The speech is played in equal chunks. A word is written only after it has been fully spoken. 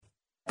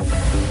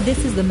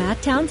This is the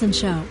Matt Townsend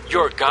Show.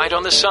 Your guide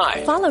on the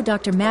side. Follow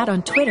Dr. Matt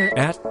on Twitter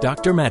at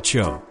Dr. Matt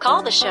Show.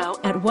 Call the show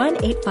at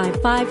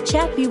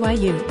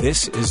 1-855-CHAT-BYU.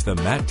 This is the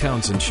Matt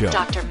Townsend Show.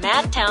 Dr.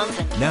 Matt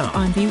Townsend. Now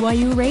on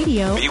BYU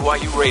Radio.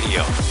 BYU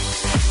Radio.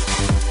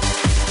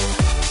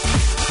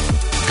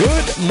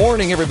 Good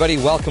morning, everybody.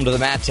 Welcome to the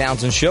Matt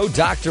Townsend Show.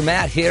 Dr.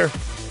 Matt here,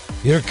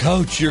 your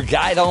coach, your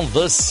guide on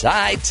the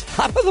side.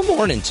 Top of the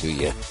morning to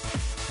you.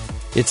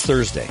 It's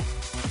Thursday.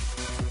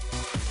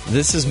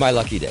 This is my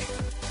lucky day.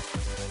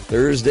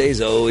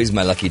 Thursday's always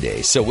my lucky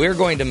day. So we're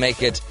going to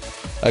make it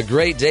a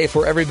great day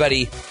for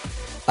everybody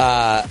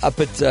up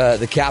at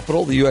the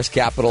Capitol, the U.S.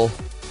 Capitol.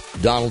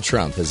 Donald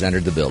Trump has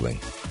entered the building.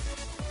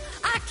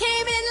 I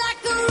came in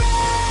like a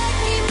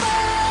wrecking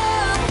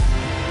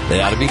ball.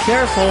 They ought to be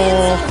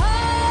careful.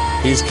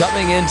 He's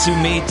coming in to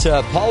meet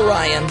Paul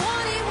Ryan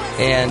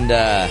and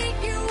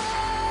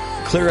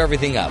clear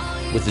everything up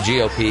with the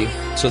GOP.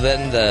 So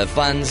then the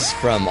funds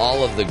from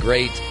all of the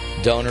great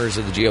donors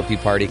of the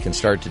GOP party can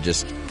start to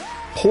just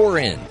pour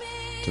in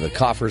to the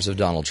coffers of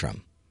Donald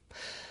Trump.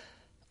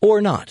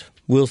 Or not.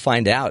 We'll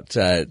find out.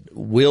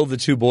 Will the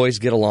two boys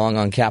get along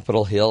on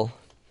Capitol Hill?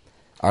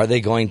 Are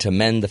they going to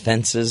mend the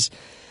fences?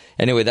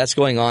 Anyway, that's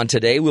going on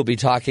today. We'll be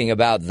talking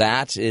about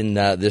that in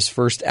this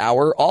first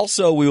hour.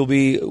 Also, we will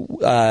be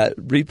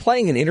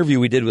replaying an interview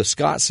we did with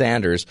Scott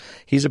Sanders.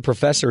 He's a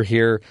professor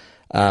here,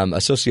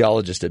 a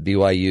sociologist at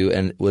BYU,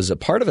 and was a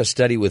part of a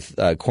study with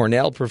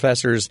Cornell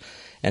professors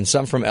and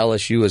some from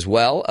LSU as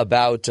well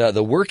about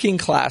the working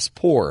class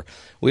poor.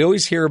 We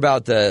always hear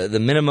about the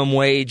minimum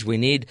wage. We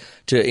need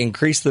to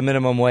increase the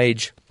minimum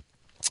wage.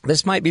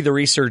 This might be the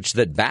research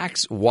that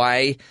backs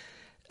why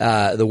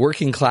the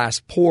working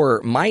class poor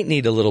might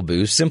need a little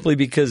boost, simply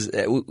because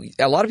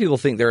a lot of people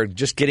think they're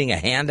just getting a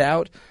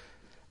handout.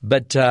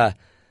 But the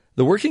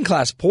working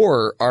class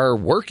poor are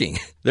working.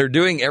 They're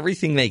doing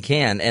everything they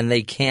can, and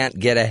they can't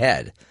get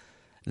ahead.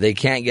 They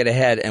can't get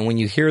ahead. And when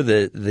you hear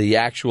the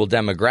actual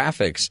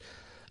demographics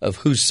of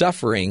who's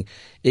suffering,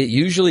 it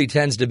usually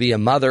tends to be a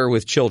mother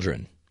with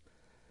children.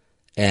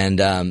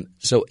 And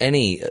so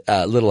any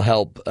little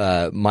help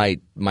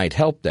might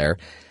help there.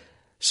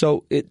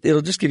 So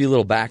it'll just give you a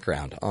little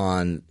background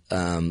on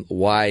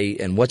why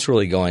and what's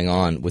really going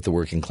on with the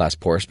working class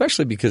poor,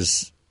 especially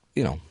because,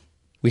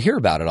 we hear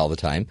about it all the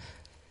time,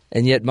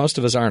 and yet most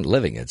of us aren't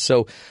living it.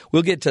 So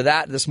we'll get to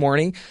that this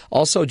morning.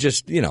 Also,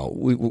 just,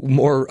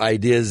 more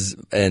ideas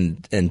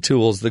and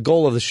tools. The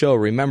goal of the show,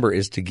 remember,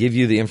 is to give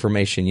you the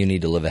information you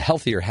need to live a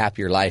healthier,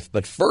 happier life.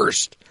 But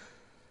first,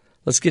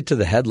 let's get to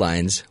the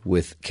headlines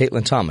with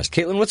Caitlin Thomas.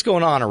 Caitlin, what's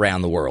going on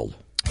around the world?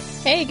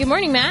 Hey, good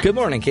morning, Matt. Good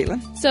morning,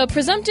 Caitlin. So,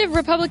 presumptive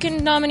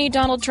Republican nominee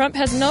Donald Trump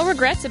has no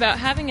regrets about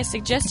having a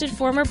suggested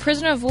former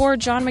prisoner of war,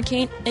 John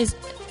McCain.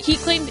 He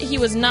claimed that he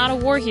was not a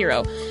war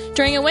hero.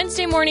 During a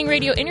Wednesday morning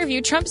radio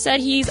interview, Trump said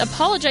he's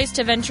apologized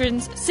to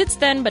veterans since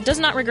then, but does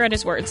not regret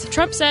his words.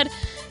 Trump said,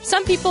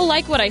 "Some people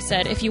like what I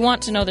said, if you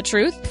want to know the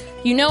truth.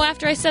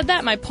 After I said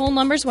that, my poll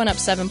numbers went up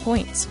 7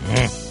 points."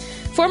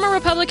 Former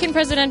Republican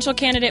presidential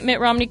candidate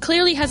Mitt Romney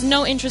clearly has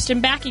no interest in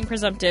backing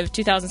presumptive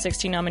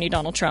 2016 nominee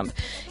Donald Trump.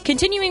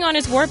 Continuing on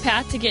his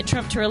warpath to get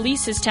Trump to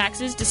release his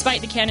taxes,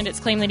 despite the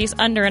candidate's claim that he's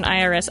under an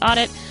IRS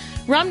audit,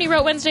 Romney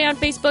wrote Wednesday on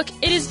Facebook,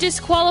 "It is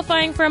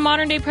disqualifying for a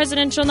modern-day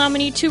presidential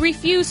nominee to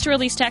refuse to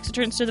release tax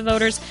returns to the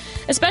voters,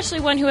 especially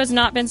one who has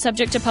not been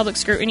subject to public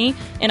scrutiny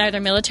in either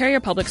military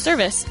or public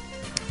service."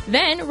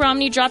 Then,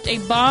 Romney dropped a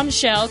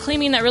bombshell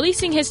claiming that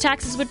releasing his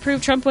taxes would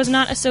prove Trump was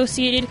not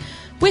associated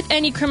with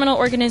any criminal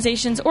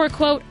organizations or,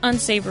 quote,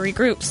 unsavory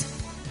groups.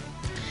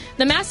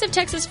 The massive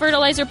Texas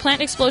fertilizer plant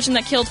explosion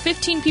that killed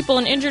 15 people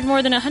and injured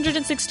more than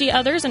 160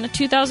 others in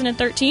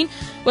 2013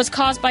 was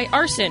caused by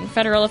arson,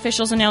 federal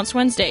officials announced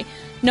Wednesday.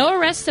 No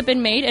arrests have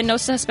been made and no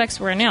suspects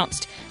were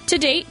announced. To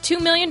date,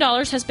 $2 million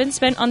has been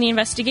spent on the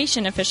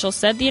investigation, officials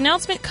said. The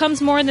announcement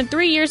comes more than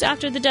 3 years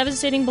after the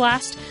devastating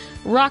blast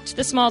rocked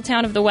the small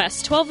town of the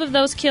West. 12 of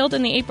those killed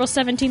in the April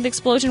 17th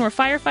explosion were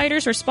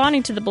firefighters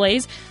responding to the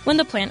blaze when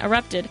the plant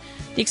erupted.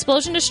 The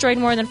explosion destroyed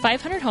more than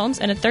 500 homes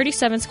in a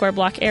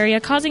 37-square-block area,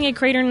 causing a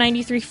crater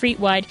 93 feet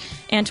wide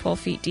and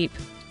 12 feet deep.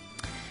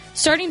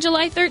 Starting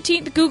July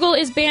 13th, Google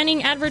is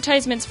banning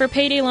advertisements for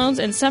payday loans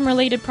and some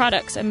related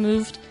products, a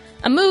move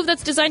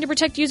that's designed to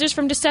protect users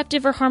from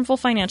deceptive or harmful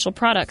financial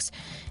products.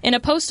 In a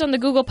post on the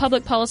Google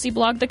Public Policy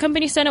blog, the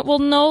company said it will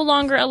no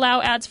longer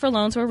allow ads for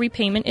loans where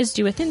repayment is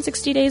due within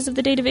 60 days of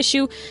the date of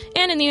issue,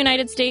 and in the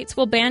United States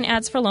will ban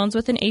ads for loans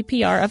with an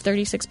APR of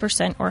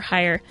 36% or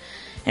higher.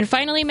 And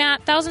finally,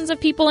 Matt, thousands of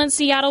people in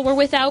Seattle were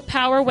without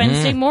power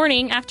Wednesday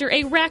morning after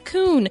a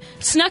raccoon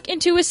snuck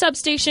into a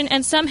substation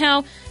and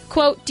somehow,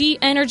 quote,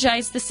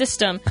 de-energized the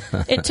system.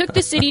 It took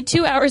the city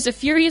 2 hours of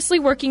furiously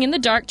working in the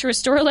dark to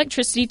restore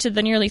electricity to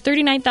the nearly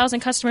 39,000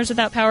 customers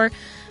without power.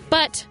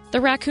 But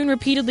the raccoon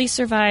reportedly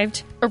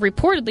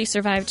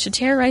survived to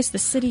terrorize the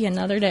city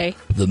another day.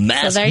 The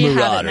masked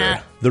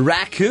marauder. The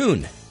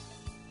raccoon.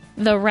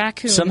 The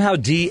raccoon. Somehow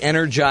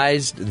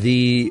de-energized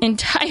the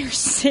entire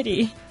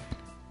city.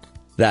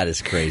 That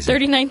is crazy.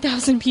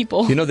 39,000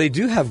 people.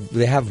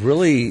 They have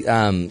really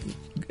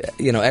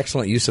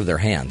excellent use of their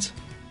hands,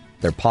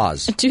 their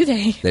paws. Do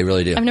they? They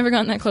really do. I've never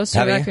gotten that close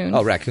to a raccoon.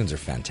 Oh, raccoons are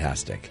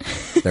fantastic.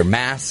 They're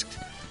masked.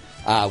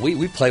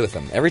 We play with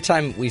them. Every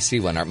time we see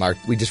one,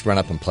 we just run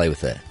up and play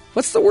with it.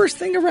 What's the worst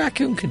thing a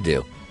raccoon could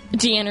do?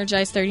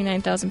 De-energize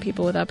 39,000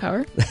 people without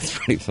power. That's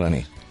pretty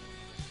funny.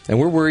 And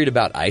we're worried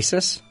about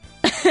ISIS?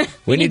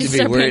 We need to be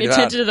start worried paying about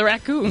attention to the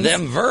raccoons.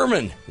 them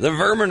vermin. The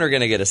vermin are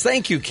going to get us.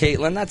 Thank you,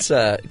 Caitlin. That's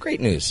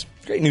great news.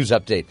 Great news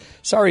update.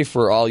 Sorry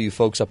for all you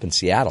folks up in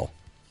Seattle,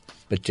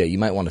 but you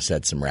might want to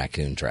set some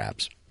raccoon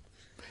traps.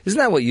 Isn't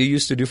that what you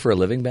used to do for a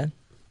living, Ben?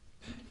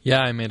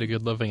 Yeah, I made a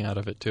good living out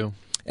of it too.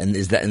 And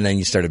then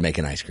you started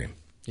making ice cream?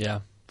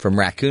 Yeah. From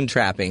raccoon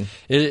trapping.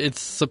 It's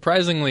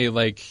surprisingly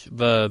like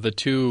the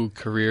two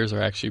careers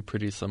are actually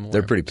pretty similar.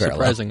 They're pretty parallel.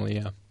 Surprisingly,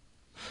 yeah.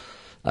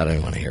 I don't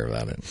even want to hear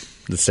about it.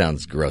 This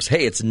sounds gross.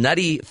 Hey, it's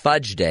Nutty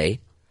Fudge Day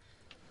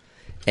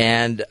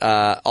and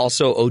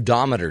also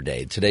Odometer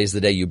Day. Today's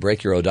the day you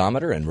break your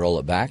odometer and roll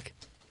it back.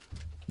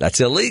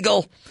 That's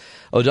illegal.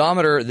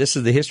 Odometer, this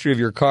is the history of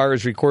your car,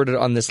 is recorded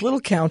on this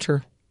little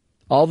counter.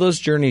 All those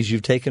journeys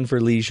you've taken for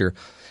leisure.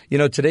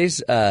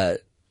 Today's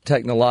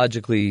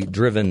technologically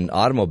driven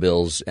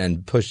automobiles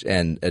and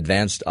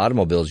advanced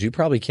automobiles, you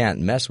probably can't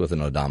mess with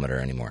an odometer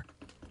anymore.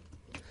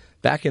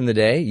 Back in the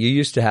day, you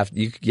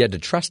had to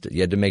trust it. You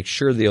had to make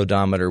sure the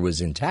odometer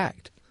was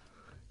intact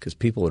because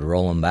people would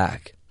roll them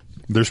back.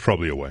 There's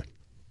probably a way.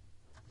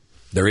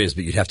 There is,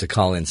 but you'd have to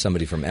call in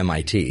somebody from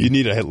MIT. You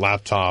need a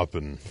laptop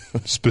and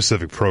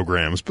specific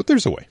programs, but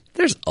there's a way.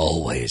 There's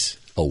always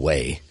a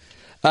way.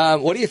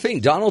 What do you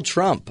think? Donald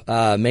Trump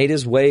made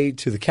his way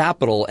to the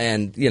Capitol,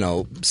 and,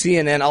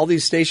 CNN, all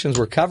these stations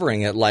were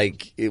covering it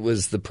like it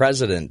was the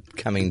president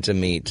coming to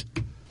meet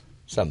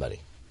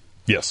somebody.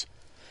 Yes.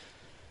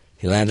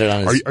 He landed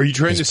on his Are you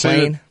trying to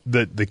plane. say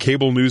that the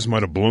cable news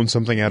might have blown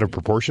something out of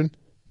proportion?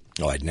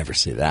 Oh, I'd never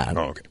say that.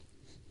 Oh, okay.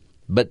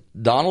 But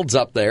Donald's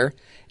up there,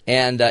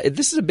 and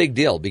this is a big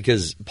deal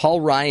because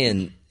Paul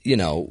Ryan,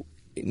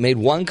 made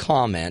one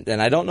comment,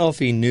 and I don't know if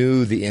he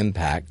knew the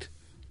impact,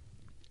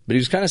 but he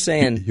was kind of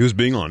saying... He was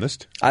being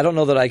honest. I don't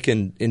know that I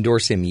can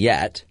endorse him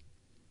yet.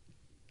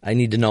 I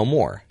need to know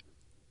more.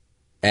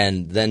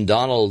 And then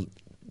Donald,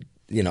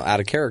 out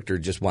of character,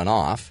 just went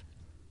off.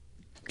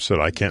 Said,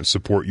 I can't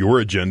support your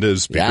agenda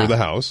as Speaker of the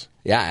House.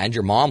 Yeah, and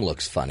your mom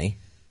looks funny.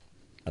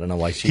 I don't know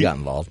why she got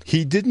involved.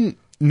 He didn't...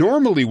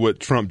 Normally what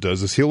Trump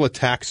does is he'll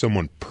attack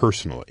someone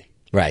personally.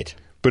 Right.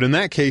 But in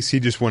that case, he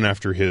just went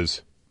after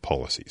his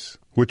policies,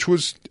 which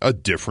was a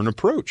different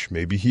approach.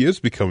 Maybe he is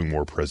becoming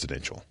more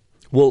presidential.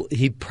 Well,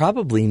 he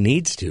probably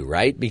needs to,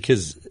 right?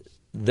 Because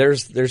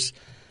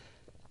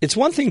it's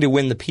one thing to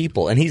win the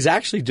people, and he's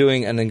actually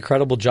doing an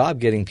incredible job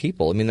getting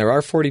people. I mean, there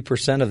are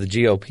 40% of the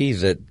GOP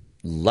that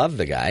love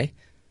the guy,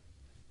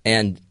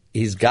 and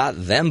he's got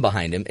them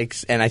behind him.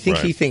 And I think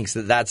he thinks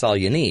that that's all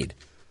you need.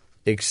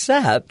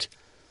 Except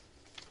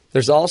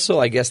there's also,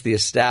 I guess, the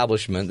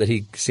establishment that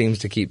he seems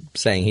to keep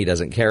saying he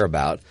doesn't care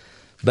about.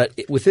 But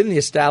within the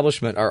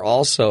establishment are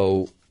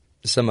also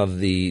some of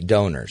the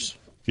donors.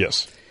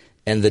 Yes.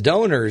 And the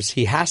donors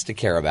he has to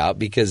care about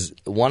because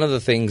one of the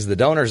things, the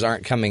donors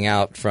aren't coming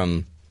out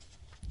from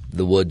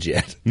the woods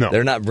yet. No.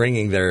 They're not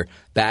bringing their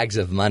bags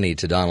of money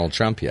to Donald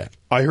Trump yet.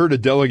 I heard a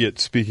delegate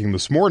speaking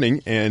this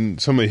morning, and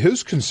some of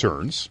his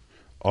concerns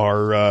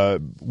are,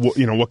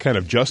 what kind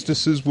of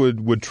justices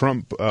would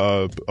Trump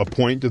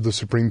appoint to the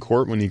Supreme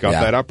Court when he got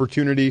that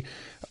opportunity?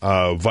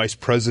 Vice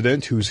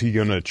president, who's he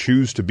going to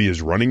choose to be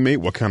his running mate?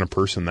 What kind of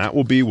person that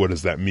will be? What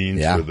does that mean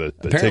for the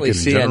Apparently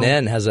ticket in general?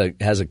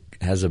 CNN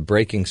has a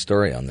breaking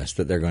story on this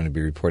that they're going to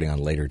be reporting on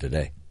later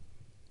today.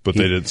 But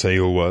they didn't say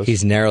who it was?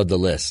 He's narrowed the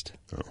list.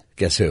 Oh.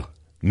 Guess who?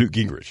 Newt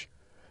Gingrich.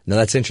 No,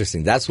 that's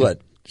interesting. That's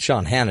what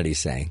Sean Hannity's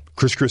saying.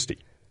 Chris Christie.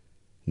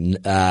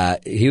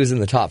 He was in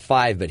the top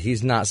 5, but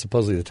he's not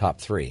supposedly the top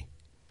 3.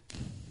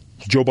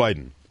 Joe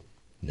Biden.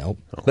 Nope.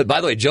 Oh. But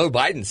by the way, Joe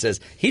Biden says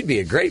he'd be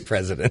a great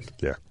president.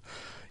 Yeah.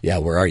 Yeah,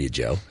 where are you,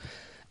 Joe?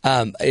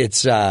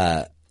 It's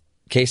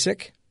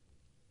Kasich,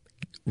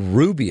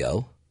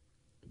 Rubio,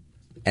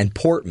 and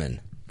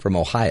Portman from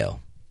Ohio.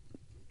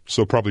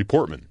 So probably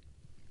Portman,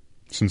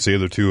 since the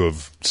other two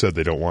have said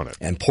they don't want it.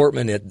 And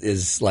Portman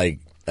is like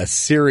a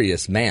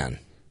serious man.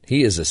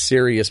 He is a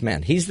serious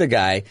man. He's the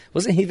guy.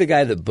 Wasn't he the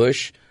guy that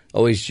Bush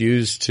always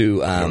used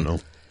to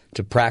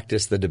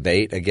practice the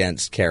debate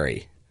against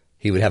Kerry?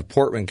 He would have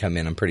Portman come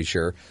in, I'm pretty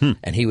sure,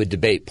 and he would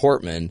debate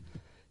Portman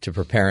to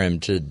prepare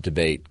him to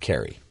debate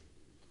Kerry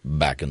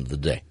back in the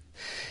day.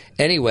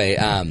 Anyway.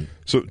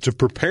 So to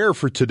prepare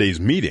for today's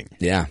meeting,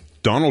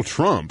 Donald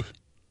Trump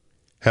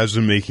has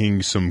been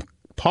making some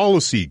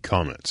policy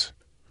comments.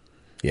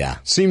 Yeah.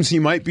 Seems he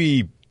might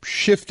be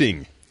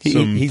shifting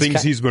some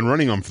things he's been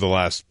running on for the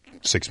last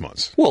 6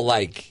 months. Well,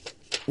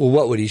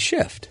 what would he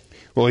shift?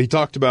 Well, he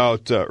talked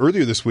about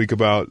earlier this week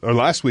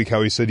last week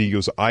how he said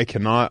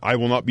I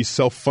will not be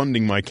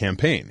self-funding my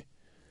campaign.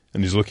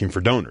 And he's looking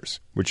for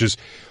donors, which is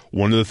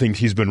one of the things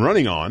he's been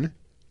running on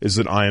is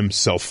that I am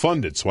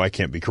self-funded, so I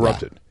can't be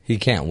corrupted. Yeah, he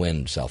can't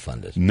win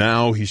self-funded.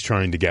 Now he's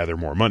trying to gather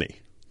more money.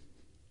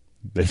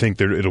 They think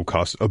that it'll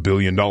cost $1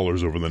 billion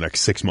over the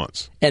next 6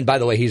 months. And by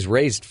the way, he's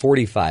raised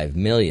 $45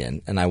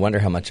 million, and I wonder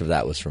how much of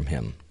that was from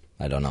him.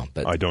 I don't know.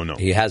 But I don't know.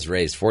 He has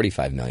raised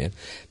 $45 million.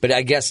 But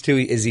I guess, too,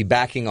 is he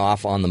backing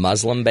off on the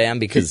Muslim ban?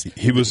 Because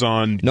he was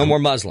on... No more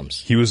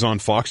Muslims. He was on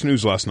Fox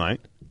News last night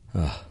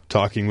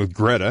talking with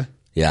Greta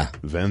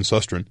Van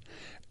Susteren.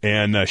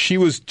 And she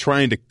was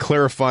trying to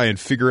clarify and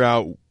figure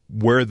out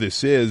where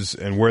this is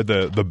and where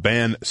the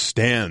ban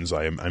stands,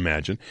 I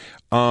imagine.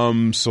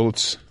 So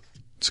let's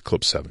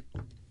clip 7.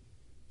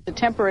 A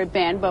temporary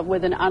ban, but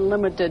with an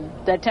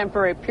unlimited, that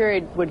temporary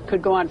period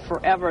could go on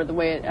forever the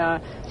way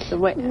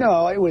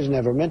No, it was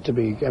never meant to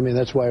be. I mean,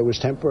 that's why it was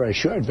temporary.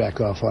 Sure, I'd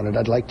back off on it.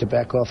 I'd like to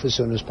back off as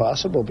soon as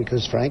possible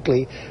because,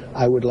 frankly,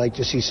 I would like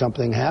to see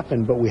something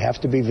happen, but we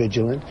have to be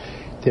vigilant.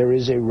 There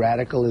is a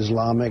radical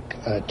Islamic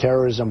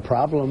terrorism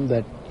problem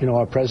that,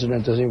 our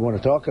president doesn't even want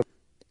to talk about.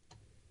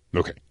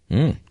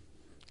 Okay.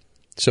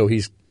 So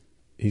he's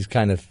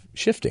kind of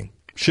shifting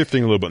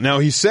a little bit. Now,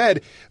 he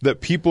said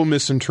that people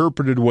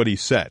misinterpreted what he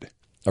said.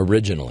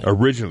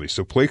 Originally.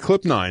 So play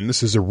clip 9.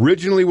 This is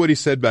originally what he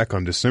said back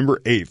on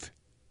December 8th,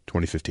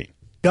 2015.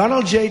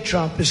 Donald J.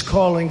 Trump is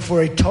calling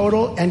for a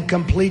total and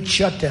complete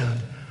shutdown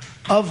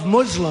of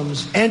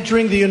Muslims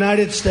entering the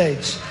United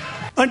States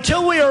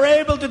until we are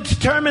able to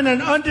determine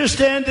and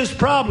understand this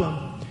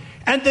problem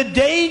and the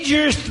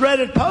dangerous threat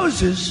it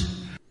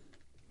poses.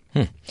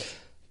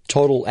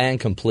 Total and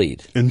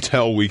complete.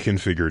 Until we can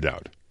figure it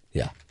out.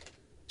 Yeah.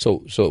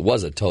 So it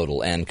was a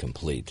total and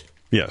complete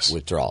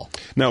withdrawal.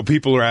 Now,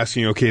 people are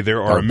asking, okay,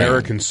 there are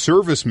American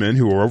servicemen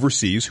who are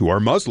overseas, who are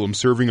Muslims,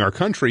 serving our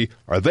country.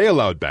 Are they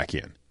allowed back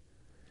in?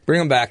 Bring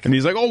them back. And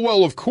he's like, oh,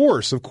 well, of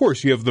course.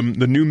 You have the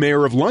new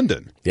mayor of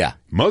London. Yeah.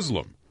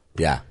 Muslim.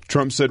 Yeah.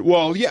 Trump said,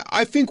 well, yeah,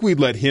 I think we'd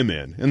let him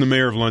in. And the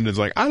mayor of London's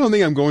like, I don't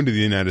think I'm going to the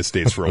United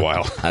States for a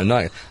while. I don't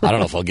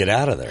know if I'll get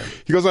out of there.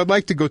 He goes, I'd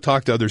like to go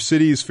talk to other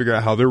cities, figure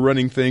out how they're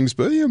running things,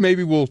 but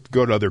maybe we'll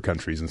go to other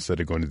countries instead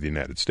of going to the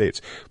United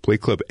States. Play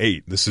clip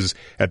 8. This is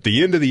at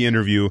the end of the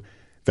interview,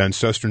 Van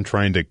Susteren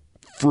trying to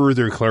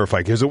further clarify,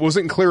 because it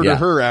wasn't clear to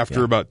her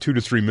after about 2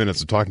 to 3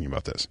 minutes of talking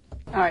about this.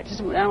 All right, I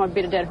don't want to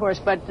beat a dead horse,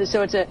 but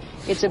so it's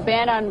a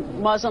ban on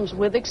Muslims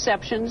with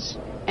exceptions,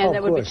 and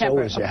that would be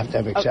temporary. Always you have to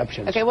have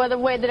exceptions. Okay, well, the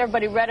way that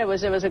everybody read it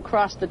was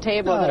across the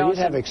table. No, you'd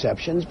have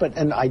exceptions,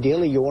 and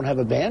ideally you won't have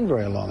a ban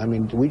very long. I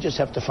mean, we just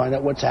have to find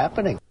out what's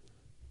happening.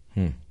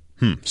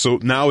 So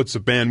now it's a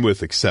ban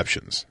with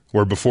exceptions,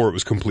 where before it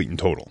was complete and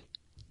total.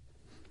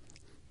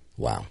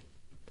 Wow.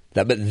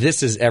 But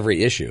this is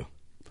every issue.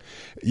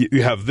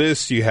 You have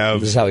this. You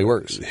have this is how he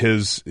works.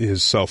 His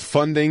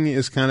self-funding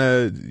is kind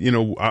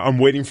of I'm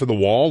waiting for the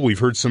wall. We've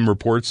heard some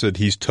reports that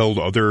he's told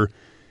other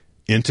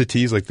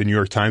entities, like the New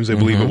York Times, I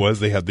believe it was.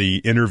 They had the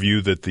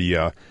interview that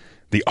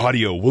the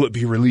audio, will it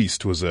be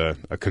released, was a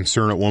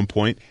concern at one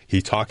point.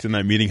 He talked in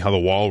that meeting how the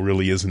wall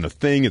really isn't a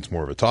thing; it's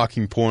more of a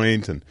talking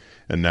point, and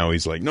now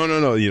he's like,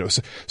 no.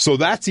 So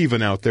that's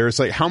even out there. It's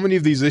like, how many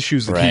of these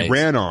issues that he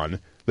ran on,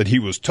 that he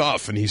was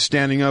tough and he's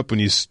standing up and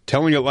he's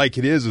telling it like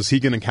it is he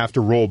going to have to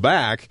roll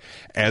back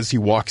as he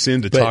walks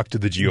in to talk to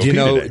the GOP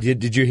today?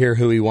 Did you hear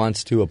who he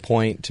wants to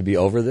appoint to be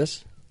over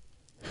this?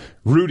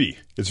 Rudy.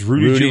 It's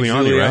Rudy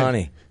Giuliani,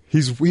 right?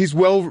 He's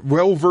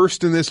well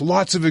versed in this,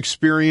 lots of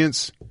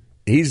experience.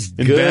 He's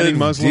in good banning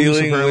Muslims,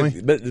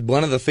 apparently. But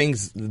one of the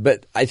things,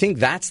 I think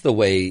that's the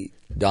way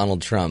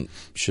Donald Trump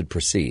should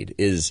proceed,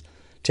 is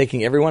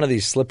taking every one of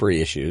these slippery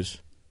issues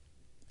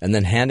and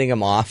then handing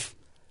them off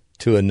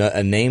to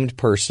a named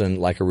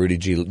person like a Rudy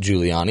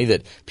Giuliani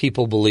that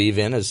people believe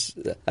in as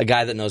a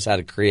guy that knows how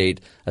to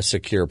create a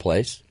secure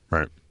place.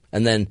 Right.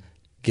 And then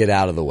get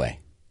out of the way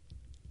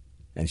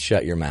and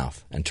shut your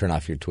mouth and turn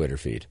off your Twitter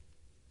feed.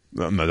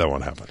 No, that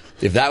won't happen.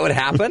 If that would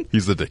happen,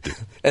 he's addicted.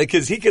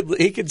 Because he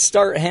could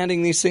start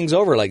handing these things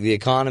over, like the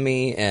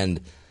economy, and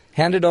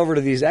hand it over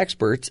to these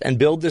experts and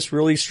build this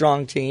really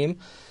strong team.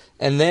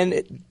 And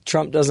then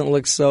Trump doesn't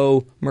look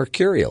so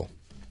mercurial.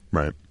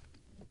 Right.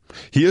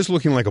 He is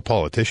looking like a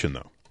politician,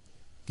 though.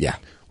 Yeah.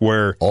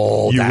 Where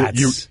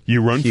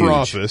you run for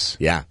office.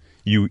 Yeah.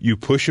 You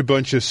push a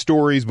bunch of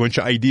stories, a bunch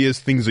of ideas,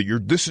 things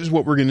that this is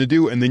what we're going to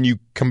do, and then you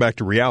come back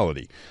to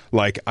reality.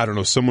 Like, I don't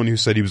know, someone who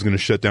said he was going to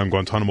shut down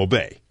Guantanamo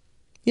Bay.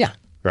 Yeah.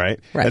 Right?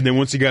 And then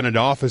once he got into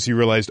office, he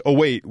realized, oh,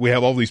 wait, we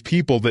have all these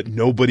people that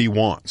nobody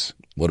wants.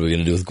 What are we going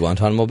to do with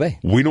Guantanamo Bay?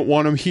 We don't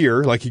want them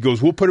here. Like, he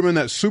goes, we'll put them in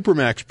that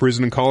Supermax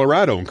prison in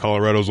Colorado. And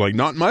Colorado's like,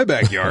 not in my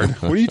backyard.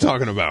 What are you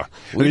talking about?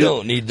 We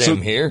don't need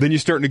them here. Then you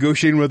start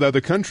negotiating with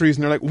other countries,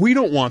 and they're like, we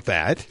don't want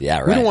that. Yeah,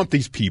 right. We don't want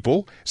these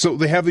people. So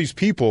they have these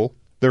people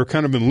that are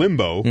kind of in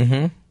limbo.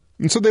 Mm-hmm.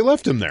 And so they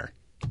left him there.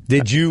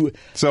 Did you?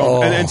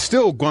 So and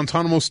still,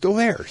 Guantanamo's still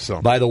there.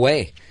 So, by the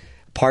way,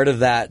 part of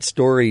that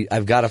story,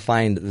 I've got to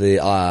find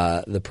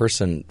the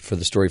person for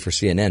the story for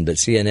CNN. But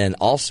CNN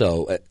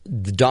also,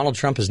 Donald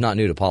Trump is not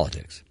new to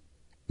politics.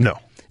 No.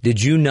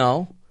 Did you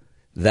know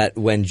that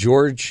when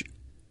George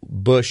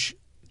Bush,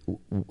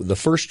 the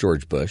first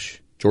George Bush,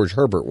 George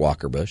Herbert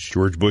Walker Bush,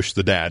 George Bush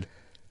the dad,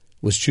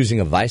 was choosing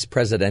a vice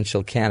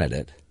presidential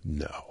candidate?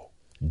 No.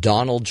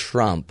 Donald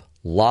Trump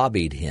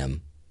lobbied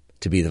him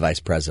to be the vice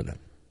president.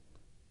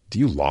 Do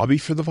you lobby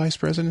for the vice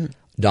president?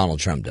 Donald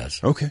Trump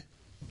does. Okay.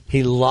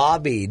 He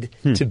lobbied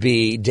to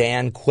be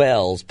Dan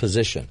Quayle's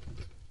position.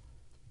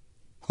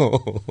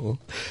 So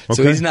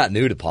he's not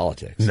new to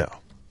politics. No.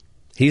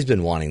 He's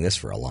been wanting this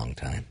for a long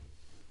time.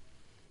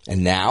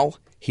 And now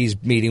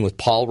he's meeting with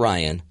Paul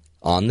Ryan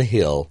on the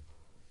Hill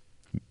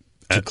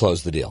to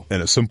close the deal.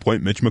 And at some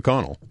point, Mitch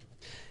McConnell.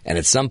 And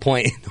at some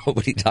point,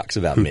 nobody talks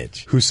about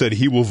Mitch. Who said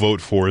he will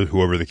vote for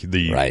whoever the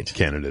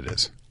candidate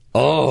is.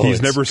 Oh,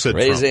 he's never said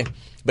crazy. Trump.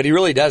 But he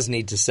really does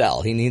need to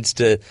sell. He needs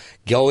to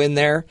go in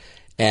there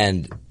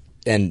and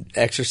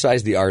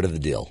exercise the art of the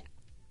deal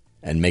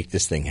and make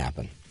this thing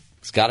happen.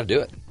 He's got to do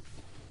it.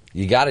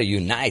 You got to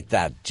unite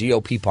that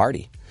GOP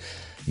party.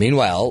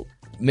 Meanwhile,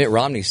 Mitt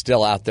Romney's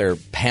still out there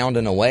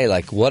pounding away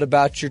like, what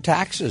about your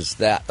taxes?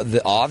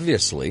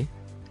 Obviously,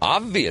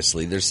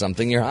 there's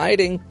something you're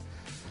hiding.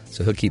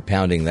 So he'll keep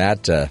pounding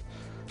that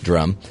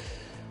drum.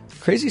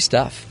 Crazy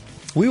stuff.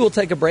 We will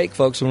take a break,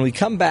 folks. When we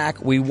come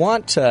back, we're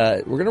going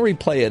to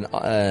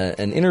replay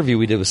an interview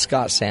we did with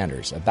Scott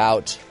Sanders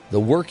about the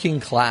working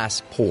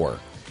class poor.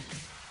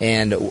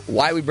 And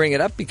why we bring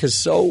it up? Because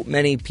so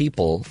many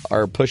people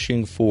are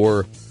pushing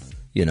for,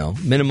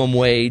 minimum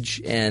wage.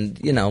 And,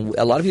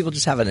 a lot of people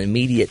just have an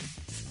immediate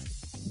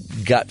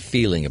gut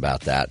feeling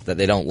about that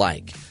they don't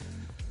like.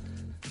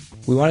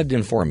 We wanted to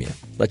inform you,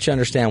 let you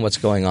understand what's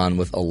going on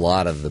with a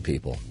lot of the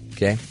people,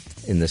 okay,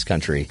 in this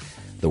country,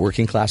 the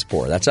working class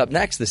poor. That's up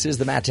next. This is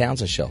the Matt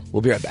Townsend Show.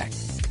 We'll be right back.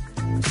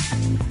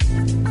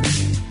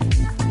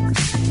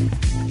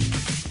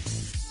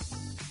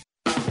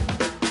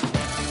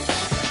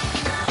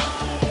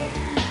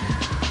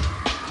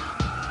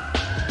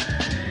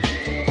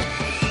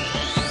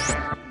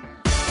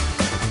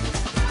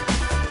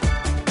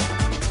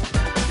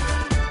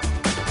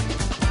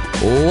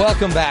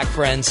 Welcome back,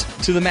 friends,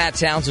 to the Matt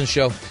Townsend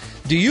Show.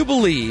 Do you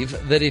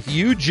believe that if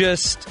you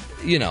just,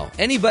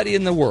 anybody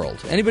in the world,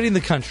 anybody in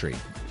the country,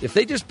 if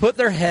they just put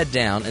their head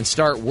down and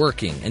start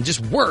working and just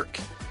work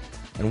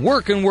and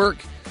work and work,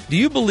 do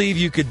you believe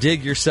you could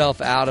dig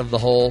yourself out of the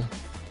hole?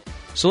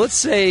 So let's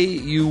say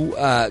you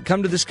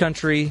come to this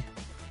country,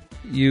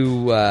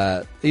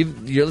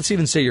 let's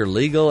even say you're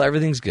legal,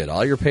 everything's good,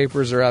 all your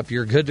papers are up,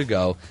 you're good to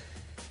go,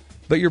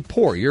 but you're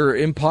poor, you're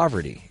in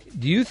poverty.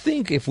 Do you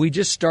think if we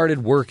just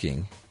started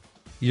working,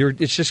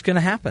 it's just going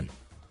to happen?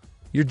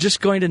 You're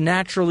just going to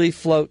naturally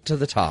float to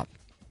the top.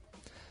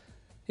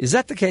 Is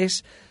that the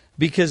case?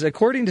 Because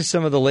according to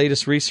some of the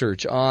latest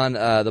research on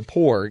the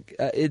poor,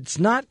 it's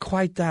not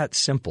quite that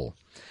simple.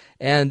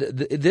 And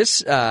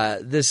this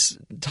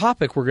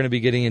topic we're going to be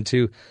getting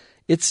into,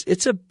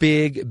 it's a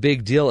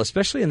big deal,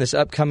 especially in this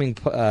upcoming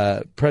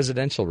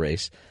presidential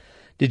race.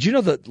 Did you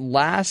know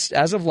that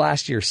as of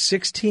last year,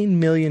 16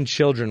 million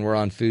children were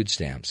on food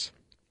stamps?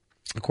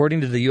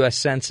 According to the U.S.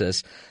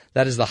 Census,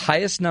 that is the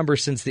highest number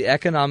since the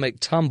economic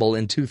tumble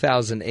in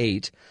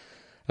 2008.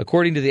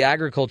 According to the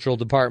Agricultural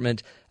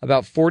Department,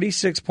 about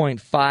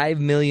 46.5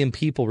 million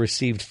people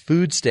received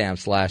food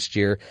stamps last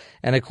year.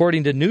 And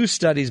according to new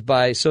studies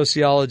by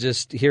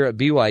sociologists here at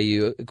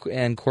BYU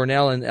and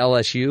Cornell and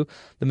LSU,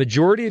 the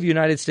majority of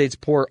United States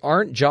poor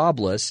aren't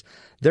jobless.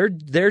 They're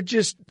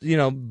just,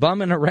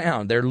 bumming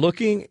around. They're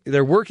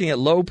working at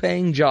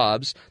low-paying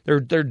jobs. They're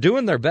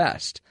doing their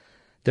best.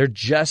 They're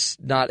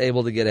just not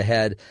able to get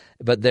ahead,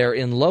 but they're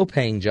in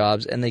low-paying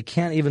jobs, and they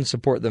can't even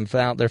support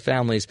their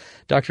families.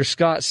 Dr.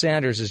 Scott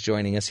Sanders is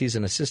joining us. He's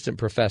an assistant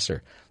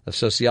professor of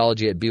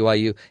sociology at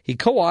BYU. He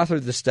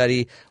co-authored the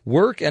study,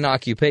 Work and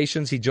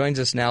Occupations. He joins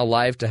us now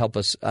live to help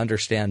us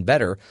understand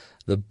better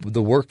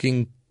the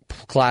working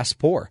class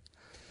poor.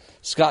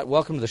 Scott,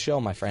 welcome to the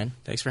show, my friend.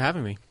 Thanks for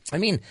having me.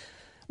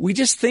 We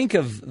just think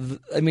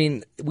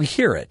we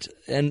hear it,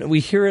 and we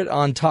hear it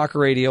on talk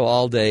radio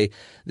all day.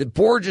 The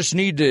poor just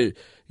need to,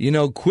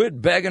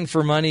 quit begging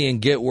for money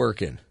and get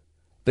working.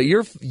 But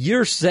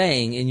you're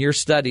saying in your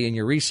study and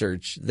your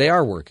research, they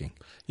are working.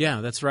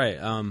 Yeah, that's right.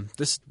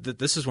 This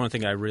is one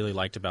thing I really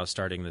liked about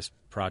starting this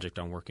project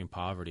on working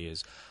poverty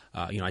is,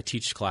 I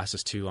teach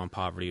classes too on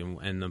poverty,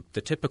 and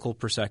the typical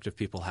perspective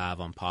people have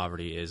on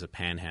poverty is a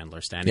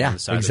panhandler standing on the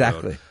side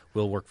of the road,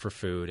 will work for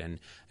food, and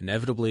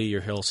inevitably you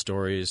hear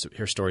stories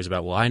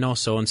about, well, I know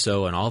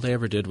so-and-so, and all they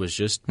ever did was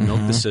just milk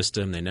the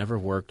system. They never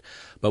worked.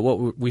 But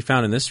what we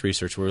found in this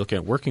research, we're looking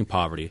at working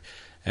poverty,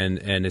 and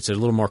it's a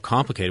little more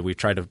complicated. We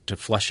tried to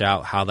flesh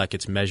out how that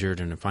gets measured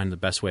and find the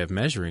best way of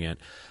measuring it.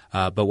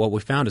 But what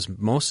we found is the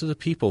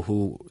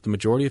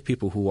majority of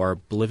people who are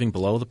living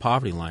below the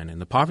poverty line,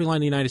 and the poverty line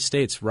in the United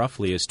States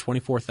roughly is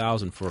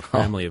 $24,000 for a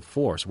family of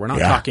four. So we're not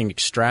talking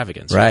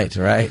extravagance.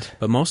 Right.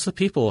 But most of the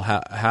people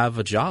have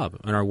a job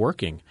and are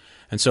working.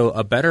 And so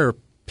a better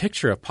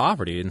picture of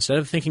poverty, instead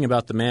of thinking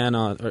about the man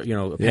on,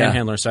 a panhandler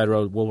on the side of the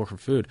road will work for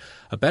food,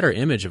 a better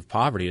image of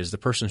poverty is the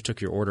person who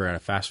took your order at a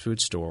fast food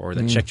store or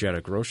that checked you at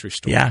a grocery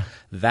store. Yeah.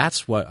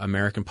 That's what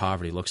American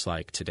poverty looks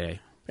like today.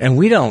 And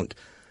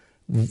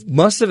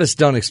most of us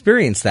don't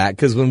experience that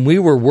because when we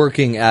were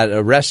working at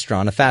a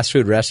restaurant, a fast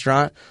food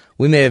restaurant,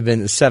 we may have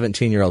been a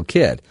 17-year-old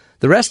kid.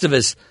 The rest of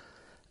us,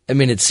 I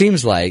mean, it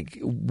seems like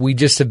we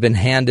just have been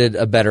handed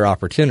a better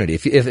opportunity.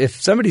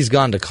 If somebody's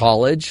gone to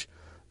college,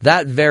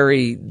 that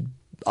very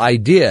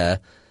idea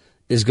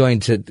is going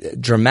to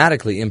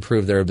dramatically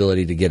improve their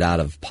ability to get out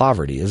of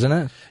poverty, isn't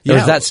it? Yeah. Or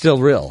is that still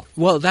real?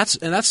 Well, that's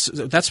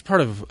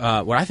part of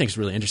what I think is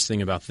really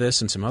interesting about this,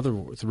 and some other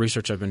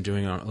research I've been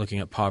doing on looking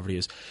at poverty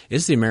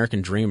is the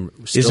American dream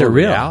still is it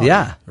real? reality?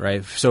 Yeah.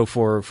 Right. So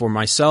for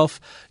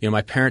myself,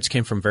 my parents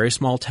came from very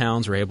small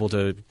towns, were able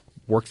to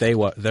work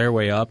their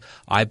way up.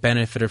 I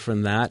benefited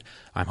from that.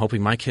 I'm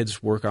hoping my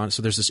kids work on it.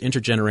 So there's this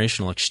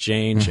intergenerational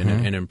exchange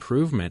and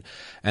improvement.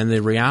 And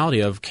the reality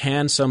of,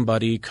 can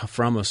somebody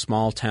from a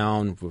small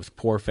town with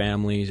poor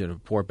families and a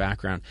poor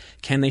background,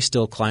 can they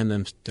still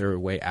climb their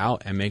way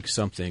out and make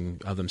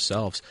something of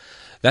themselves?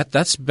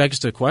 That's begs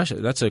the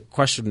question. That's a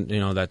question,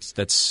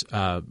 that's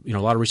a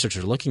lot of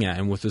researchers are looking at.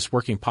 And with this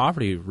working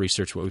poverty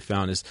research, what we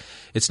found is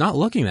it's not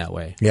looking that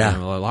way. Yeah.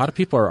 A lot of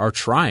people are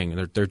trying.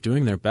 They're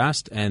doing their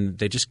best, and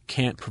they just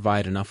can't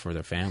provide enough for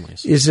their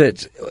families. Is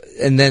it,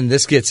 and then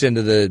this gets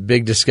into the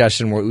big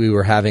discussion what we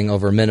were having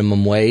over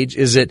minimum wage.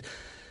 Is it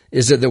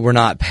that we're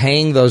not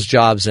paying those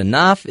jobs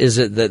enough? Is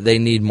it that they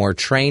need more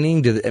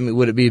training?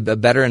 Would it be a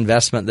better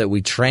investment that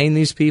we train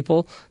these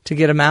people to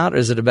get them out? Or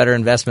is it a better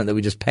investment that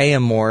we just pay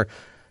them more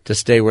to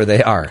stay where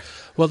they are?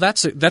 Well,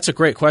 that's a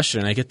great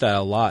question, and I get that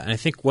a lot. And I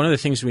think one of the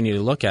things we need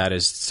to look at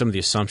is some of the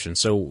assumptions.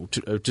 So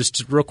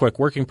just real quick,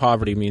 working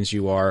poverty means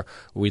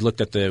we looked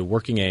at the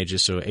working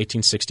ages, so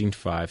 18, 16,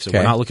 5. So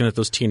we're not looking at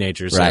those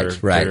teenagers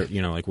that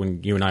are like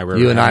when you and I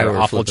were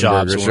awful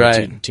jobs when we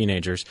were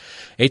teenagers.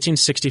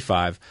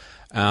 1865.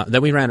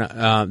 Then we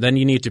ran. Then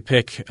you need to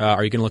pick.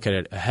 Are you going to look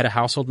at a head of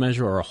household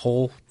measure or a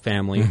whole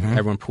family?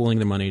 Everyone pooling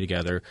their money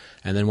together,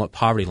 and then what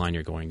poverty line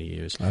you're going to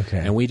use. Okay.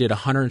 And we did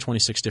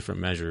 126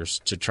 different measures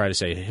to try to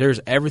say,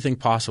 here's everything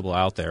possible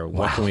out there.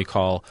 Wow. What can we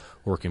call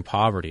working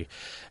poverty?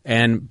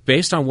 And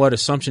based on what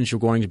assumptions you're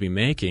going to be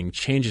making,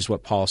 changes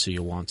what policy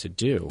you want to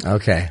do.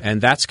 Okay.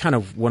 And that's kind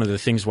of one of the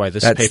things why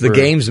this that's paper. The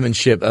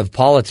gamesmanship of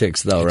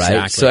politics, though, right?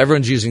 Exactly. So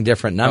everyone's using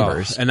different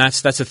numbers. And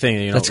that's the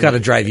thing. That's got to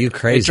drive you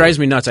crazy. It drives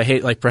me nuts. I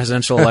hate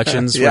presidential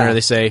elections where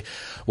they say,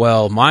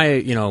 well,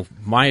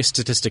 my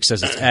statistic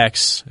says it's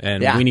X,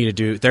 and we need to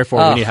do.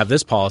 Therefore, we need to have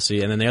this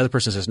policy. And then the other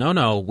person says,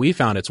 no, we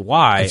found it's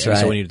Y,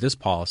 so we need this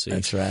policy.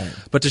 That's right.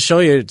 But to show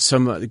you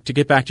to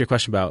get back to your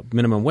question about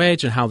minimum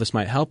wage and how this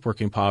might help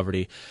working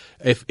poverty,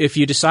 if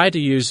you decide to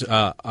use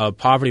a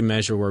poverty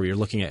measure where you're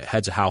looking at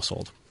heads of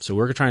household, so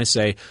we're trying to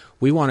say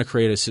we want to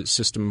create a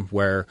system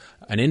where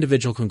an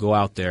individual can go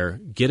out there,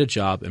 get a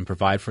job, and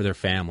provide for their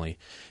family.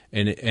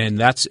 And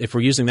that's, if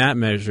we're using that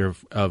measure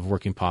of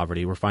working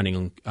poverty, we're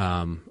finding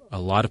a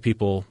lot of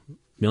people,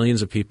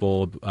 millions of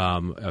people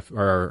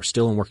are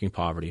still in working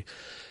poverty.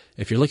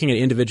 If you're looking at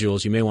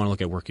individuals, you may want to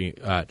look at working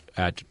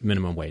at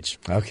minimum wage.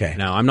 Okay.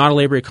 Now, I'm not a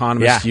labor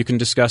economist. You can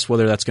discuss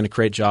whether that's going to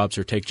create jobs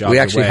or take jobs away. We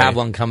actually have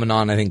one coming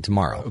on, I think,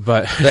 tomorrow.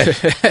 But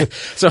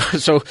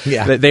so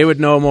they would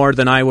know more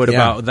than I would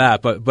about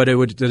that. But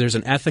there's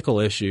an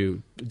ethical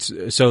issue.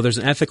 So there's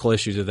an ethical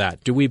issue to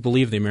that. Do we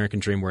believe the American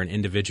dream where an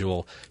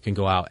individual can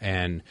go out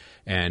and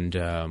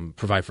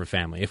provide for a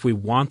family? If we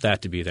want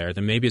that to be there,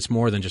 then maybe it's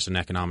more than just an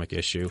economic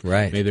issue.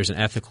 Right. Maybe there's an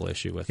ethical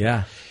issue with it.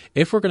 Yeah.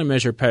 If we're going to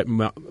measure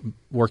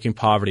working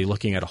poverty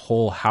looking at a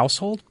whole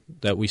household,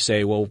 that we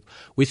say, well,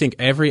 we think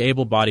every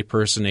able-bodied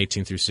person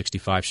 18 through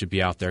 65 should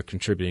be out there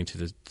contributing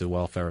to the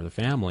welfare of the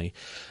family,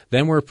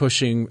 then we're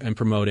pushing and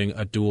promoting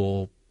a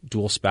dual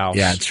spouse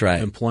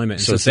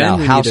employment. So it's now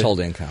household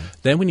income.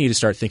 Then we need to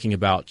start thinking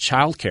about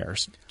child care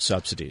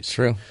subsidies.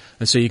 True.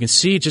 And so you can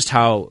see just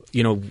how,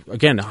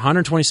 again,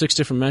 126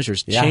 different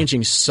measures,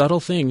 changing subtle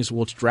things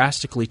will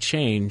drastically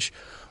change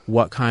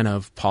what kind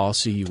of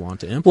policy you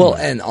want to implement. Well,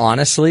 and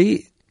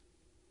honestly,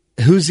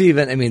 who's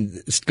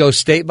even, go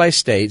state by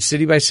state,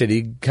 city by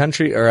city,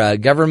 country or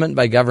government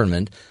by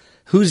government.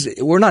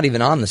 We're not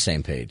even on the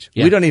same page.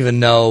 Yeah. We don't even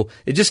know.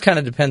 It just kind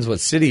of depends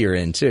what city you're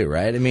in too,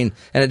 right? And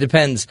it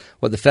depends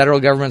what the federal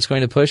government's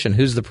going to push and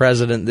who's the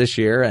president this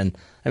year. And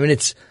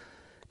it's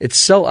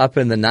so up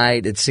in the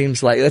night. It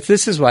seems like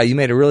this is why you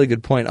made a really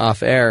good point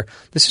off air.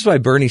 This is why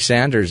Bernie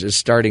Sanders is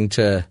starting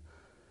to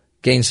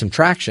gain some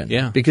traction.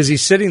 Yeah. Because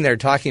he's sitting there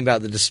talking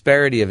about the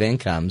disparity of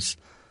incomes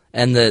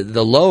and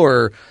the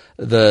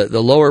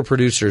lower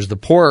producers, the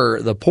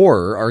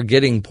poorer are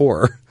getting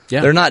poorer.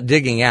 Yeah. They're not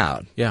digging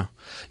out. Yeah.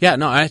 Yeah,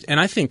 no,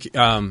 I think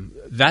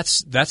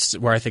that's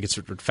where I think it's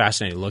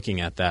fascinating looking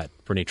at that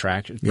Bernie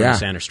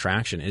Sanders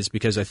traction is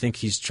because I think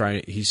he's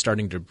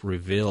starting to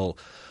reveal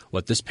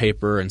what this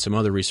paper and some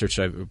other research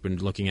I've been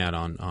looking at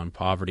on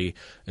poverty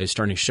is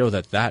starting to show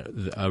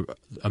that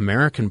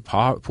American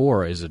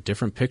poor is a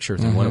different picture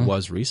than what it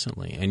was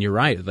recently. And you're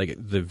right, like it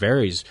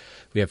varies.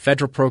 We have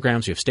federal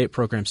programs, we have state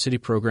programs, city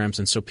programs,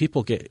 and so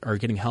people are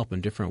getting help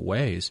in different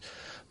ways.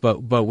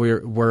 But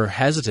we're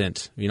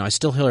hesitant. I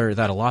still hear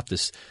that a lot.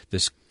 This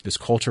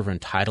culture of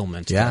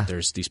entitlement. Yeah.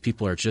 That these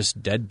people are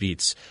just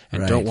deadbeats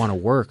and don't want to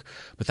work.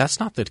 But that's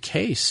not the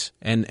case.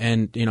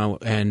 And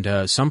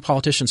some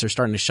politicians are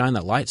starting to shine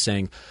that light,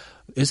 saying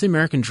is the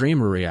American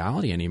dream a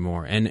reality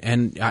anymore?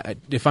 And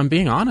if I'm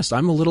being honest,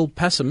 I'm a little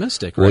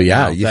pessimistic. Right well,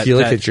 yeah, now, if you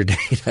look at your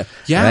data,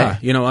 yeah,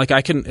 right? you know, like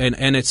I can,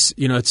 and it's,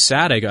 you know, it's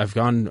sad. I've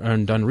gone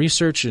and done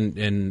research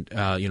in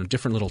you know,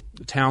 different little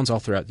towns all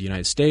throughout the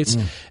United States,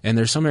 and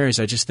there's some areas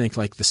I just think,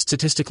 like,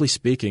 statistically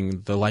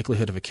speaking, the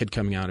likelihood of a kid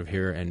coming out of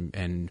here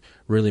and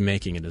really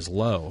making it is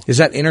low. Is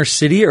that inner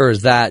city or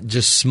is that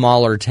just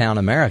smaller town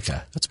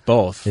America? That's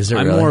both. Is it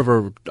I'm really? more of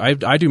a.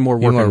 I do more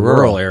work You're in more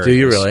rural areas. Do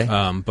you really?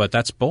 But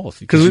that's both.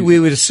 Because we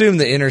would assume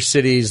the inner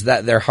cities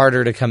that they're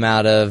harder to come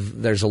out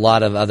of. There's a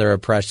lot of other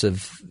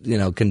oppressive, you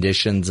know,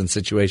 conditions and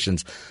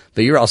situations.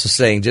 But you're also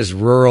saying just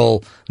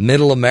rural,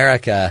 middle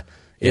America.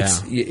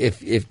 It's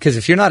because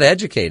if you're not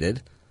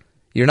educated,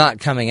 you're not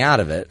coming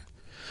out of it.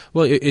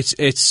 Well,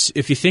 it's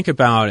if you think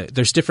about it,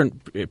 there's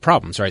different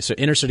problems, right? So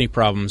inner city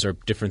problems are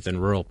different than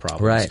rural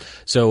problems. Right.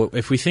 So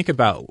if we think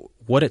about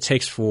what it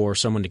takes for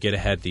someone to get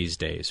ahead these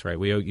days, right?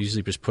 We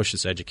usually just push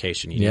this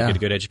education. You need to get a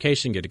good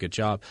education, get a good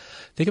job.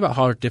 Think about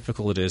how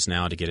difficult it is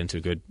now to get into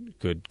a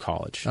good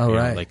college. Oh,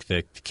 right. Like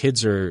the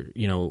kids are,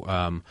 you know,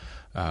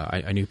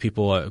 I knew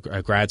people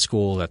at grad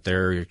school that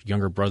their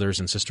younger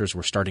brothers and sisters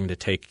were starting to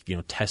take, you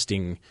know,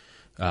 testing.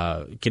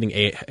 Getting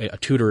a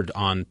tutored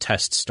on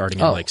tests starting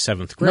in like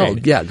 7th grade.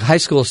 No, yeah, high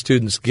school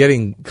students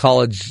getting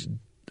college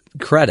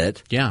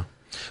credit. Yeah.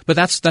 But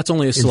that's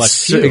only a select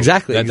few.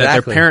 Exactly. That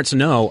their parents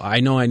know, I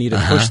need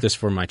to push this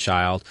for my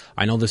child.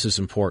 I know this is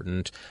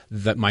important,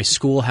 that my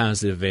school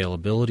has the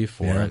availability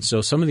for it. So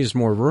some of these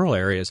more rural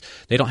areas,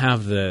 they don't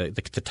have the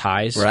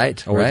ties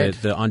or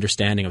the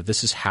understanding of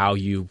this is how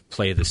you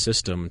play the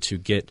system to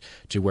get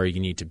to where you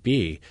need to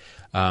be.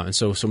 And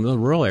so some of the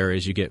rural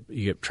areas you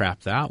get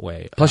trapped that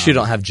way. Plus, you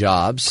don't have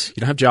jobs.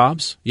 You don't have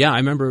jobs. Yeah, I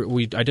remember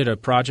I did a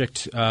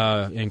project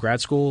in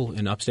grad school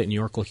in upstate New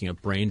York looking at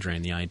brain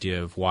drain, the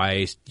idea of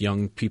why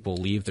young people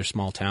leave their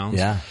small towns.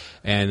 Yeah.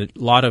 And a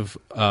lot of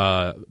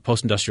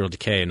post-industrial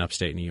decay in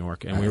upstate New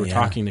York. And we were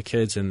talking to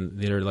kids, and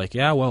they're like,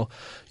 yeah, well,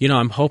 you know,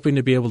 I'm hoping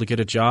to be able to get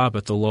a job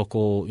at the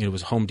local, you know, it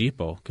was Home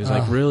Depot. Because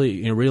like really,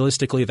 you know,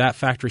 realistically, that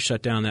factory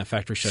shut down,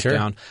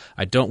 down.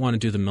 I don't want to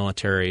do the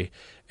military.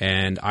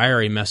 And I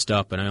already messed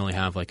up, and I only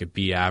have like a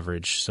B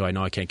average, so I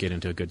know I can't get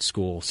into a good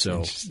school.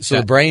 So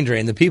the brain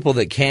drain, the people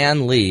that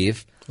can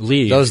leave.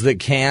 Those that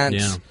can't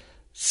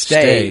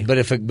stay. But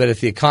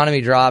if the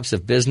economy drops,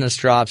 if business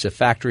drops, if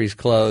factories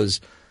close,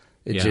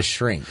 it just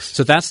shrinks.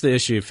 So that's the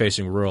issue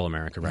facing rural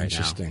America right now.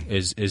 Interesting.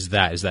 Is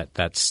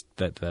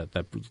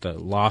the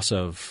loss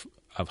of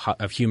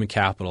human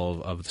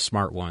capital, of the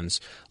smart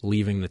ones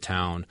leaving the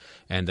town,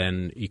 and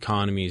then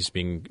economies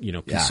being, you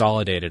know,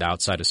 consolidated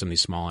outside of some of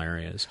these small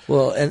areas.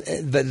 Well,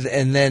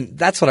 and then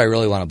that's what I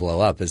really want to blow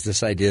up, is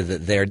this idea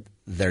that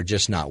they're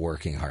just not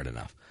working hard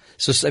enough.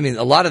 So I mean,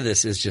 a lot of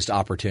this is just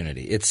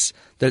opportunity. It's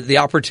the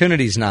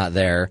opportunity's not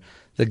there.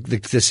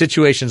 The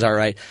situation's all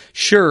right.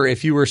 Sure,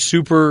 if you were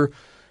super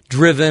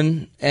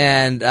driven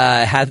and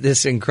had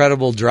this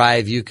incredible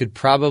drive, you could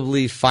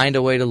probably find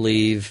a way to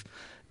leave.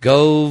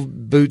 Go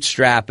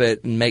bootstrap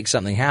it and make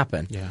something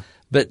happen. Yeah.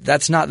 But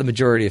that's not the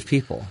majority of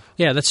people.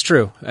 Yeah, that's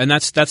true. And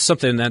that's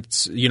something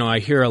that's, you know, I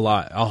hear a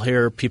lot. I'll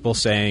hear people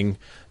saying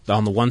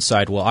on the one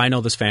side, well, I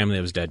know this family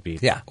that was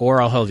deadbeat. Yeah.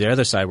 Or I'll hear the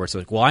other side where it's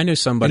like, well, I knew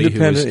somebody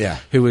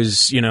who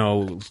was, you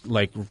know,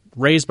 like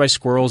raised by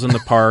squirrels in the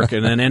park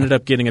and then ended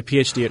up getting a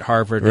PhD at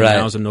Harvard and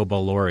now is a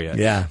Nobel laureate.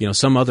 Yeah. You know,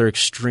 some other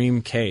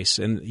extreme case.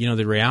 And, you know,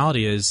 the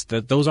reality is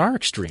that those are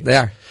extremes. They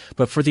are.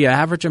 But for the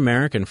average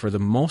American, for the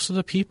most of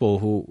the people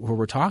who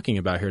we're talking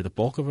about here, the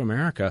bulk of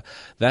America,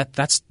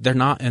 they're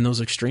not in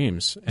those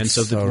extremes. And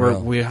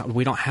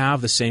we don't have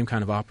the same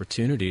kind of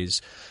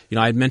opportunities. You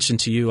know, I had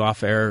mentioned to you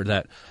off air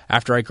that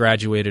after I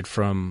graduated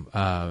from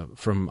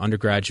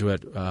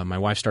undergraduate, my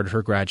wife started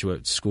her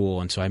graduate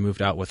school, and so I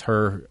moved out with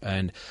her.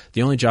 And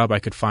the only job I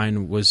could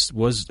find was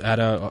at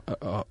a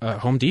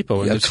Home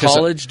Depot. A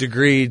college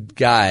degree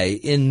guy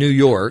in New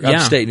York,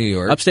 upstate New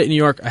York. Upstate New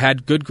York. I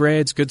had good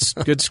grades,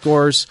 good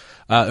scores.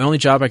 The only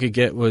job I could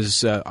get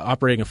was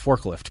operating a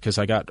forklift, because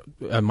I got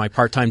my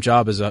part-time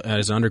job as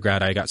an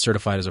undergrad. I got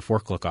certified as a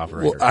forklift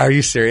operator. Well, are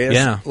you serious?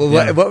 Yeah.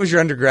 Well, what was your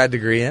undergrad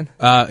degree in?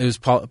 It was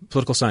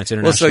political science,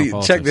 international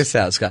politics. Check this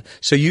out, Scott.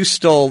 So you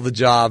stole the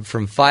job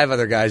from 5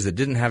 other guys that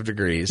didn't have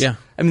degrees. Yeah.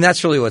 I mean,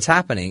 that's really what's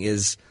happening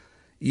is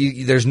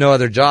there's no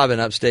other job in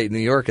upstate New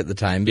York at the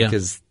time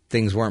because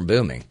things weren't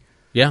booming.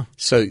 Yeah.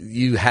 So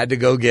you had to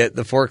go get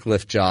the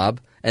forklift job,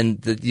 and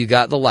you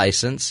got the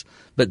license.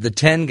 But the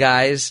 10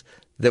 guys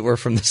that were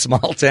from the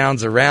small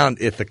towns around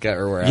Ithaca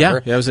or wherever,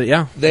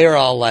 they are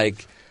all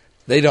like,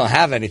 they don't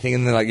have anything,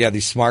 and they're like,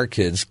 these smart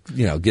kids,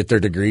 you know, get their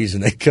degrees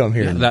and they come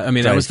here.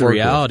 That was the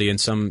reality.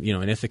 And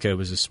in Ithaca, it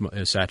was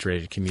a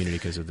saturated community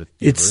because of the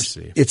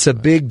university. It's a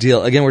big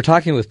deal. Again, we're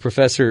talking with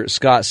Professor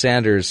Scott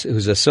Sanders,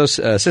 who's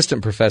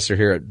assistant professor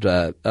here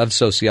of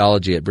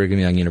sociology at Brigham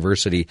Young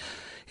University.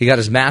 He got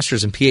his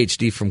master's and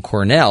PhD from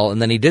Cornell, and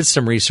then he did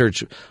some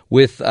research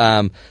with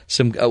a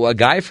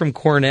guy from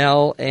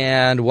Cornell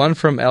and one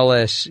from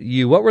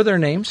LSU. What were their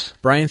names?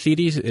 Brian Thede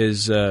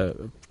is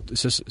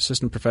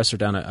assistant professor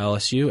down at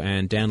LSU,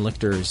 and Dan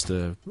Lichter is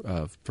the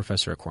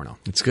professor at Cornell.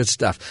 It's good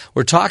stuff.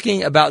 We're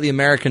talking about the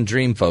American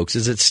dream, folks.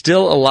 Is it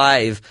still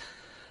alive,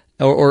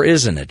 or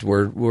isn't it?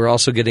 We're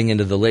also getting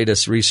into the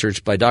latest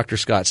research by Dr.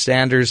 Scott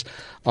Sanders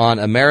on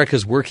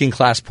America's working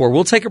class poor.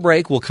 We'll take a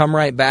break. We'll come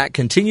right back,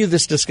 continue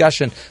this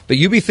discussion, but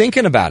you be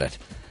thinking about it.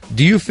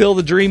 Do you feel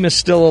the dream is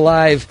still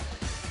alive?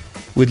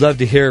 We'd love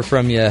to hear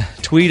from you.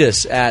 Tweet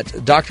us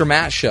at Dr.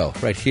 Matt Show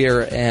right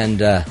here,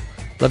 and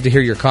love to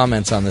hear your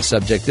comments on the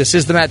subject. This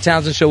is the Matt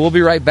Townsend Show. We'll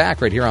be right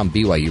back right here on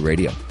BYU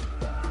Radio.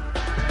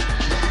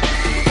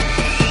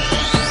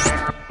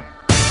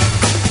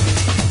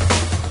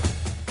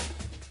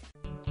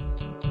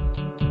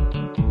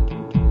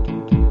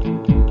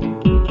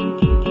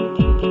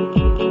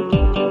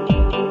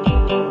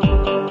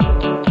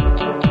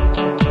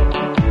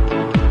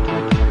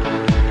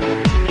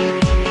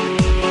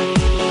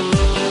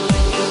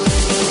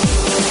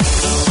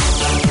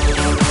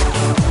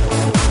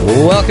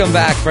 Welcome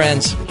back,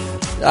 friends.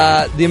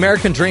 The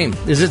American dream,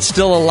 is it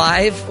still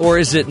alive, or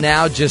is it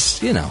now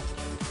just, an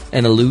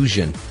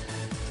illusion?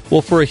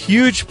 Well, for a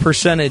huge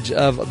percentage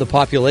of the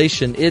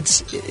population,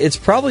 it's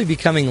probably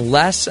becoming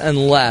less and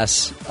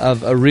less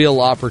of a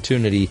real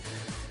opportunity.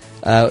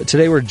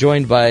 Today we're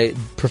joined by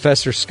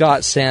Professor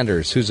Scott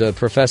Sanders, who's a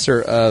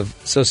professor of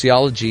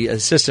sociology,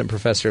 assistant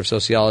professor of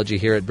sociology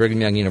here at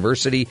Brigham Young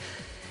University.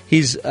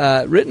 He's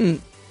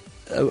written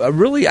a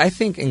really, I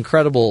think,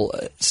 incredible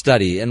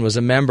study, and was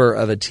a member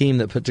of a team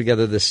that put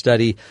together this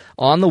study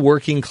on the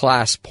working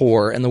class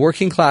poor. And the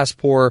working class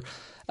poor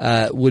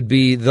would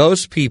be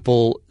those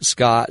people,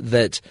 Scott,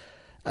 that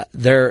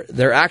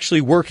they're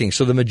actually working.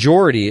 So the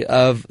majority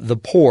of the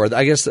poor,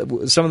 I guess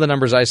some of the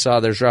numbers I saw,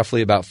 there's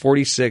roughly about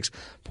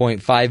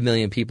 46.5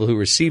 million people who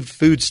received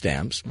food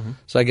stamps. Mm-hmm.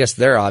 So I guess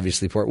they're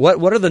obviously poor.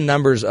 What are the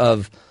numbers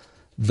of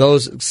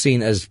those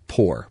seen as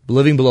poor,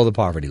 living below the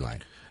poverty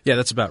line? Yeah,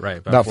 that's about right.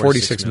 About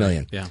 46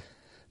 million. Yeah.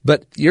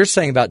 But you're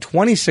saying about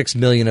 26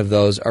 million of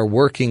those are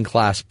working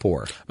class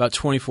poor. About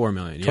 24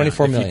 million. Yeah.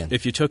 24 million.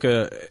 If you take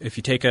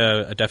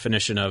a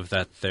definition of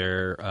that,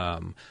 they're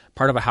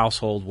part of a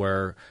household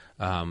where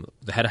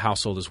the head of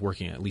household is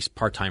working at least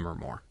part time or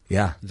more.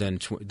 Yeah. Then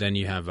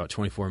you have about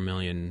 24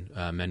 million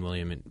men,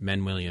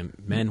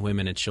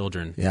 women, and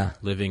children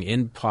living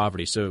in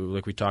poverty. So,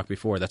 like we talked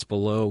before, that's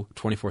below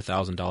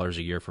 $24,000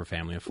 a year for a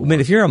family of four. I mean,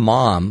 if you're a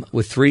mom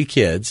with 3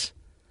 kids.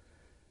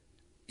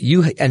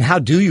 And how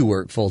do you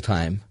work full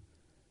time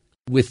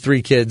with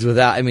 3 kids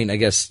without? I mean, I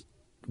guess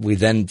we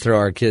then throw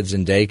our kids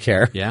in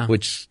daycare,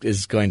 which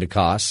is going to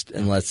cost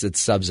unless it's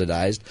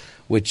subsidized.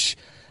 Which,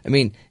 I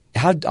mean,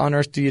 how on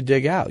earth do you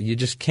dig out? You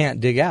just can't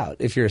dig out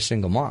if you're a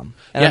single mom.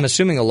 And I'm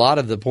assuming a lot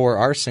of the poor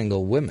are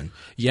single women.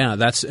 Yeah,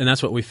 that's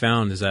what we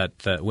found is that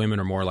women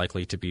are more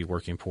likely to be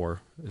working poor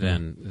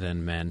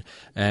than men,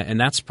 and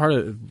that's part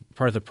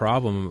of the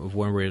problem of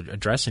when we're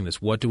addressing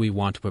this. What do we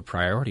want to put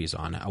priorities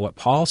on? What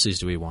policies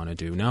do we want to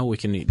do? Now we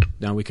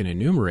can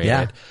enumerate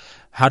it.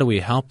 How do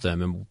we help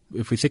them? And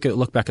if we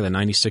look back at the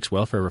 96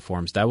 welfare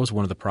reforms, that was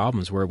one of the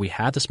problems where we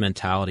had this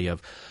mentality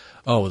of,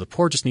 oh, the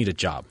poor just need a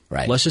job.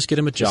 Right. Let's just get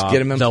them a job. Just get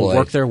them employed. They'll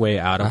work their way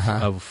out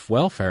of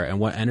welfare. And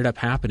what ended up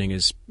happening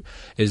is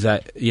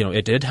that,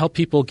 it did help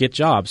people get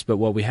jobs, but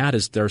what we had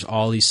is there's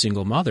all these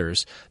single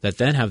mothers that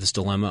then have this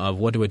dilemma of,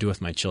 what do I do with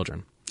my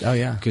children? Oh,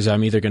 yeah. Because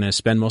I'm either going to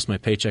spend most of my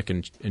paycheck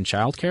in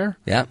child care,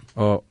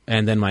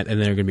 and then they're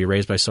going to be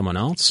raised by someone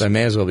else. So I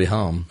may as well be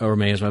home.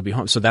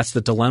 So that's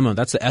the dilemma.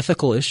 That's the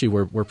ethical issue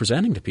we're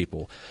presenting to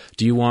people.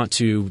 Do you want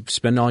to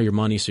spend all your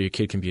money so your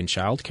kid can be in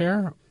child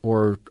care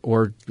or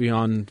be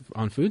on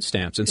food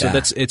stamps? And so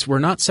we're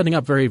not setting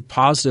up very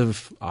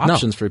positive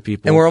options for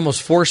people. And we're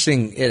almost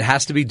forcing, it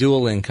has to be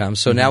dual income.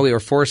 So now we are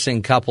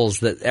forcing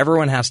couples that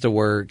everyone has to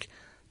work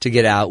to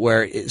get out,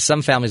 where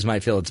some families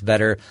might feel it's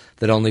better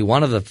that only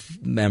one of the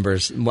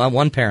members,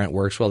 one parent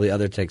works while the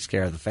other takes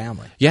care of the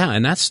family. Yeah,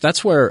 and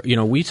that's where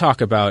we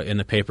talk about in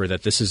the paper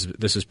that this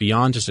is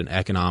beyond just an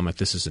economic,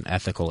 this is an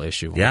ethical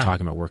issue when we're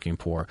talking about working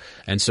poor.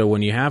 And so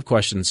when you have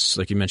questions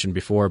like you mentioned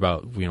before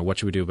about what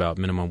should we do about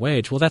minimum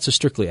wage, well, that's a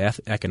strictly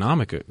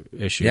economic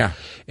issue. Yeah.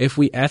 If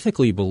we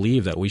ethically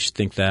believe that we should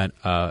think that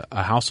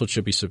a household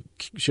should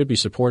be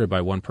supported by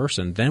one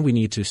person, then we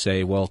need to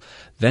say, well,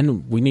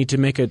 then we need to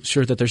make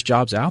sure that there's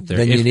jobs out there.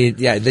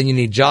 Then you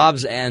need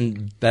jobs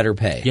and better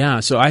pay. Yeah,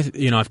 so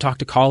I've talked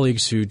to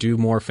colleagues who do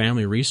more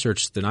family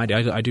research than I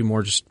do. I do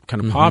more just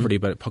kind of poverty,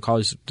 but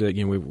colleagues,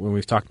 when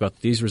we've talked about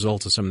these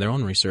results of some of their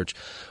own research,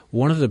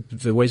 one of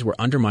the ways we're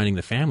undermining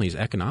the family is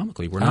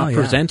economically. We're not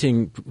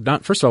presenting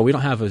 – first of all, we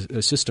don't have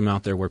a system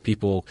out there where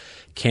people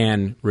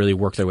can really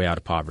work their way out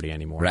of poverty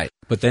anymore. Right.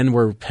 But then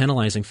we're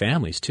penalizing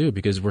families too,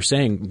 because we're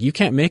saying you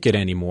can't make it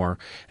anymore,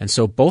 and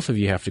so both of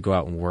you have to go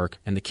out and work,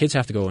 and the kids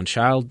have to go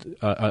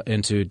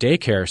into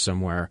daycare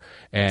somewhere.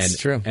 And it's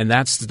true. And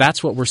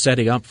that's what we're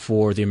setting up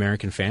for the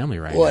American family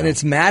right now. Well, and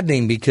it's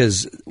maddening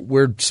because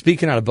we're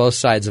speaking out of both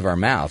sides of our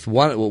mouth.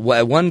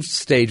 At one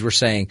stage, we're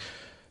saying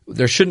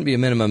there shouldn't be a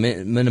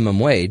minimum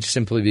wage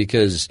simply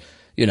because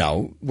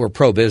we're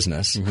pro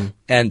business,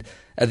 and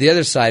at the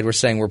other side, we're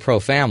saying we're pro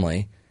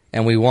family.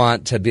 and we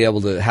want to be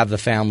able to have the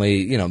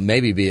family,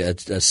 maybe be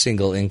a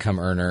single income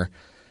earner,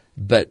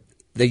 but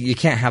you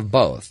can't have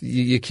both.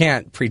 You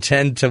can't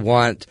pretend to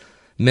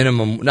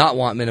not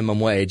want minimum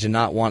wage and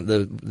not want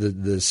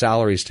the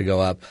salaries to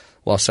go up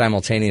while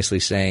simultaneously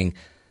saying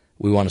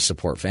we want to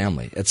support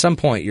family. At some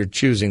point, you're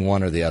choosing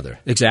one or the other.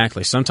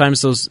 Exactly.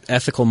 Sometimes those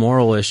ethical,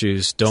 moral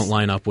issues don't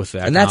line up with the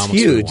economics. And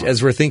that's huge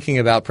as we're thinking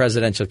about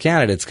presidential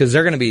candidates, because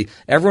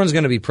everyone's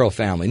going to be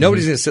pro-family.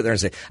 Nobody's going to sit there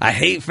and say, I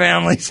hate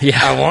families.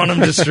 Yeah. I want them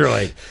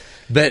destroyed.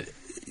 But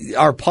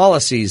our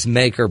policies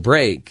make or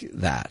break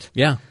that.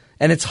 Yeah.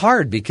 And it's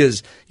hard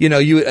because,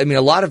 a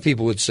lot of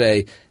people would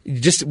say,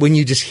 when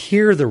you just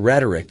hear the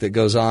rhetoric that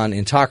goes on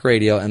in talk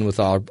radio and with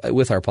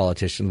our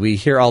politicians, we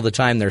hear all the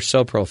time they're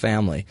so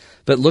pro-family.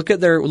 But look at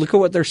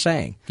what they're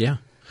saying. Yeah.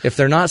 If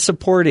they're not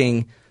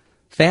supporting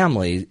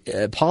family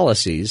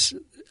policies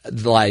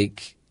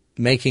like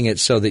making it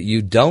so that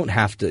you don't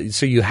have to –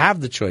 so you have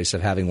the choice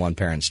of having one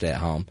parent stay at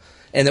home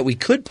and that we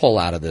could pull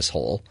out of this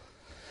hole,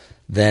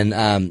 then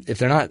if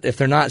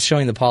they're not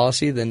showing the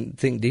policy, then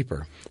think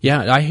deeper.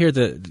 Yeah, I hear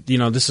that.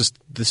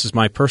 This is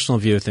my personal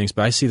view of things,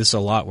 but I see this a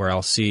lot where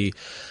I'll see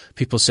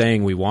people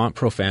saying we want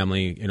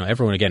pro-family.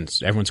 Everyone's going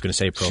to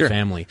say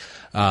pro-family,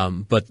 sure.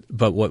 But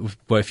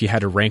if you had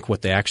to rank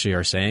what they actually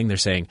are saying, they're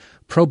saying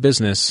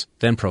pro-business,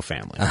 then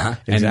pro-family,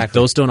 exactly. And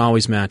those don't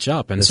always match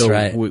up. And That's so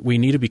right. we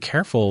need to be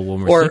careful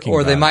when we're thinking.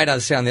 Or they about might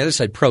say on the other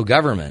side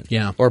pro-government,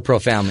 yeah. or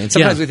pro-family. And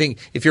sometimes we think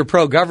if you're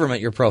pro-government,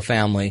 you're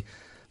pro-family.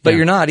 But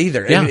you're not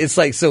either. Yeah. It's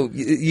like, so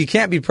you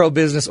can't be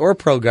pro-business or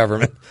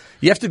pro-government.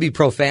 You have to be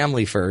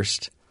pro-family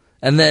first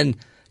and then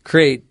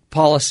create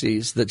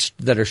policies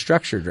that are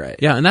structured right.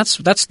 Yeah, and that's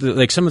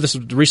some of this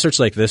research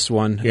like this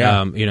one.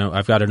 Yeah.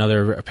 I've got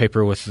another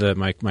paper with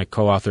my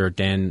co-author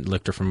Dan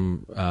Lichter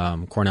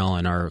from Cornell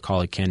and our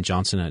colleague Ken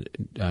Johnson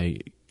at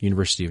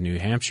University of New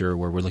Hampshire,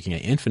 where we're looking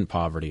at infant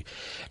poverty.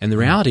 And the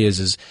reality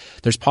is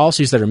there's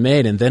policies that are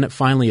made, and then it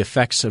finally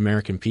affects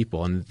American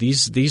people. And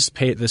this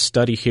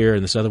study here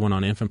and this other one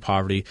on infant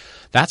poverty,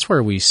 that's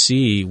where we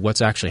see what's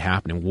actually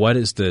happening. What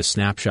is the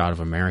snapshot of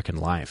American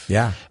life?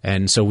 Yeah.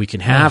 And so we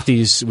can have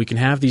these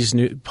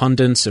new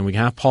pundits and we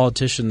can have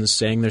politicians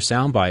saying their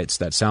sound bites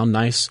that sound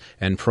nice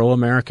and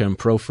pro-America and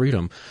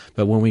pro-freedom.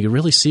 But when we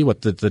really see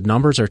what the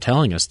numbers are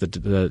telling us, from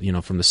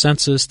the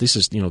census,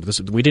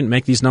 we didn't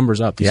make these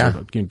numbers up. These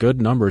are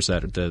good numbers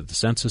that the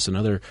census and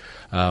other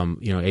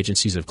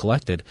agencies have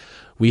collected.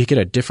 We get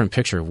a different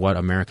picture of what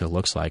America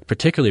looks like,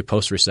 particularly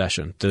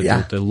post-recession.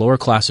 The lower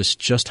classes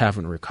just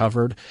haven't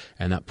recovered,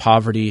 and that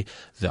poverty,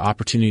 the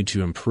opportunity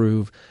to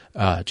improve,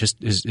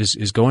 just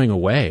is going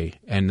away.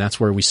 And that's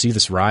where we see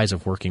this rise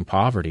of working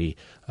poverty,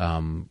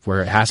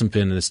 where it hasn't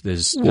been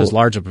as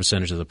large a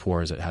percentage of the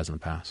poor as it has in the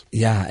past.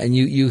 Yeah, and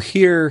you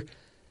hear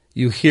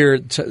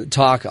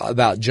talk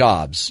about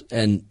jobs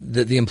and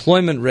the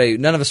employment rate.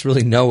 None of us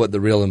really know what the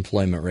real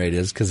employment rate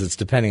is because it's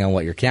depending on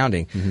what you're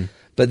counting. Mm-hmm.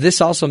 But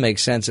this also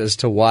makes sense as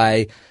to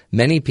why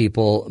many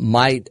people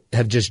might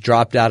have just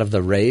dropped out of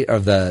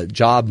the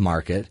job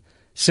market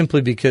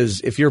simply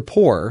because if you're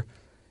poor,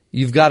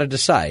 you've got to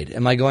decide,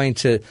 am I going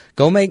to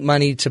go make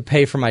money to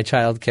pay for my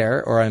child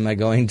care or am I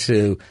going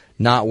to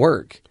not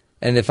work?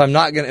 And if I'm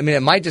not going to – it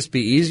might just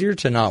be easier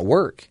to not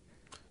work.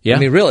 Yeah.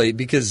 Really,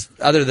 because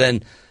other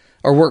than –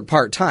 or work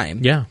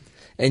part-time. Yeah.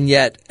 And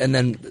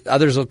then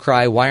others will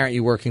cry, why aren't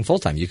you working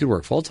full-time? You could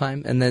work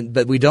full-time.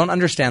 But we don't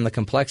understand the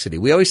complexity.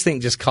 We always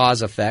think just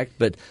cause-effect,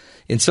 but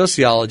in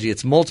sociology,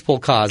 it's multiple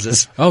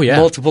causes,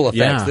 multiple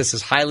effects. Yeah. This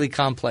is highly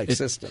complex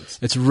systems.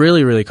 It's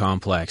really, really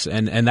complex.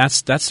 And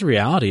that's the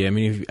reality.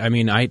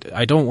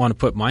 I don't want to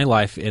put my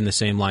life in the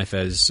same life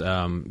as,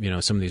 some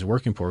of these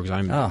working poor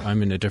because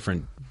I'm in a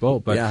different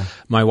boat. But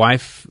my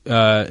wife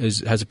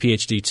has a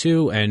PhD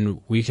too,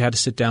 and we had to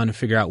sit down and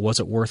figure out, was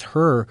it worth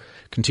her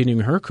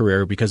continuing her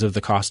career because of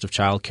the cost of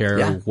childcare?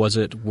 Yeah. Or was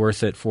it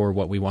worth it for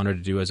what we wanted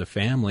to do as a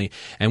family?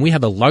 And we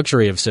had the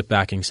luxury of sit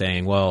back and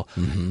saying, well,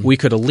 we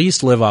could at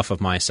least live off of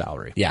my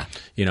salary. Yeah.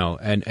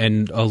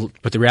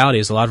 But the reality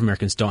is a lot of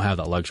Americans don't have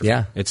that luxury.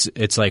 Yeah.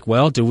 It's like,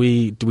 well, do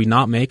we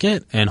not make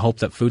it and hope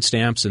that food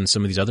stamps and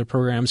some of these other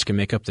programs can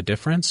make up the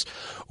difference?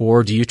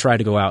 Or do you try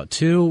to go out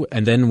too,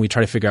 and then we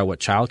try to figure out what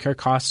childcare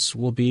costs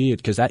will be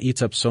because that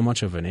eats up so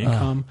much of an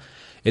income.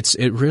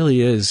 It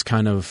really is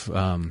kind of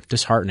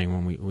disheartening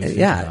when we think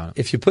about it.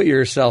 If you put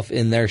yourself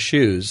in their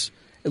shoes,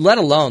 let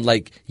alone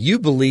like you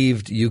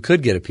believed you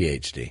could get a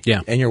PhD.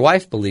 Yeah. And your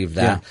wife believed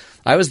that. Yeah.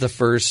 I was the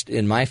first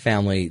in my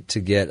family to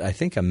get, I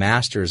think, a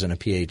master's and a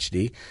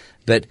PhD,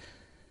 but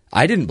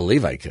I didn't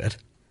believe I could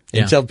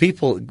until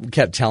people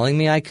kept telling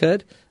me I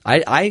could.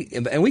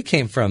 And we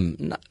came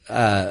from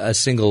a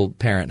single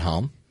parent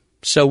home.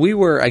 So we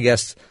were, I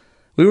guess,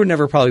 we were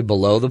never probably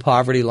below the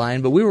poverty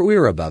line, but we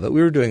were above it.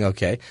 We were doing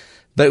okay.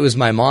 But it was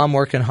my mom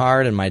working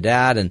hard and my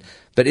dad.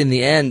 But in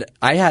the end,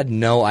 I had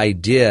no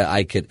idea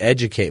I could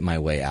educate my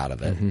way out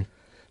of it. Mm-hmm.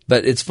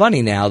 But it's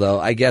funny now, though.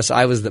 I guess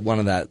I was one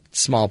of that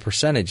small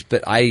percentage.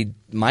 But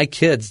my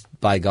kids,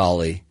 by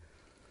golly,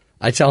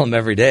 I tell them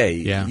every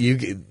day,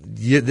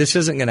 this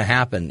isn't going to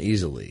happen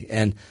easily.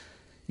 And,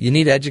 You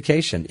need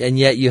education, and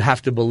yet you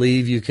have to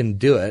believe you can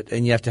do it,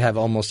 and you have to have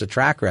almost a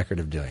track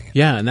record of doing it.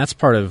 Yeah, and that's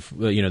part of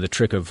the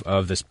trick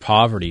of this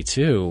poverty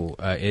too,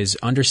 is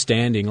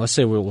understanding. Let's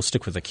say we'll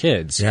stick with the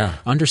kids. Yeah.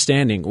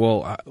 Understanding.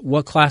 Well,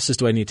 what classes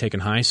do I need to take in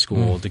high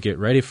school to get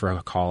ready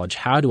for college?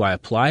 How do I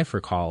apply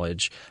for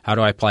college? How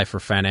do I apply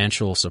for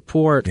financial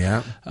support?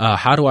 Yeah.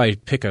 How do I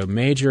pick a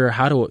major?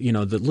 How do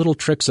the little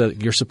tricks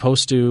that you're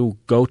supposed to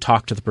go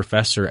talk to the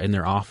professor in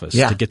their office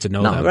to get to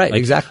know them. Right,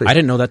 exactly. I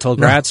didn't know that till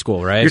grad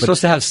school, right? You're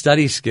supposed to have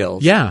study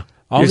skills. Yeah.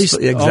 All these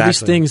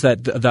things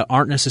that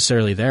aren't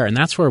necessarily there, and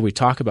that's where we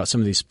talk about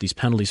some of these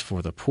penalties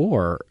for the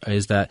poor.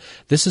 Is that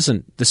this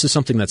is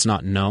something that's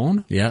not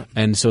known,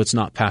 and so it's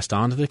not passed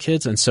on to the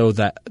kids, and so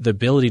that the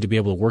ability to be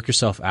able to work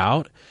yourself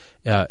out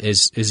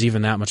is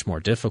even that much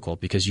more difficult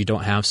because you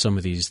don't have some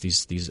of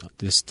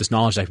this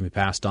knowledge that can be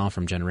passed on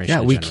from generation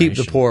to generation. Yeah, we keep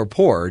the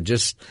poor,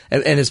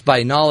 and it's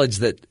by knowledge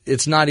that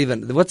it's not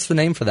even. What's the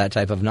name for that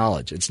type of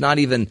knowledge? It's not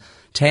even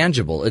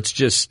tangible. It's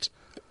just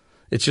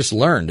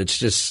learned.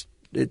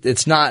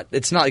 It's not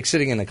like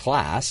sitting in a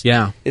class.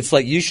 Yeah. It's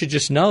like you should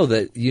just know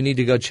that you need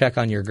to go check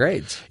on your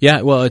grades.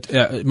 Yeah, well,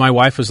 my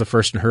wife was the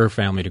first in her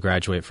family to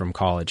graduate from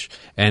college.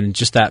 And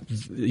just that,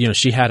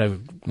 she had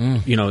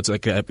it's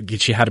like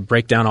she had to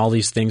break down all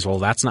these things. Well,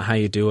 that's not how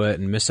you do it,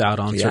 and miss out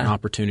on certain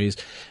opportunities.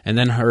 And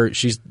then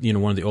she's,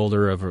 one of the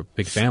older of her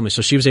big family.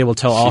 So she was able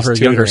to tell all her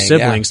younger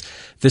siblings,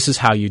 this is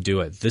how you do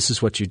it. This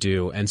is what you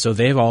do. And so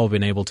they've all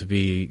been able to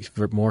be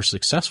more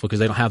successful because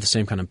they don't have the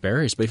same kind of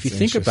barriers. But if you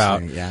think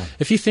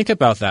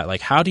about that,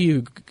 like how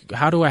do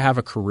I have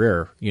a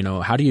career?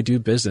 How do you do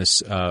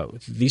business?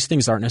 These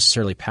things aren't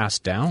necessarily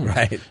passed down.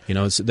 Right.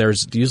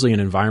 There's usually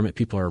an environment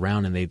people are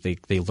around, and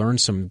they learn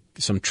some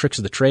tricks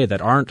of the trade that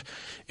aren't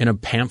in a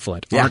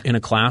pamphlet, aren't in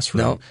a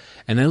classroom. No.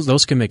 And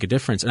those can make a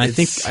difference. And I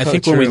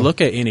think when we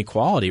look at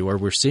inequality, where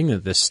we're seeing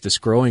that this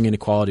growing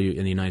inequality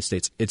in the United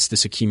States, it's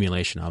this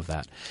accumulation of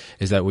that.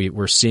 Is that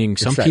we're seeing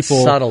some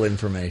people subtle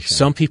information.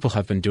 Some people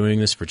have been doing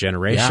this for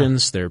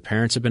generations. Their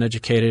parents have been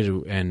educated,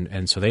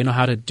 and so they know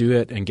how to do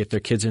it and get their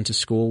kids into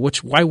school.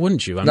 Which why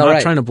wouldn't you? I'm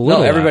not trying to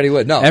belittle. No, everybody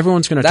would. No,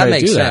 everyone's going to try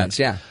to do that. Sense,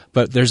 yeah.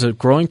 But there's a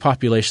growing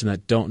population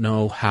that don't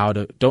know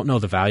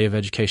the value of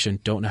education,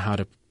 don't know how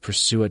to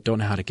pursue it, don't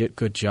know how to get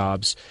good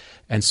jobs,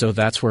 and so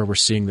that's where we're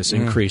seeing this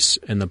increase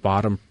in the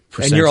bottom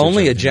percentage. And you're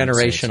only a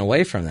generation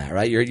away from that,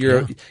 right?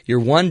 You're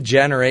one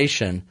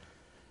generation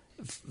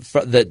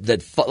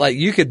that like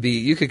you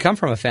could come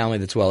from a family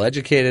that's well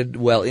educated,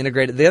 well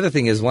integrated. The other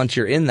thing is once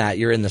you're in that,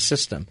 you're in the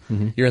system,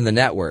 you're in the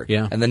network,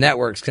 and the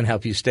networks can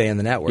help you stay in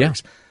the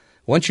networks.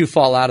 Once you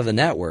fall out of the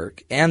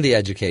network and the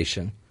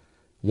education,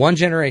 one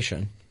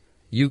generation,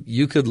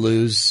 you could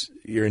lose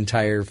your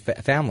entire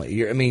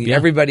family.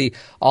 Everybody,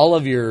 all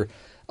of your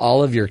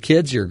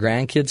kids, your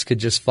grandkids could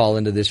just fall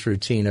into this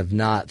routine of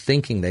not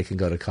thinking they can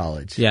go to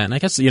college. Yeah, and I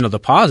guess the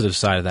positive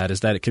side of that is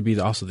that it could be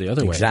also the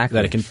other way. Exactly.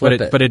 That it can flip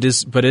it. But it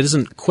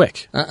isn't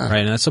quick, right?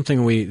 And that's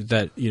something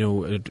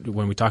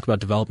when we talk about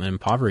development and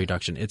poverty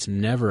reduction, it's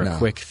never a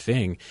quick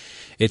thing.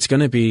 It's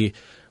going to be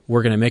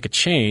we're going to make a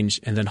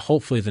change, and then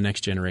hopefully the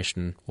next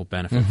generation will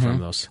benefit from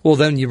those. Well,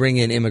 then you bring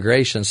in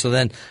immigration. So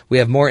then we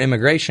have more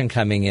immigration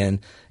coming in,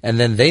 and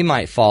then they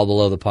might fall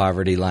below the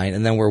poverty line,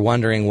 and then we're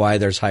wondering why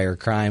there's higher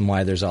crime,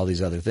 why there's all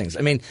these other things.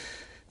 I mean,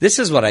 this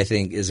is what I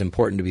think is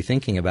important to be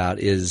thinking about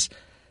is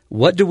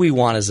what do we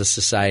want as a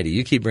society?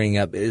 You keep bringing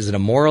up, is it a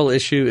moral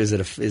issue? Is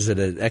it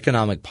an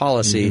economic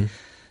policy?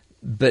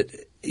 But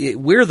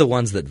we're the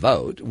ones that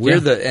vote.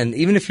 And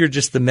even if you're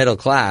just the middle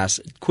class,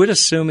 quit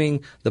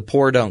assuming the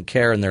poor don't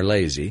care and they're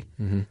lazy,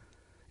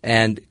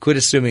 and quit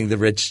assuming the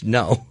rich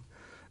know.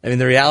 I mean,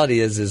 the reality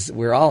is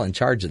we're all in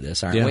charge of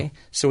this, aren't we?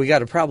 So we got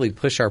to probably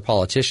push our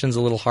politicians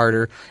a little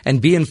harder and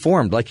be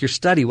informed. Like your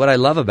study, what I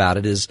love about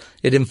it is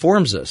it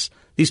informs us.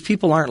 These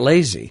people aren't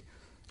lazy.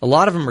 A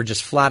lot of them are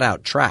just flat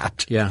out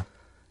trapped. Yeah,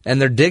 and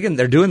they're doing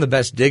the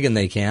best digging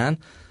they can.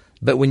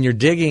 But when you're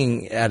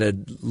digging at a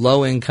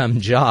low-income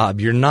job,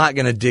 you're not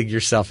going to dig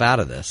yourself out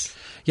of this.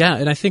 Yeah,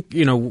 and I think,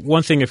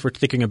 one thing if we're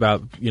thinking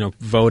about,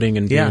 voting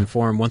and being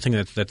informed, one thing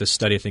that this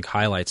study I think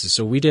highlights is,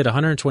 so we did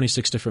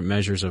 126 different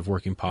measures of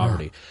working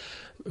poverty.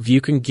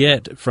 You can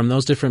get, from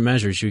those different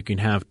measures, you can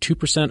have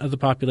 2% of the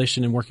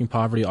population in working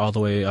poverty all the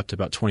way up to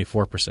about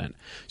 24%.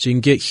 So you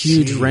can get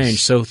huge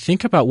range. So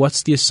think about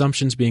what's the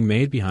assumptions being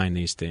made behind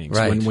these things.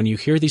 Right. When you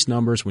hear these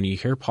numbers, when you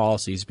hear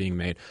policies being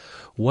made,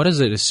 what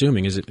is it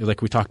assuming? Is it,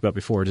 like we talked about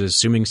before, is it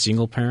assuming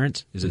single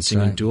parent? Is it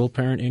assuming dual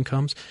parent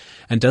incomes?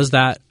 And does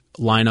that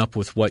line up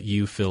with what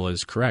you feel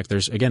is correct?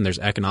 There's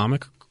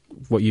economic,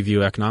 what you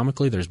view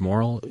economically, there's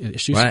moral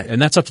issues,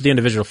 and that's up to the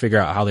individual to figure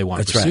out how they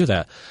want to pursue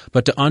that.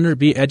 But to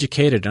be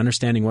educated,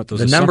 understanding what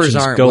those assumptions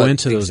go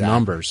into those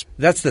numbers.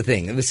 That's the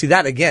thing. See,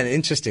 that again,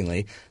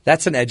 interestingly,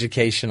 that's an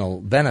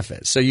educational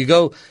benefit. So you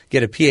go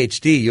get a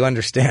PhD, you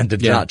understand to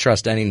not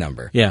trust any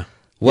number. Yeah.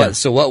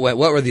 So what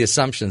were the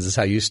assumptions is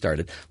how you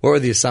started. What were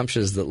the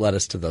assumptions that led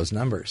us to those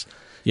numbers?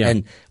 Yeah.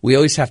 And we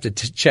always have to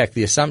check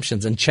the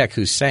assumptions and check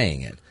who's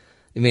saying it.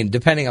 I mean,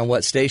 depending on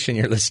what station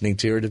you're listening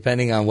to or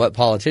depending on what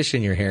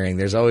politician you're hearing,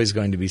 there's always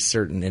going to be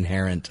certain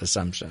inherent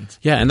assumptions.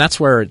 Yeah, and that's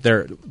where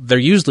they're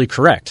usually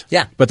correct.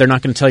 Yeah. But they're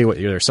not going to tell you what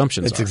your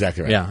assumptions are. That's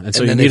exactly right. Yeah. And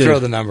so then they throw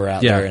the number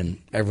out there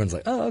and everyone's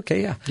like, oh,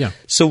 okay, yeah. Yeah.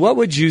 So what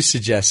would you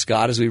suggest,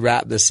 Scott, as we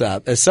wrap this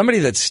up? As somebody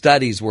that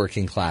studies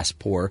working class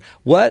poor,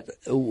 what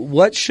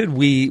should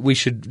we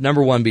should,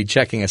 number one, be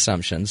checking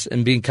assumptions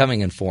and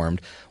becoming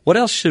informed. What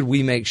else should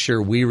we make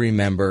sure we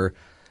remember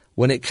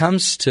when it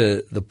comes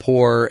to the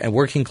poor and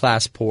working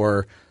class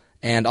poor,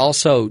 and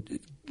also,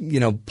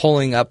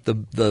 pulling up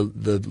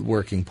the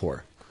working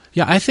poor?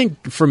 Yeah, I think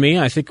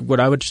what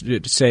I would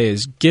say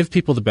is give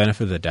people the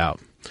benefit of the doubt.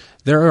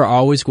 There are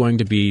always going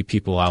to be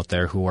people out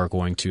there who are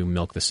going to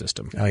milk the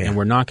system, and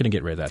we're not going to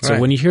get rid of that. So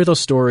when you hear those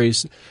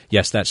stories,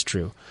 yes, that's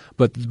true.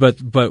 But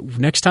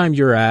next time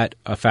you're at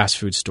a fast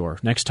food store,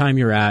 next time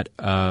you're at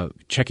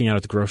checking out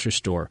at the grocery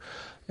store,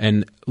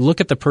 and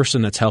look at the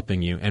person that's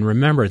helping you, and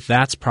remember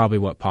that's probably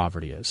what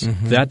poverty is.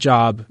 Mm-hmm. That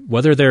job,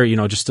 whether they're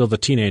just still the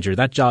teenager,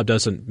 that job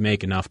doesn't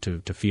make enough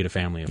to feed a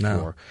family of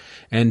four.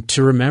 And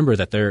to remember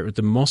that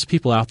the most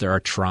people out there are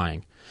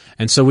trying,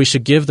 and so we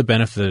should give the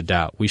benefit of the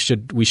doubt. We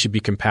should be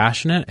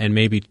compassionate and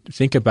maybe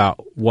think about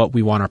what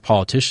we want our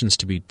politicians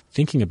to be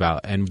thinking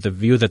about and the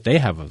view that they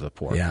have of the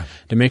poor. Yeah.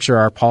 To make sure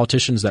our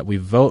politicians that we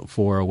vote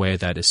for a way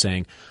that is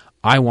saying,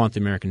 I want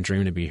the American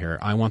dream to be here.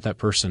 I want that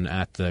person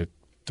at the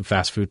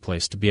fast food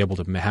place to be able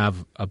to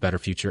have a better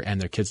future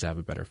and their kids to have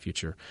a better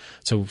future.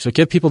 So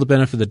give people the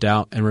benefit of the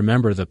doubt, and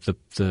remember that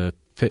the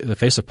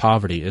face of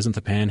poverty isn't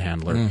the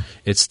panhandler.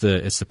 It's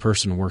the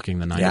person working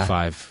the 9 to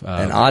 5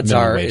 and odds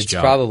are it's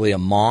job. Probably a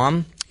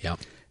mom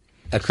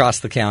across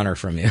the counter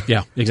from you.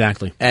 Yeah,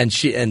 exactly. And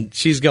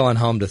she's going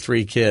home to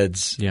 3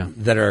 kids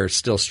that are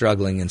still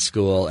struggling in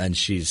school, and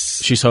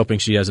she's hoping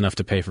she has enough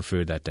to pay for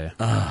food that day.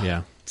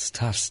 Yeah. It's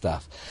tough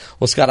stuff.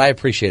 Well, Scott, I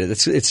appreciate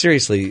it. It's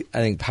seriously, I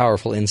think,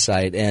 powerful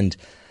insight. And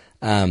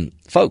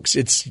folks,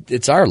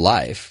 it's our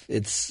life.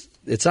 It's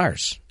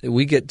ours.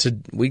 We get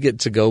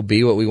to go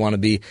be what we want to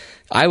be.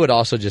 I would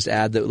also just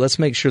add that let's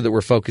make sure that we're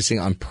focusing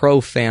on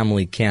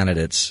pro-family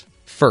candidates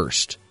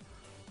first,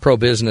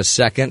 pro-business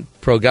second,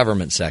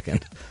 pro-government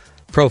second,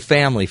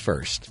 pro-family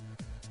first.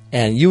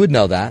 And you would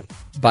know that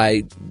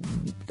by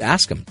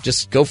ask them.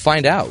 Just go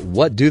find out.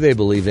 What do they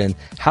believe in?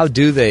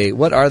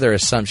 What are their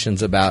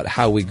assumptions about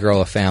how we grow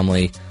a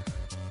family?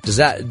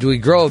 Do we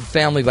grow a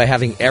family by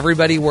having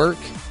everybody work?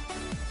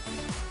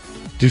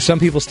 Do some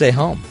people stay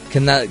home?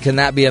 Can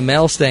that be a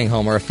male staying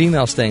home or a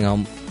female staying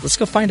home? Let's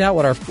go find out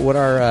what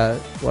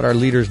our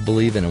leaders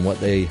believe in and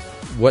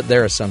what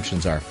their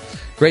assumptions are.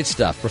 Great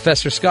stuff.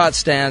 Professor Scott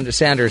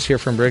Sanders here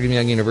from Brigham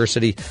Young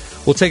University.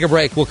 We'll take a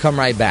break. We'll come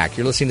right back.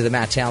 You're listening to The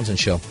Matt Townsend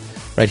Show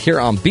right here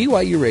on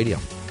BYU Radio.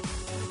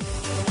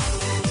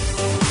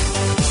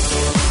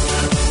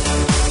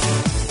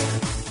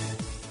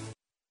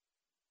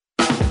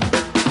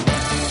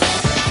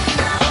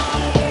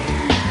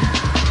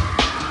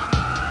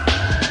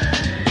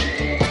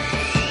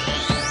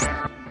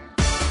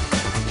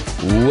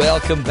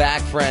 Welcome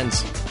back,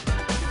 friends,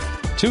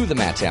 to The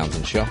Matt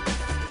Townsend Show.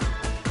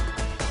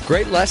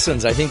 Great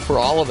lessons, I think, for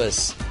all of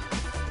us.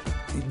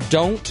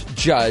 Don't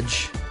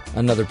judge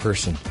another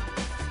person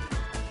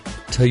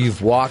till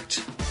you've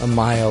walked a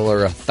mile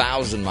or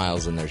 1,000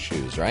 miles in their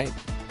shoes, right?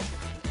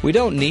 We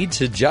don't need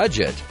to judge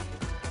it.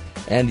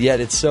 And yet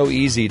it's so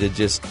easy to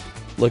just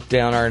look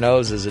down our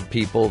noses at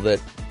people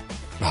that,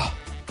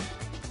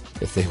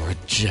 if they would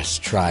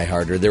just try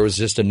harder. There was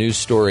just a news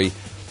story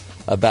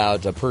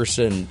about a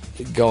person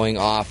going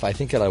off, I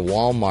think at a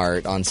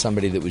Walmart, on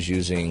somebody that was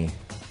using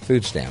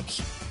food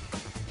stamps.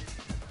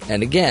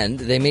 And again,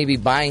 they may be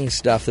buying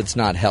stuff that's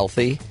not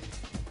healthy,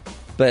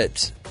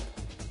 but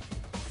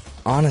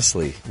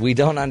honestly, we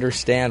don't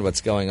understand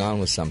what's going on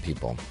with some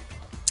people.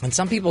 And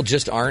some people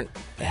just aren't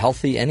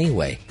healthy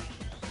anyway.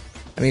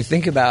 I mean,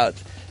 think about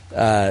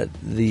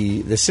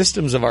the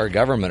systems of our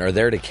government are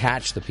there to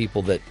catch the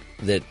people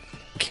that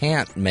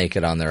can't make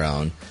it on their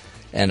own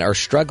and are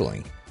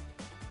struggling.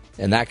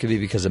 And that could be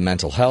because of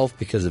mental health,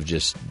 because of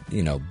just,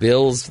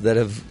 bills that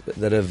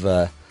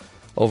have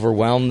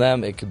overwhelmed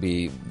them. It could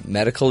be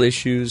medical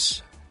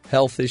issues,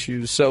 health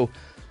issues. So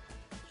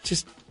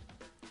just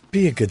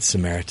be a good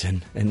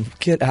Samaritan and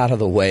get out of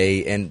the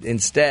way and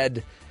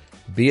instead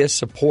be a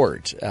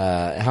support.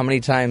 How many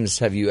times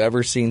have you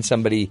ever seen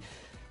somebody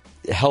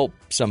help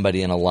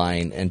somebody in a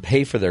line and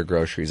pay for their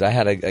groceries? I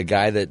had a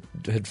guy that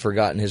had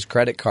forgotten his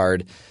credit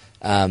card.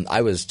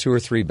 I was 2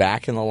 or 3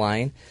 back in the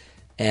line.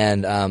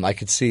 And I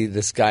could see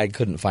this guy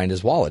couldn't find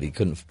his wallet.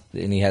 And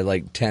he had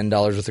like $10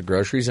 worth of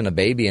groceries and a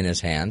baby in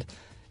his hand.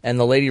 And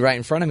the lady right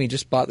in front of me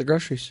just bought the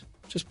groceries.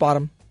 Just bought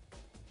them.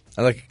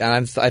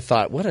 I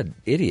thought, what an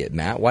idiot,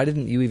 Matt. Why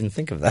didn't you even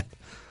think of that?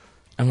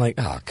 I'm like,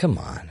 oh, come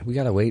on. We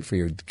got to wait for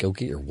you to go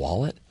get your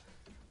wallet?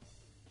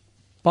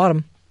 Bought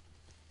them.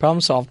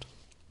 Problem solved.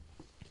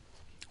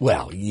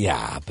 Well,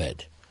 yeah,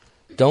 but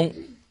don't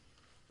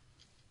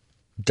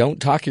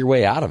talk your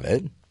way out of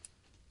it.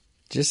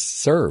 Just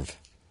serve.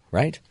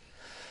 Right?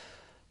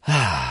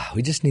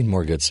 We just need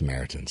more good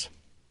Samaritans.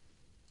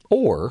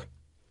 Or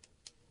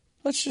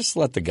Let's just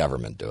let the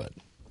government do it.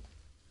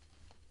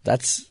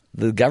 That's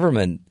the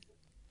government,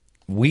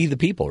 we the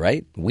people,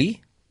 right?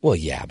 We? Well,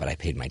 yeah, but I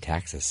paid my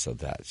taxes, so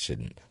the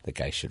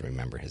guy should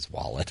remember his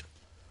wallet.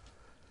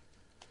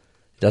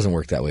 It doesn't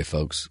work that way,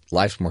 folks.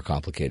 Life's more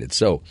complicated.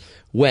 So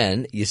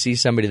when you see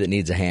somebody that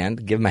needs a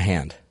hand, give them a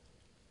hand.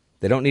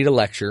 They don't need a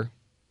lecture.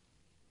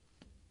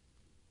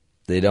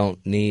 They don't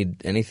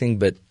need anything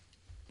but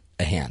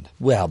a hand.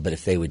 Well, but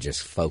if they would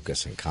just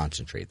focus and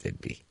concentrate,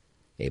 they'd be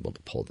able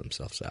to pull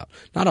themselves out.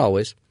 Not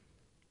always.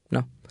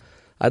 No.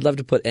 I'd love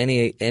to put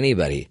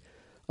anybody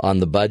on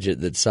the budget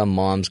that some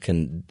moms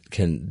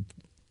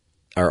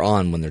are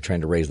on when they're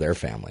trying to raise their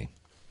family.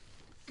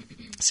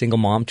 Single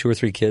mom, 2 or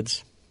 3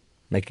 kids,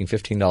 making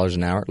 $15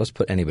 an hour. Let's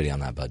put anybody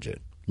on that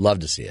budget. Love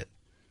to see it.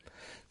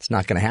 It's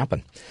not going to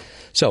happen.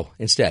 So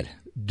instead,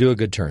 do a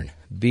good turn.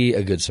 Be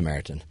a good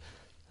Samaritan.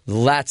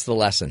 That's the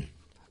lesson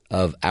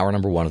of hour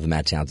number 1 of the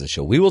Matt Townsend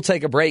Show. We will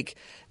take a break.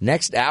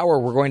 Next hour,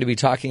 we're going to be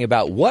talking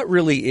about what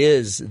really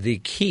is the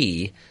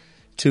key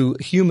to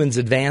humans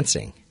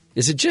advancing.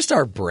 Is it just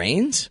our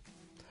brains?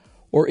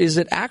 Or is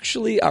it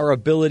actually our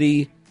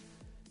ability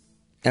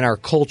and our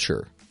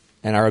culture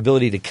and our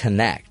ability to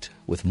connect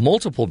with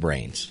multiple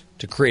brains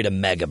to create a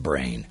mega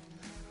brain?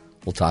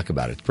 We'll talk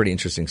about it. It's pretty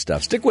interesting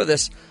stuff. Stick with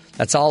us.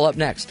 That's all up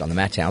next on the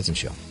Matt Townsend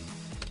Show.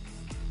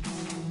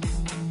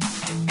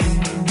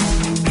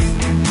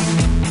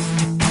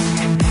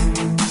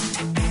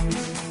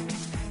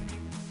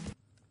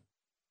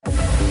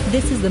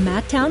 This is the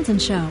Matt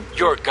Townsend Show.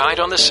 Your guide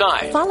on the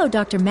side. Follow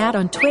Dr. Matt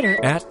on Twitter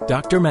At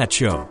Dr. Matt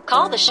Show.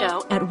 Call the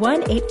show at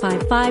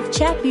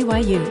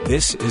 1-855-CHAT-BYU.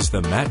 This is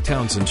the Matt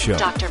Townsend Show.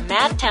 Dr.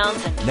 Matt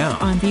Townsend. Now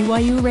On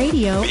BYU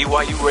Radio.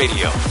 BYU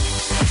Radio.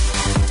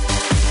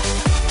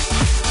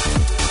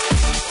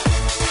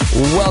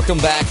 Welcome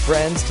back,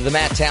 friends, to the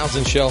Matt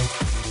Townsend Show.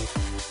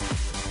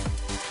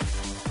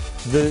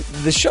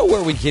 The show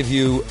where we give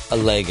you a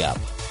leg up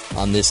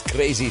on this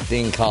crazy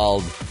thing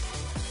called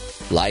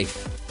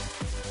life.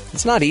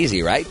 It's not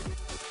easy, right?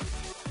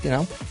 You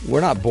know,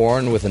 we're not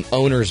born with an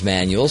owner's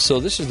manual, so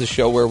this is the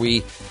show where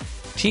we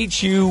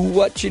teach you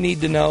what you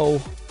need to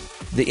know,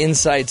 the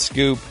inside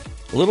scoop,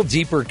 a little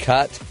deeper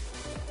cut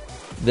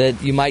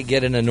that you might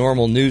get in a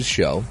normal news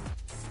show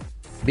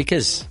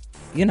because,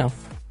 you know,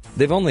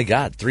 they've only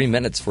got 3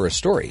 minutes for a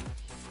story.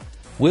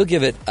 We'll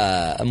give it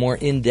a more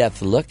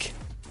in-depth look,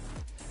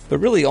 but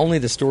really only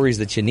the stories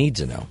that you need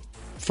to know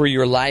for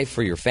your life,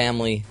 for your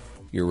family,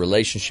 your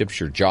relationships,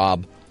 your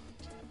job,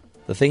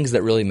 the things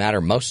that really matter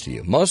most to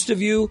you. Most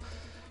of you,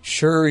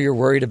 sure, you're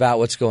worried about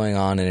what's going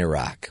on in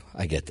Iraq.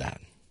 I get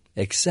that.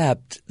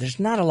 Except there's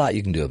not a lot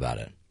you can do about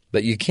it.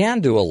 But you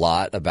can do a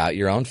lot about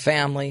your own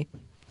family,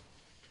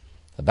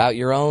 about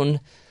your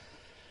own,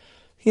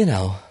 you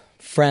know,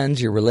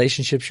 friends, your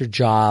relationships, your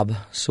job.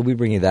 So we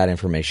bring you that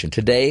information.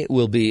 Today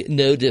will be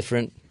no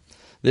different.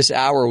 This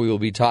hour we will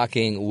be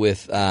talking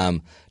with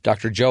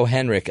Dr. Joe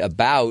Henrich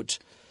about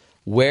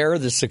where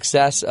the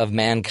success of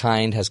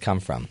mankind has come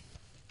from.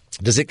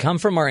 Does it come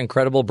from our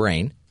incredible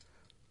brain?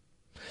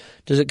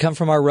 Does it come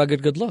from our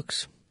rugged good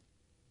looks?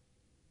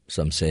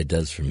 Some say it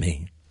does for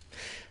me.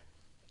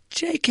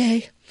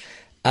 JK.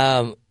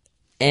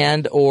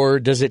 And or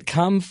does it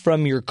come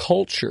from your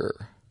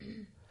culture?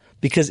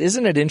 Because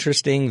isn't it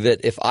interesting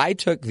that if I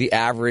took the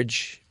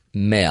average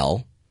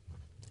male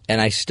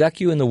and I stuck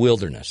you in the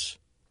wilderness,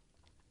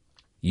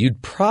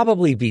 you'd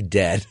probably be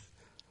dead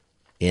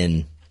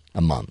in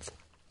a month.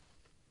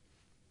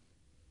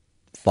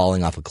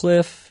 Falling off a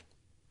cliff,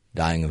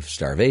 dying of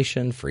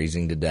starvation,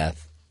 freezing to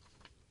death.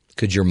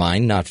 Could your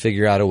mind not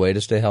figure out a way to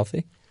stay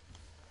healthy?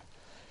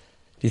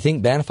 Do you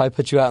think, Ben, if I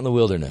put you out in the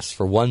wilderness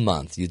for 1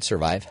 month, you'd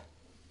survive?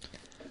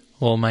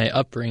 Well, my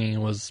upbringing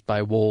was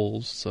by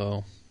wolves,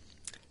 so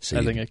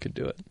I think I could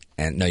do it.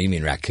 And no, you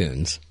mean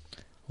raccoons.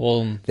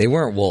 Well, they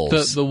weren't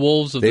wolves. The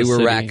wolves of the city. They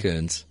were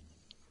raccoons.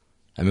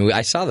 I mean,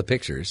 I saw the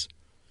pictures.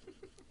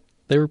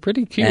 They were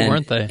pretty cute,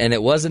 weren't they? And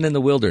it wasn't in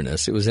the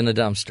wilderness. It was in a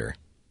dumpster.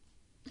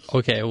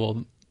 Okay,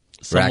 well...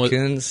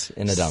 Raccoons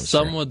in a dumpster.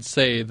 Some would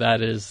say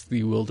that is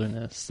the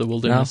wilderness of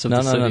the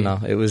city. No.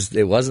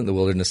 It wasn't the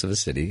wilderness of a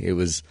city. It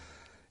was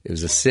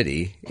a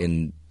city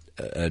in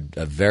a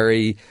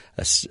very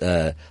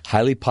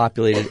highly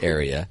populated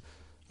area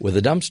with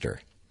a dumpster.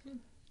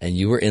 And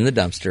you were in the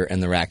dumpster,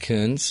 and the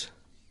raccoons,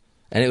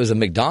 and it was a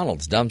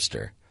McDonald's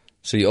dumpster,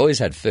 so you always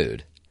had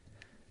food.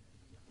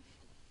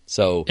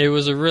 So it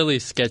was a really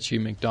sketchy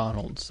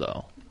McDonald's,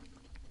 though.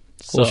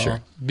 So, well,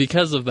 sure.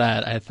 Because of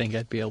that, I think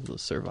I'd be able to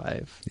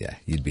survive. Yeah,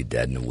 you'd be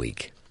dead in a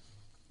week.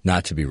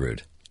 Not to be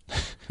rude.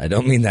 I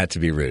don't mean that to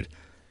be rude.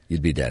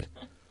 You'd be dead.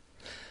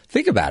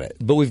 Think about it.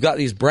 But we've got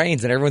these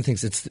brains, and everyone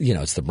thinks it's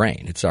the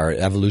brain. It's our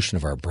evolution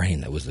of our brain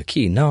that was the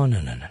key. No.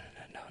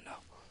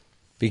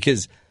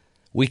 Because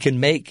we can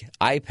make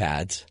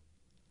iPads,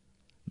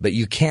 but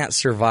you can't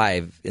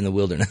survive in the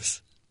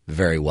wilderness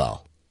very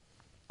well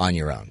on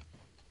your own.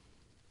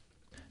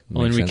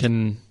 Well, and we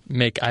can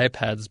make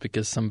iPads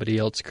because somebody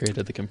else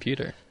created the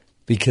computer.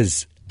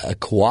 Because a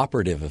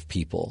cooperative of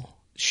people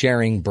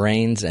sharing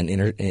brains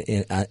and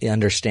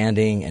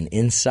understanding and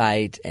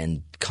insight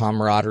and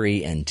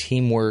camaraderie and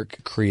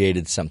teamwork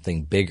created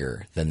something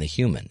bigger than the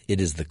human.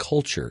 It is the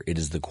culture, it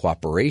is the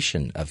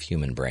cooperation of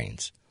human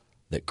brains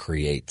that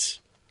creates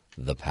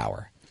the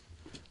power.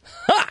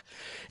 Ha!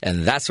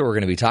 And that's what we're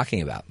going to be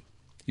talking about.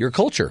 Your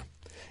culture.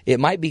 It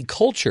might be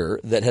culture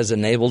that has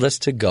enabled us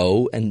to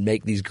go and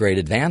make these great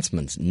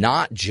advancements,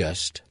 not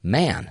just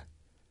man.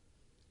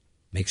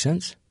 Make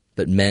sense?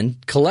 But men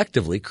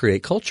collectively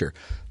create culture.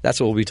 That's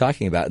what we'll be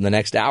talking about in the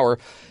next hour.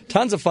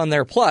 Tons of fun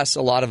there, plus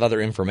a lot of other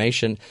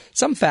information.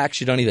 Some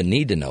facts you don't even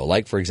need to know.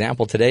 Like, for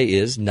example, today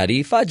is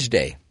Nutty Fudge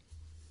Day.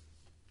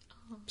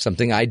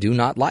 Something I do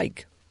not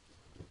like.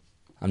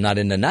 I'm not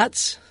into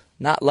nuts,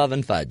 not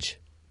loving fudge.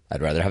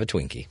 I'd rather have a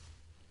Twinkie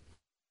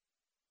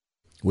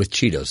with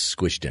Cheetos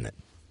squished in it.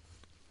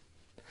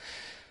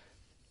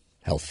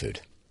 Health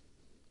food.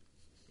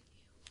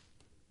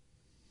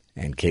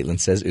 And Caitlin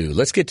says, ooh.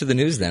 Let's get to the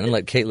news then and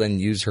let Caitlin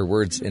use her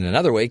words in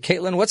another way.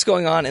 Caitlin, what's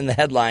going on in the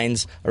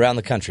headlines around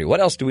the country? What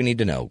else do we need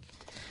to know?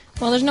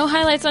 Well, there's no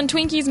highlights on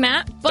Twinkies,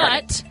 Matt,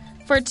 but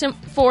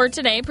for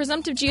today,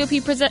 presumptive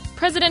GOP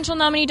presidential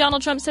nominee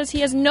Donald Trump says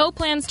he has no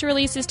plans to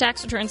release his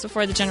tax returns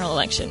before the general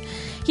election.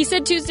 He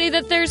said Tuesday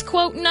that there's,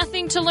 quote,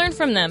 nothing to learn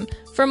from them.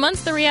 For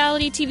months, the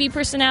reality TV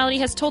personality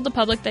has told the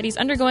public that he's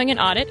undergoing an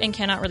audit and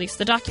cannot release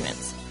the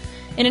documents.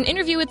 In an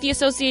interview with the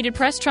Associated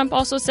Press, Trump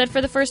also said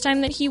for the first time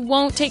that he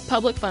won't take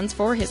public funds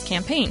for his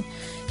campaign.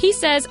 He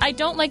says, I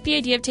don't like the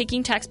idea of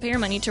taking taxpayer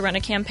money to run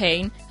a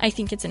campaign. I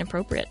think it's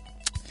inappropriate.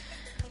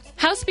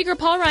 House Speaker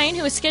Paul Ryan,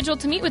 who is scheduled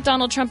to meet with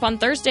Donald Trump on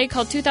Thursday,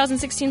 called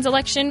 2016's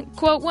election,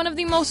 quote, one of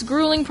the most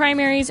grueling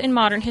primaries in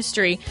modern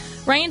history.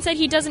 Ryan said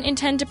he doesn't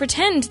intend to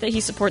pretend that he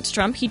supports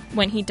Trump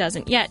when he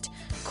doesn't yet.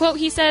 Quote,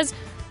 he says,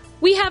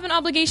 we have an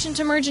obligation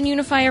to merge and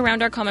unify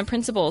around our common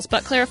principles,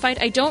 but clarified,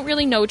 I don't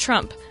really know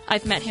Trump.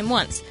 I've met him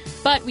once.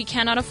 But we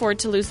cannot afford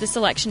to lose this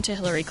election to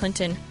Hillary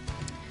Clinton.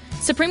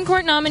 Supreme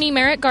Court nominee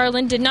Merrick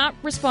Garland did not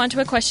respond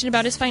to a question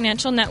about his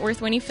financial net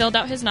worth when he filled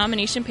out his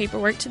nomination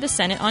paperwork to the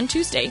Senate on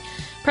Tuesday.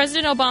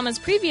 President Obama's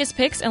previous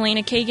picks,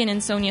 Elena Kagan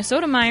and Sonia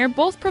Sotomayor,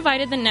 both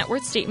provided the net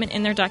worth statement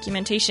in their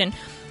documentation.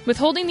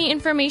 Withholding the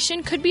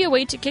information could be a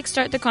way to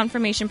kickstart the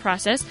confirmation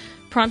process,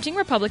 prompting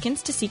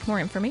Republicans to seek more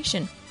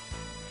information.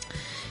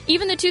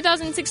 Even the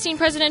 2016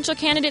 presidential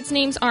candidates'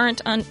 names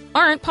aren't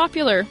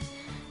popular.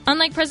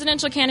 Unlike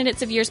presidential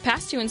candidates of years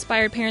past who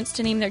inspired parents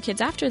to name their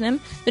kids after them,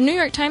 the New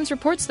York Times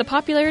reports the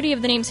popularity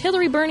of the names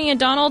Hillary, Bernie, and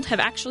Donald have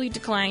actually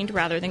declined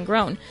rather than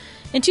grown.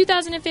 In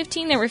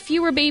 2015, there were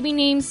fewer baby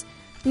names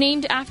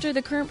named after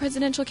the current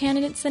presidential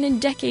candidates than in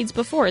decades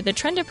before. The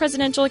trend of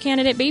presidential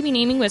candidate baby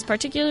naming was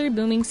particularly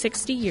booming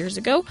 60 years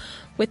ago,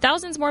 with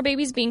thousands more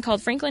babies being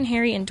called Franklin,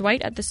 Harry, and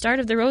Dwight at the start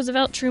of the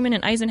Roosevelt, Truman,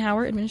 and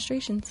Eisenhower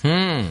administrations.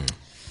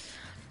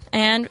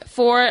 And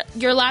for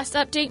your last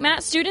update,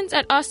 Matt, students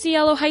at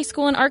Osceola High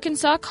School in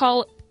Arkansas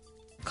call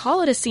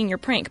it a senior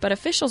prank, but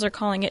officials are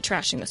calling it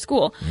trashing the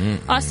school.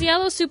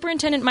 Osceola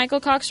Superintendent Michael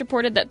Cox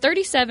reported that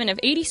 37 of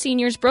 80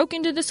 seniors broke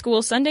into the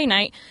school Sunday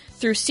night,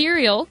 threw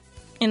cereal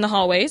in the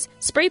hallways,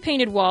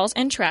 spray-painted walls,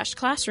 and trashed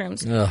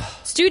classrooms. Ugh.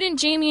 Student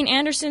Jamie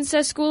Anderson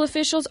says school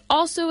officials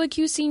also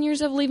accuse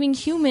seniors of leaving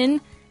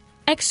human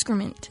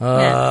excrement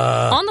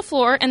on the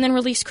floor and then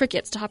release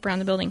crickets to hop around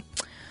the building.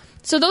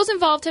 So those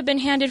involved have been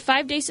handed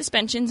 5-day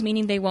suspensions,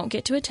 meaning they won't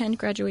get to attend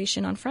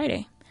graduation on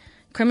Friday.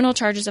 Criminal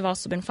charges have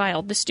also been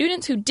filed. The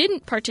students who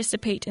didn't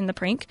participate in the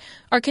prank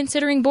are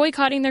considering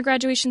boycotting their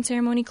graduation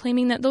ceremony,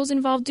 claiming that those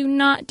involved do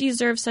not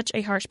deserve such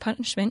a harsh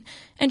punishment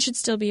and should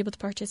still be able to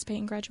participate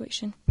in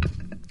graduation.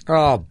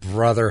 Oh,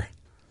 brother.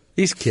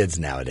 These kids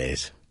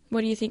nowadays. What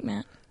do you think,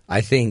 Matt?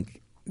 I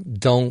think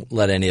don't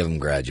let any of them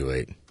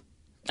graduate.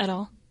 At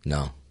all?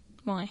 No.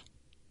 Why?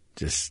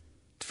 Just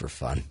for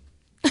fun.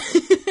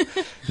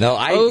 No,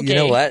 okay. You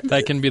know what?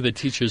 That can be the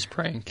teacher's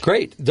prank.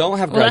 Great. Don't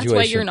have graduation. Well,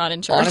 that's why you're not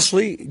in charge.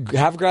 Honestly,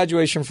 have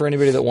graduation for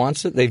anybody that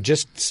wants it. They've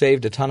just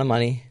saved a ton of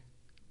money.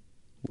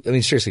 I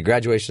mean, seriously,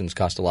 graduations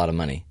cost a lot of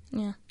money.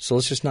 Yeah. So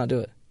let's just not do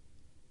it.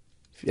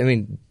 I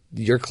mean,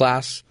 your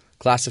class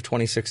of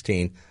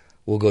 2016,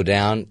 will go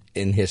down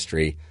in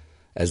history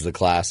as the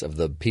class of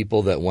the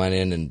people that went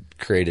in and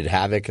created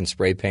havoc and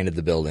spray painted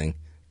the building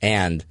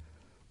and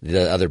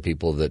the other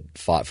people that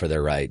fought for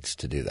their rights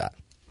to do that.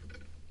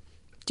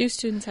 Do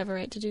students have a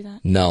right to do that?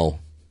 No.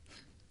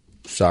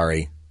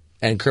 Sorry.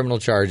 And criminal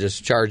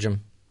charges, charge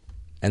them,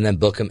 and then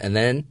book them, and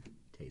then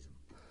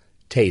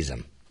tase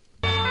them.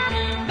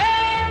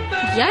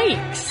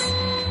 Yikes.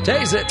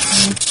 Tase it.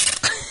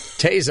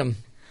 Tase them.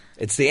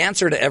 It's the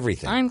answer to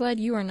everything. I'm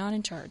glad you are not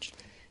in charge.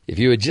 If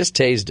you had just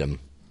tased them.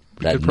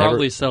 You could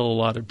probably sell a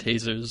lot of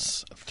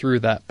tasers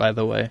through that, by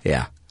the way.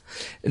 Yeah.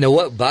 Now,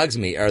 what bugs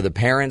me are the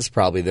parents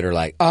probably that are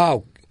like,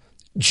 oh,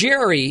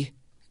 Jerry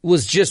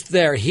was just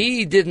there.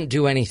 He didn't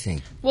do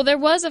anything. Well, there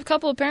was a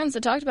couple of parents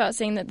that talked about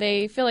saying that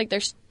they feel like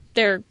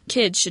their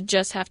kids should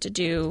just have to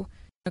do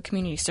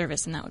community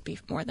service, and that would be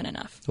more than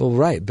enough. Well,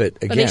 right, but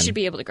again... But they should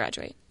be able to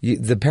graduate.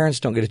 The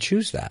parents don't get to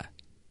choose that.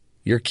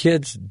 Your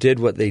kids did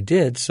what they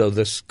did, so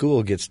the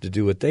school gets to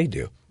do what they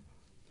do.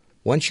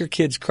 Once your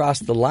kids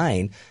crossed the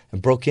line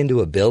and broke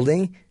into a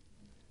building,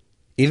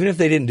 even if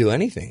they didn't do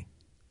anything,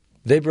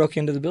 they broke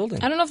into the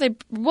building. I don't know if they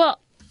 – well,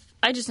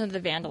 I just know they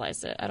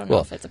vandalized it. I don't know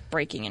if it's a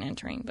breaking and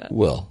entering. But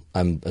well,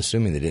 I'm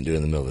assuming they didn't do it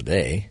in the middle of the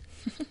day.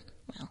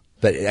 Well.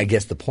 But I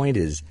guess the point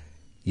is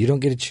you don't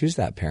get to choose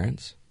that,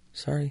 parents.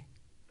 Sorry.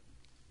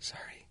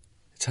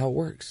 It's how it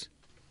works.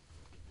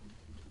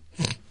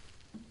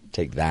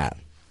 Take that.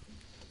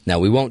 Now,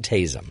 we won't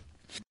tase them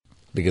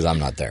because I'm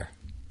not there.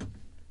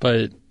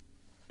 But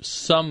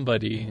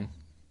somebody...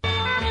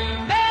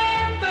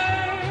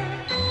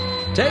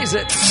 Tase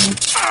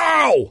it!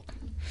 Ow!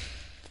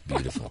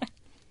 Beautiful.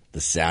 The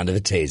sound of a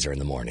taser in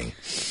the morning.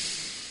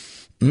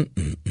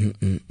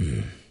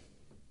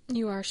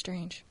 You are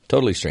strange.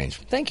 Totally strange.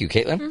 Thank you,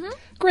 Caitlin. Mm-hmm.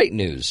 Great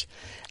news.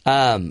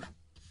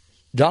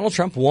 Donald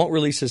Trump won't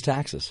release his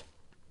taxes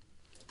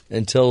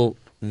until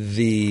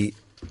after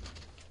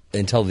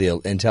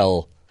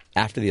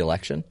the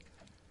election.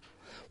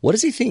 What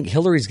does he think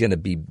Hillary's going to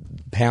be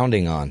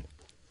pounding on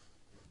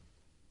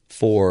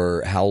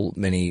for how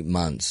many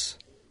months?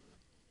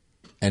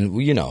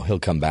 And you know he'll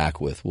come back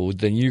with, well,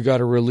 then you got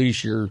to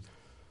release your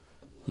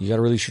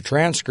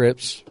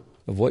transcripts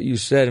of what you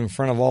said in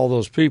front of all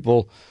those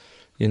people,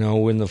 you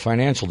know, in the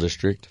financial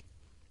district.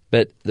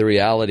 But the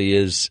reality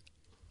is,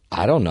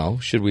 I don't know.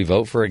 Should we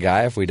vote for a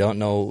guy if we don't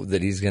know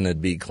that he's going to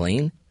be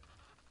clean?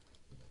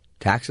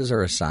 Taxes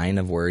are a sign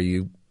of where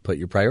you put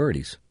your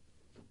priorities.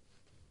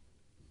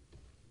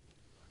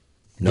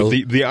 No, but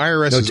the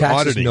IRS is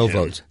taxes, auditing no him.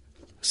 vote.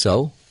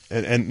 So?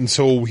 And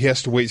so he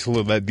has to wait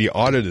till the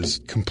audit is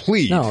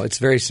complete. No, it's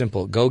very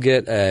simple. Go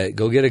get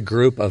a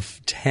group of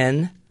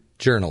 10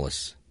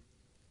 journalists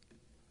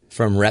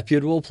from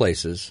reputable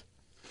places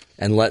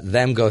and let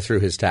them go through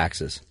his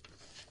taxes.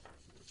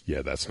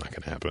 Yeah, that's not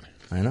going to happen.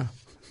 I know.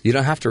 You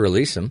don't have to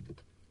release them.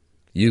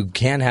 You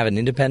can have an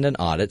independent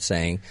audit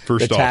saying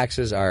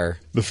taxes are...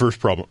 The first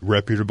problem,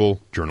 reputable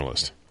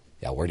journalist.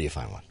 Yeah, where do you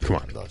find one? Come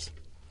on. Those.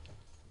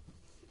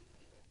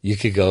 You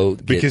could go...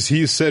 Because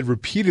he has said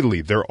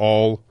repeatedly they're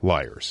all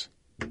liars.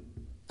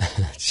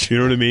 You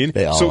know what I mean?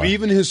 So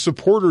even his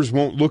supporters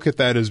won't look at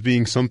that as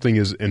being something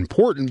as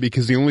important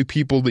because the only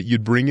people that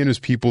you'd bring in is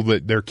people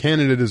that their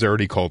candidate is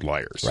already called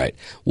liars. Right.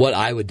 What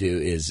I would do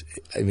is,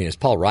 I mean, as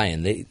Paul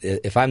Ryan,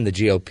 if I'm the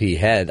GOP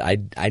head,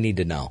 I need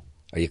to know.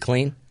 Are you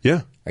clean?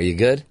 Yeah. Are you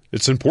good?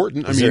 It's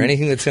important. Is there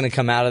anything that's going to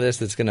come out of this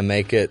that's going to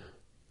make it,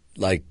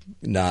 like,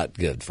 not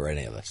good for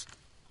any of us?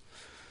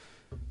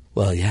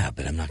 Well, yeah,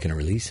 but I'm not going to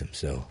release him,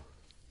 so.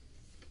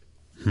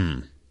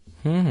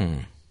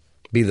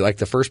 Be like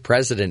the first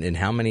president in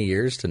how many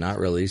years to not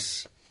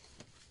release?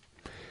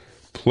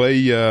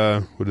 Play,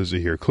 what is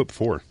it here? Clip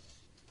 4.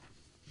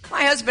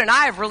 My husband and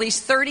I have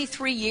released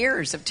 33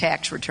 years of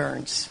tax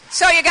returns.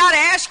 So you got to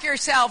ask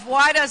yourself,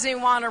 why doesn't he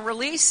want to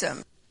release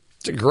them?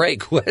 It's a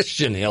great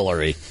question,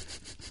 Hillary.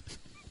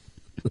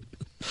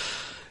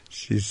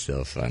 She's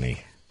so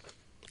funny.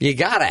 You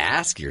got to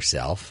ask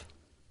yourself.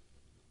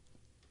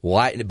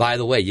 Why? By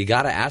the way, you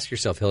got to ask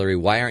yourself, Hillary,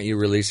 why aren't you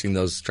releasing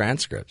those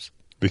transcripts?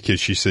 Because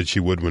she said she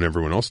would when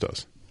everyone else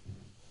does.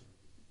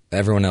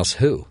 Everyone else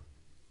who?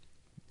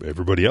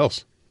 Everybody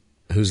else.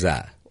 Who's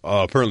that?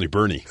 Apparently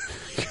Bernie.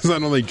 Because I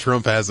don't think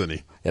Trump has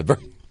any. Yeah,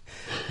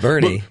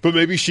 Bernie. But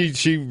maybe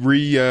she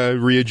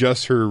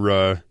readjusts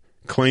her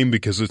claim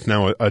because it's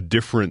now a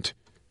different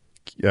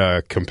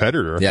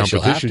competitor,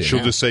 competition.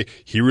 She'll just say,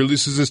 he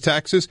releases his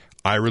taxes,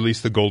 I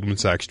release the Goldman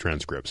Sachs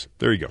transcripts.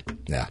 There you go.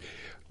 Yeah.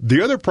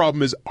 The other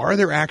problem is, are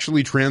there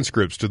actually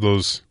transcripts to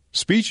those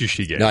speeches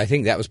she gave? No, I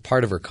think that was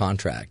part of her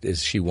contract,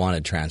 is she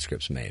wanted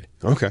transcripts made.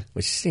 Okay.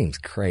 Which seems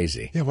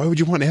crazy. Yeah, why would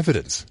you want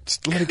evidence?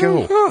 Just let it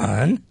go. Come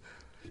on.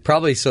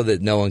 Probably so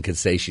that no one could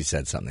say she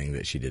said something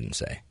that she didn't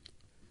say.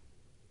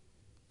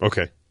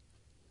 Okay.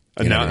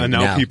 And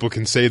now people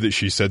can say that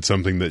she said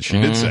something that she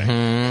did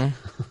say.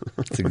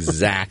 That's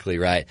exactly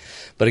right.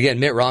 But again,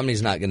 Mitt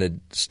Romney's not going to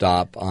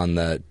stop on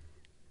the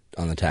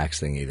tax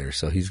thing either.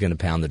 So he's going to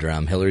pound the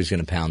drum. Hillary's going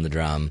to pound the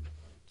drum.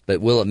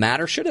 But will it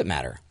matter? Should it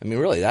matter? I mean,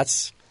 really,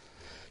 that's...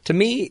 To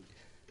me,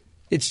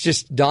 it's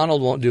just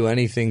Donald won't do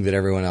anything that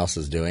everyone else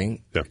is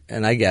doing. Yeah.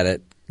 And I get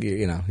it.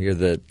 You're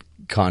the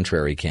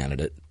contrary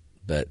candidate.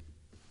 But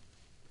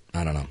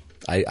I don't know.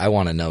 I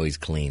want to know he's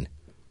clean.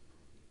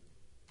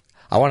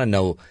 I want to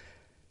know.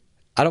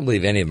 I don't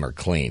believe any of them are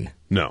clean.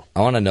 No.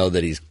 I want to know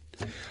that he's.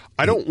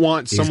 I don't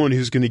want someone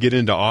who's going to get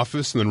into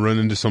office and then run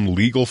into some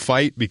legal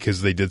fight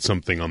because they did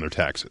something on their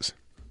taxes.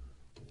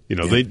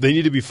 They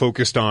need to be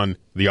focused on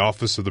the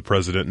office of the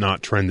president,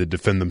 not trying to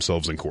defend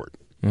themselves in court.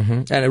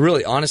 Mm-hmm. And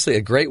really, honestly,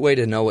 a great way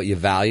to know what you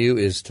value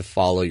is to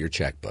follow your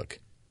checkbook.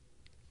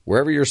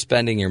 Wherever you're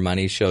spending your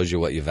money shows you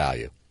what you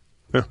value.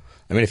 Yeah.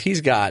 I mean, if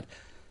he's got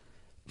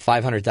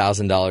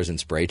 $500,000 in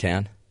spray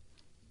tan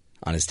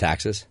on his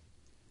taxes,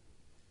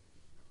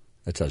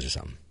 that tells you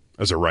something.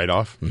 As a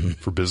write-off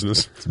for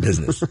business? It's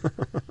business.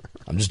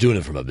 I'm just doing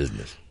it for my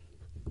business.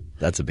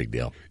 That's a big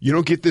deal. You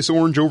don't get this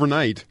orange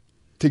overnight.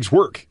 It takes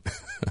work.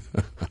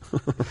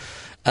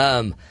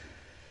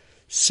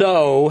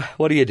 So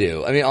what do you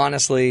do? I mean,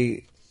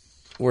 honestly,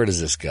 where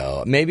does this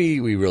go? Maybe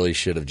we really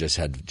should have just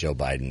had Joe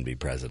Biden be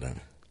president.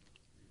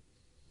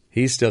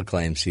 He still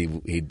claims he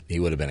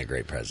would have been a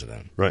great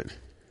president. Right.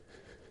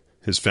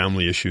 His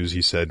family issues,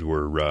 he said,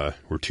 were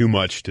too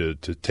much to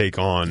take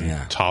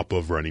on top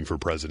of running for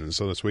president,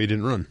 so that's why he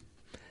didn't run.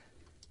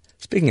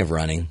 Speaking of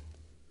running,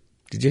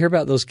 did you hear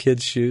about those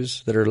kids'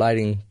 shoes that are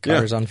lighting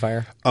cars on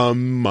fire?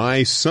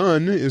 My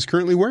son is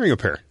currently wearing a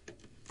pair.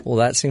 Well,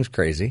 that seems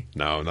crazy.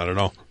 No, not at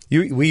all.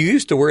 We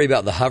used to worry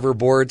about the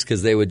hoverboards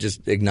because they would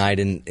just ignite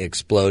and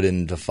explode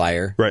into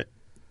fire. Right.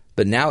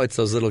 But now it's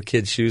those little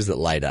kids' shoes that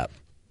light up.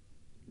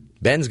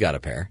 Ben's got a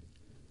pair.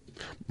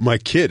 My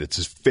kid, it's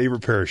his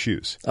favorite pair of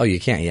shoes. Oh, you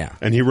can't, yeah.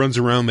 And he runs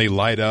around, they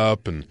light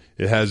up, and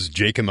it has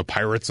Jake and the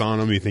Pirates on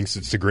them. He thinks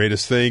it's the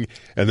greatest thing.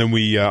 And then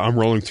I'm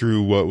rolling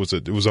through, what was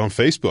it? It was on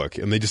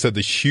Facebook, and they just had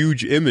this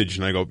huge image,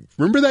 and I go,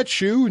 remember that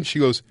shoe? And she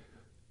goes,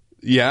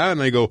 yeah.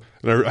 And I go,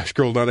 and I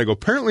scroll down, I go,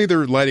 apparently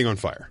they're lighting on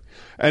fire.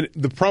 And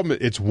the problem,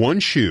 it's one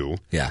shoe.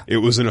 Yeah. It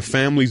was in a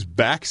family's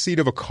backseat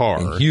of a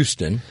car. In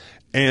Houston.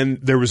 And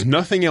there was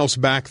nothing else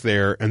back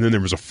there, and then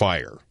there was a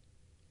fire.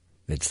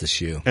 It's the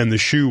shoe. And the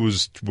shoe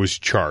was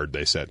charred,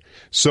 they said.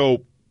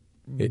 So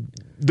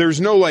there's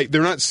no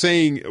they're not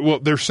saying, well,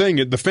 they're saying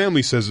it, the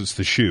family says it's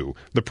the shoe.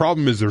 The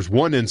problem is there's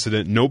one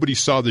incident, nobody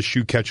saw the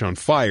shoe catch on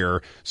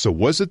fire. So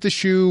was it the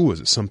shoe?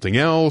 Was it something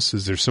else?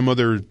 Is there some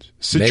other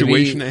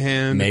situation at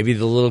hand? Maybe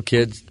the little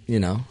kid,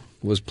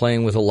 was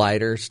playing with a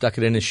lighter, stuck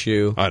it in his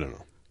shoe. I don't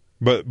know.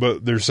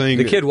 But they're saying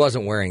the kid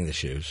wasn't wearing the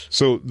shoes.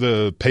 So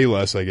the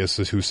Payless, I guess,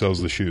 is who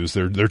sells the shoes.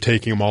 They're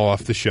taking them all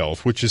off the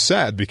shelf, which is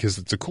sad because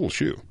it's a cool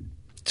shoe.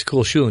 It's a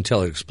cool shoe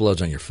until it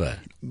explodes on your foot.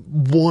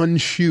 One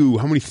shoe.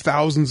 How many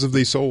thousands have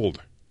they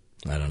sold?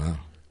 I don't know.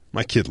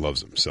 My kid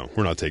loves them, so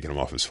we're not taking them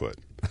off his foot.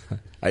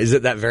 Is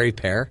it that very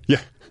pair?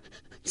 Yeah.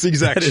 It's the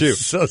exact shoe.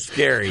 Is so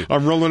scary.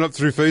 I'm rolling up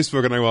through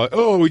Facebook and I go,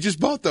 oh, we just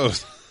bought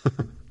those.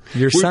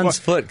 Your son's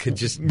foot could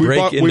just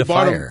break into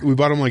fire. We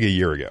bought them like a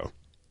year ago.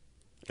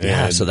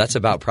 Yeah, so that's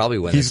about probably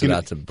when it's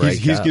about to break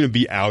He's going to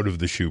be out of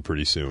the shoe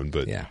pretty soon,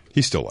 but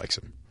he still likes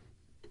them.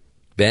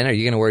 Ben, are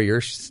you going to wear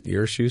your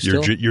shoes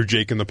still? Your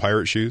Jake and the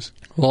Pirate shoes?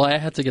 Well, I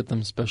had to get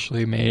them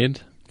specially made,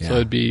 so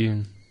it'd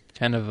be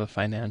kind of a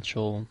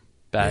financially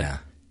bad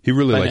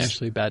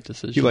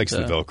decision. He likes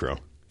the Velcro.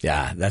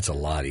 Yeah, that's a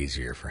lot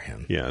easier for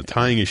him. Yeah,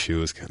 tying his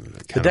shoe is kind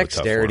of the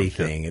dexterity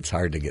thing. It's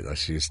hard to get those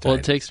shoes tied. Well,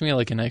 it takes me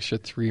like an extra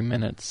 3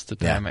 minutes to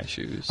tie my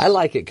shoes. I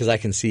like it because I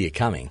can see you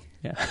coming.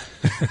 Yeah,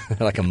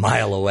 like a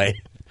mile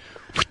away.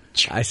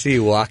 I see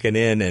you walking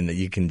in, and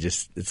you can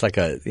just. It's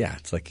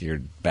like you're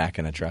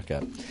backing a truck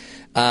up.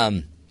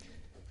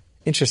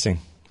 Interesting.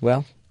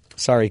 Well,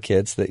 sorry,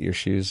 kids, that your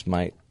shoes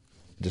might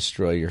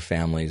destroy your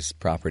family's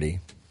property.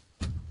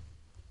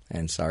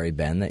 And sorry,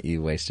 Ben, that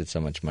you wasted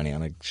so much money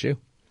on a shoe.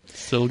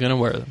 Still going to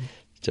wear them.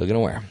 Still going to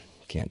wear them.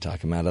 Can't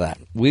talk him out of that.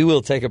 We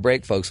will take a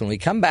break, folks. When we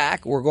come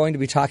back, we're going to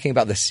be talking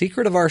about the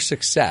secret of our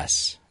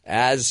success.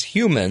 As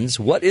humans,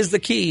 what is the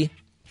key?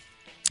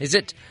 Is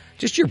it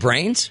just your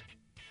brains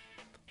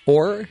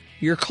or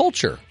your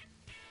culture?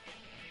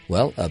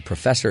 Well,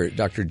 Professor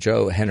Dr.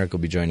 Joe Henrich will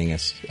be joining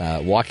us,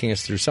 walking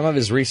us through some of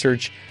his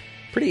research.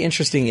 Pretty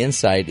interesting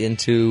insight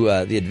into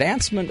the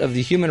advancement of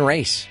the human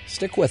race.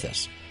 Stick with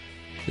us.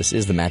 This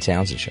is the Matt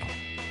Townsend Show.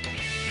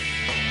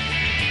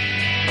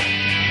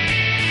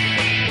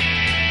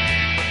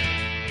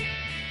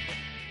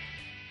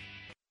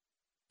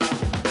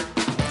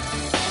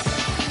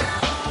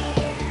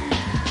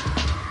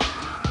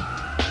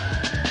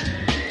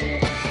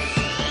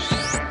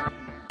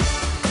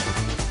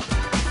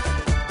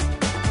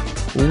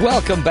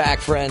 Welcome back,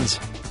 friends,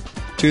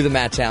 to the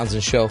Matt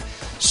Townsend Show.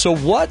 So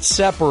what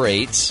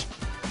separates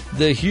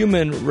the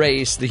human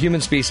race, the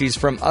human species,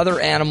 from other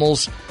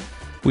animals?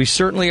 We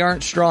certainly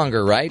aren't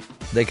stronger, right?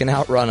 They can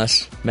outrun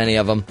us, many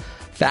of them,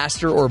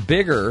 faster or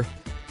bigger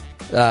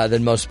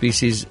than most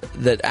species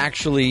that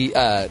actually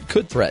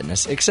could threaten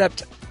us.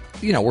 Except,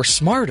 we're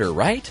smarter,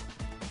 right?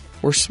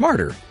 We're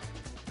smarter.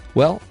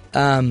 Well,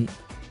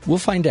 we'll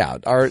find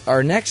out.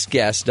 Our next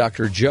guest,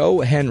 Dr. Joe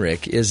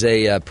Henrich, is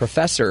a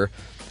professor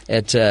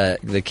at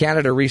the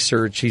Canada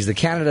Research. He's the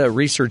Canada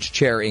Research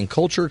Chair in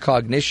Culture,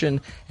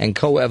 Cognition and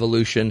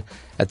Coevolution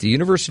at the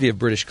University of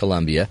British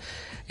Columbia.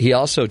 He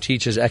also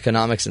teaches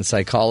economics and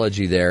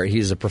psychology there.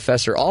 He's a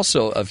professor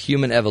also of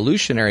human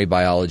evolutionary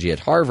biology at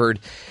Harvard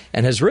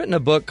and has written a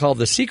book called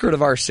The Secret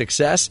of Our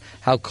Success,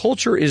 How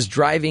Culture is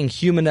Driving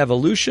Human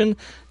Evolution,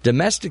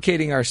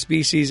 Domesticating Our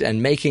Species,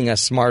 and Making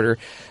Us Smarter.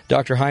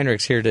 Dr.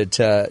 Henrich's here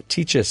to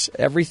teach us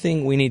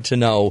everything we need to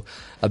know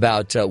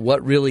about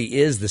what really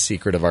is the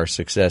secret of our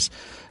success.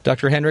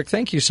 Dr. Henrich,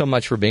 thank you so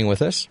much for being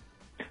with us.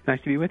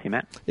 Nice to be with you,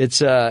 Matt.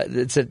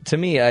 To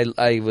me,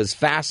 I was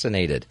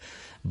fascinated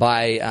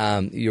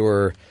by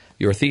your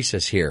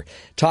thesis here.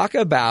 Talk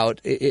about,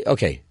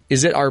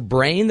 is it our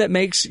brain that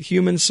makes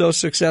humans so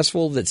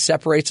successful, that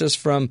separates us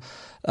from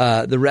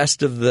the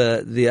rest of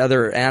the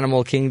other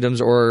animal kingdoms,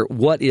 or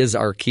what is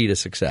our key to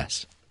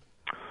success?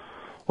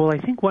 Well, I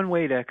think one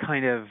way to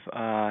kind of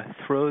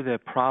throw the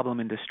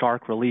problem into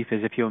stark relief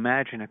is if you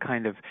imagine a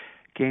kind of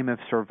game of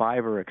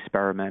survivor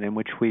experiment in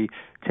which we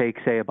take,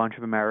 say, a bunch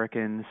of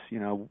Americans,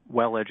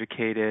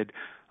 well-educated,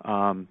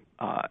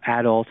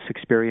 adults,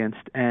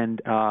 experienced,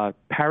 and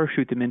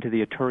parachute them into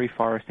the Ituri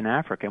forest in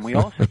Africa. And we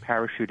also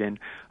parachute in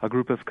a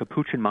group of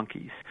capuchin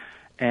monkeys.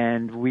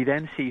 And we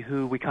then see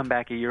we come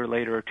back a year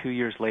later or 2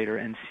 years later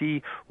and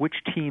see which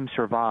team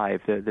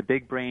survived, the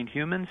big-brained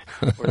humans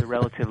or the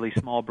relatively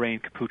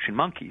small-brained capuchin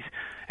monkeys.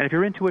 And if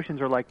your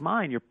intuitions are like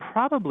mine, you're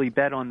probably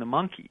bet on the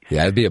monkeys.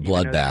 Yeah, it'd be a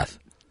bloodbath.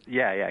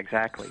 Yeah,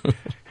 exactly.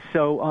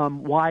 So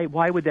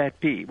why would that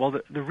be? Well,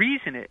 the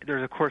reason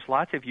there's, of course,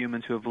 lots of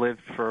humans who have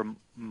lived for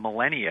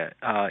millennia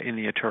in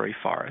the Ituri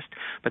forest,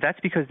 but that's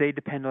because they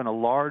depend on a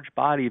large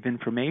body of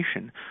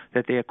information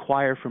that they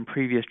acquire from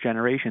previous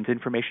generations,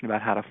 information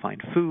about how to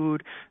find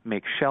food,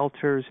 make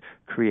shelters,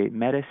 create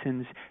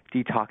medicines,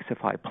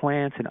 detoxify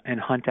plants, and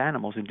hunt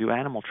animals and do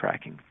animal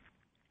tracking.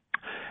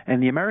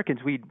 And the Americans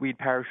we'd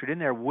parachute in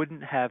there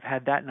wouldn't have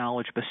had that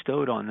knowledge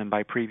bestowed on them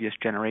by previous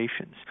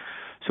generations.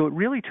 So it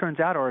really turns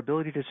out our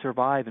ability to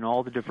survive in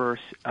all the diverse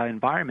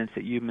environments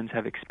that humans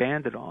have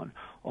expanded on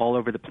all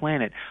over the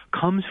planet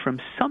comes from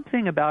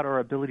something about our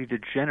ability to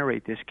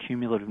generate this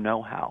cumulative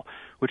know-how,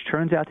 which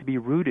turns out to be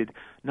rooted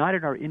not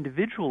in our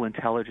individual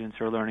intelligence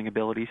or learning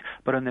abilities,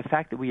 but on the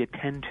fact that we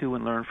attend to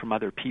and learn from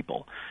other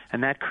people.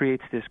 And that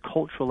creates this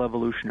cultural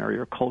evolutionary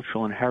or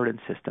cultural inheritance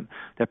system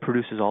that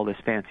produces all this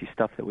fancy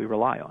stuff that we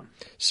rely on.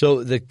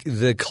 So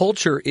the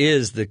culture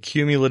is the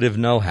cumulative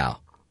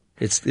know-how.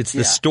 It's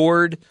the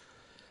stored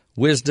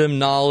wisdom,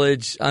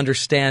 knowledge,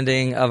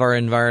 understanding of our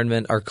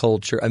environment, our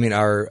culture. I mean,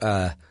 our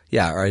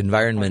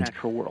environment. Our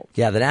natural world.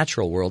 Yeah, the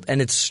natural world.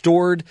 And it's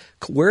stored.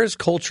 Where is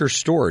culture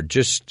stored?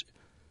 Just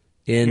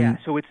in. Yeah,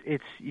 so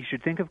it's you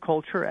should think of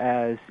culture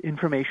as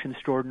information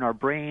stored in our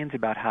brains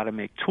about how to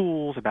make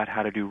tools, about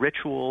how to do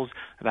rituals,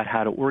 about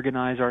how to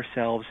organize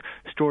ourselves,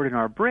 stored in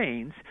our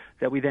brains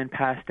that we then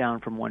pass down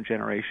from one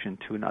generation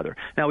to another.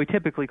 Now, we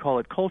typically call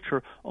it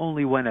culture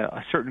only when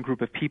a certain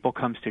group of people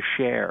comes to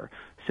share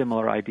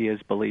similar ideas,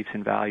 beliefs,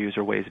 and values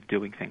or ways of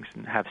doing things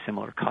and have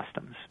similar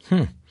customs.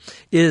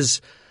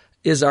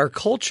 Is our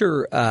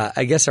culture?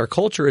 I guess our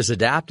culture is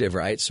adaptive,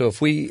 right? So if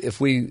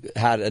we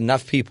had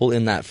enough people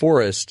in that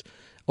forest,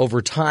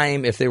 over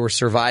time, if they were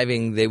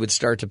surviving, they would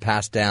start to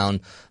pass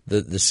down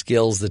the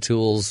skills, the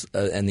tools,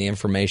 and the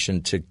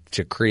information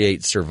to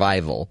create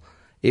survival.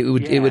 It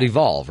would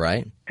evolve,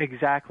 right?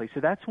 Exactly.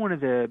 So that's one of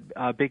the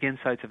big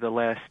insights of the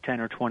last 10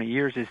 or 20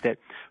 years is that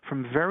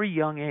from very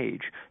young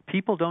age,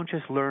 people don't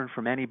just learn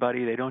from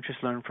anybody. They don't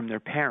just learn from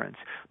their parents,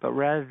 but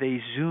rather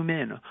they zoom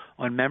in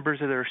on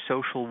members of their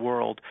social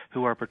world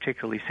who are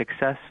particularly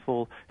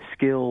successful,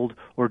 skilled,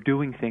 or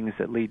doing things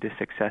that lead to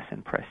success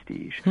and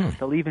prestige.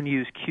 They'll even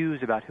use cues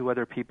about who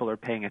other people are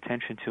paying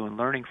attention to and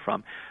learning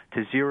from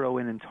to zero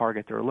in and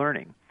target their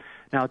learning.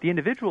 Now, at the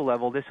individual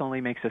level, this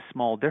only makes a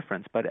small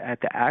difference, but at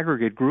the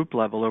aggregate group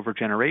level over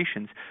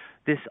generations,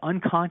 this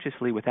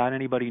unconsciously, without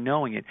anybody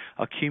knowing it,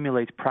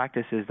 accumulates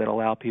practices that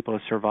allow people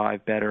to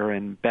survive better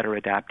and better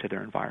adapt to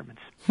their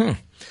environments.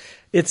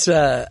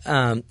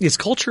 Is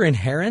culture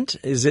inherent?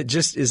 Is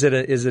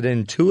it an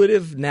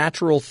intuitive,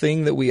 natural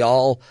thing that we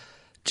all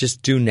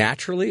just do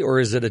naturally, or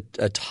is it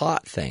a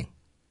taught thing?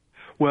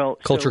 Well,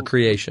 culture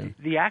creation.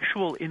 The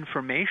actual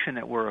information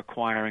that we're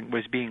acquiring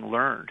was being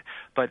learned,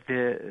 but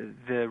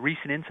the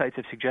recent insights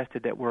have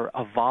suggested that we're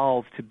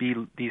evolved to be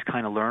these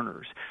kind of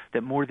learners,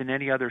 that more than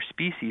any other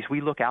species,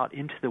 we look out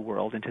into the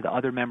world, into the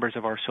other members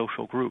of our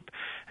social group,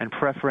 and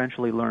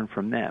preferentially learn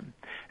from them.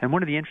 And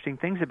one of the interesting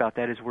things about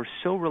that is we're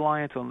so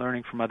reliant on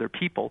learning from other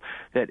people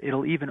that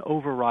it'll even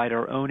override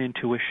our own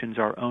intuitions,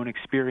 our own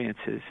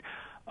experiences,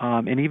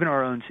 and even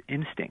our own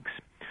instincts.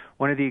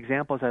 One of the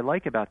examples I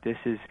like about this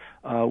is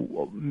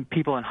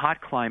people in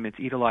hot climates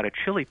eat a lot of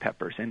chili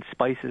peppers, and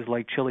spices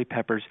like chili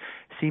peppers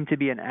seem to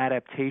be an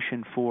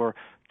adaptation for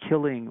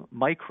killing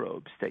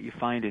microbes that you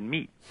find in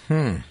meat.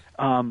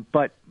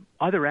 But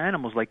other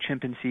animals like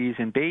chimpanzees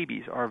and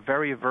babies are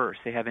very averse.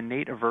 They have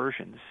innate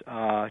aversions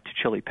to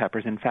chili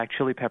peppers. In fact,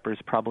 chili peppers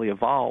probably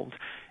evolved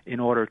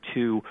in order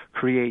to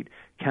create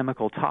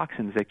chemical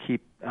toxins that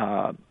keep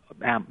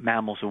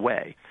mammals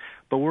away.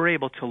 But we're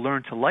able to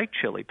learn to like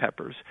chili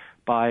peppers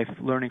by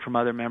learning from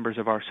other members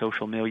of our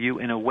social milieu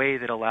in a way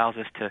that allows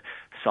us to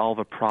solve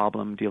a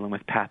problem dealing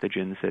with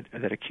pathogens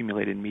that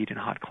accumulate in meat in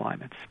hot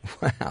climates.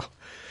 Wow.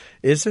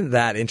 Isn't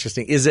that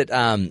interesting? Is it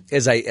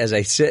as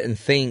I sit and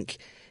think,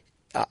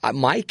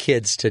 my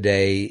kids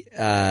today,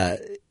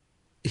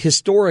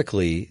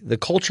 historically, the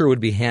culture would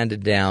be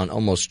handed down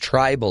almost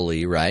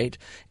tribally, right?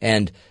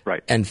 And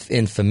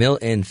in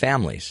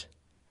families.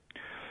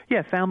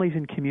 Yeah, families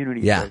and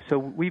communities. Yeah. So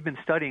we've been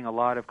studying a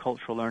lot of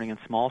cultural learning in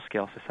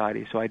small-scale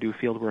societies, so I do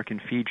field work in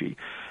Fiji.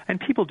 And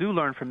people do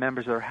learn from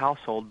members of their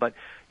household, but,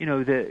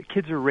 the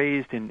kids are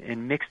raised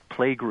in mixed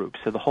play groups.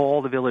 So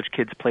all the village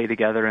kids play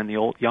together, and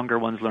the younger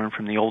ones learn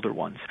from the older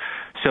ones.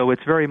 So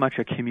it's very much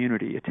a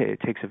community. It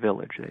takes a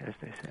village, as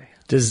they say.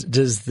 Does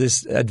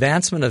this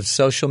advancement of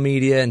social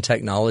media and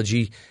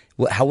technology,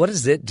 what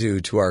does it do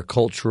to our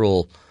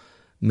cultural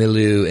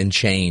milieu and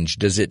change?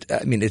 Does it?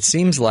 I mean, it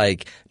seems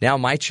like now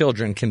my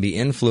children can be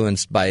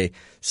influenced by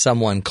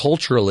someone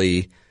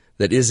culturally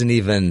that isn't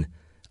even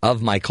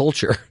of my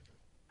culture.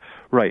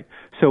 Right.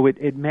 So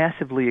it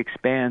massively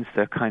expands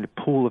the kind of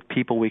pool of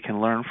people we can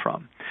learn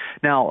from.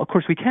 Now, of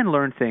course, we can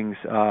learn things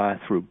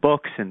through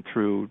books and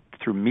through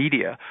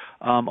media,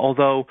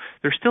 although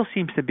there still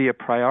seems to be a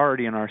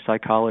priority in our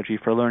psychology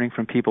for learning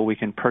from people we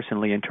can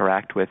personally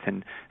interact with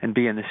and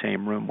be in the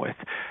same room with.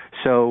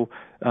 So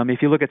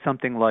if you look at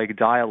something like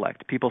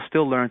dialect, people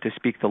still learn to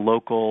speak the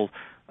local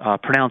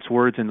pronounce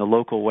words in the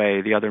local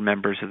way the other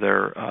members of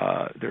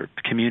their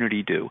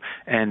community do,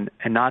 and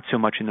not so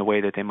much in the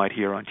way that they might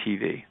hear on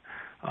TV.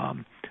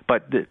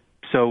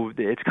 So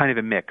it's kind of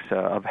a mix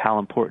of how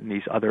important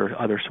these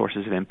other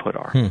sources of input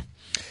are.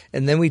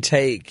 And then we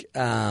take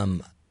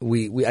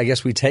I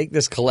guess we take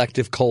this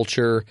collective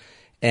culture,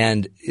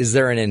 and is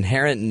there an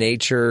inherent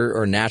nature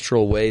or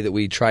natural way that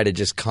we try to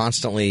just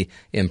constantly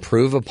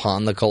improve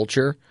upon the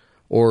culture,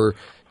 or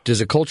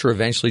does a culture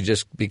eventually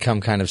just become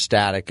kind of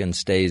static and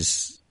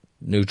stays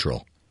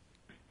neutral?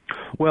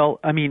 Well,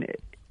 I mean,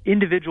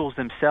 individuals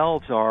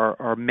themselves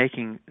are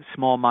making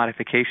small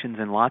modifications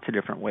in lots of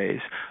different ways.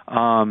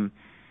 The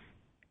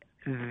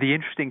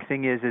interesting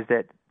thing is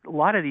that a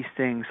lot of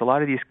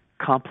these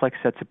complex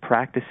sets of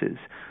practices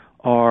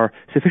are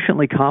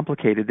sufficiently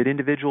complicated that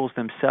individuals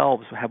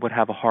themselves would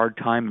have a hard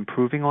time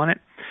improving on it,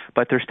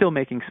 but they're still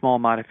making small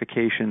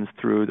modifications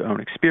through their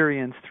own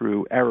experience,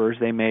 through errors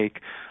they make.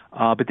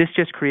 But this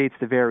just creates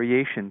the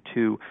variation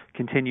to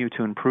continue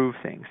to improve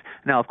things.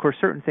 Now, of course,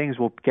 certain things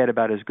will get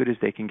about as good as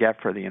they can get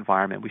for the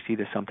environment. We see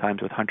this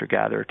sometimes with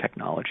hunter-gatherer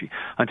technology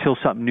until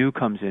something new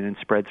comes in and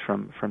spreads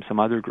from some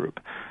other group.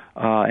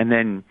 And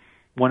then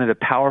one of the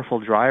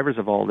powerful drivers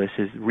of all this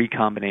is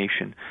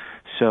recombination.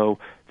 So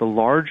the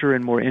larger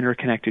and more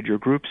interconnected your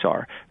groups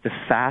are, the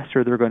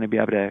faster they're going to be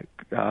able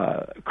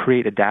to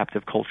create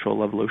adaptive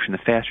cultural evolution, the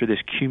faster this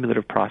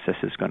cumulative process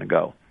is going to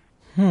go.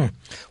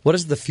 What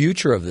does the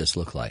future of this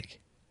look like?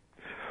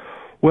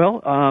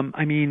 Well,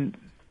 I mean,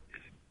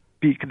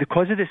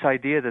 because of this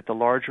idea that the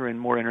larger and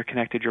more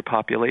interconnected your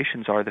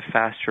populations are, the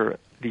faster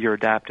your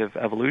adaptive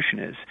evolution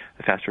is,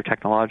 the faster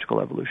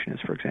technological evolution is,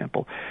 for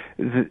example.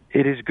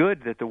 It is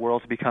good that the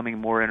world's becoming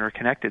more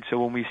interconnected. So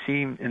when we've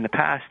seen in the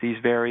past these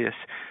various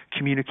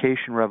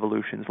communication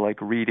revolutions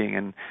like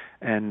reading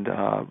and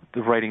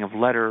the writing of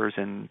letters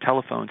and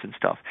telephones and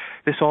stuff,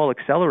 this all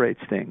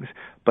accelerates things.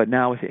 But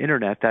now with the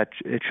internet, that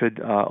it should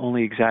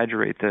only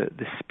exaggerate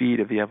the speed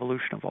of the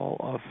evolution of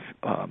all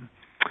of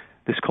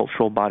this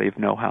cultural body of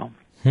know-how.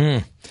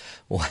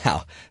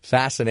 Wow.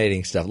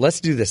 Fascinating stuff.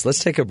 Let's do this.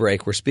 Let's take a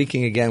break. We're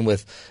speaking again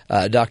with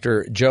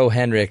Dr. Joe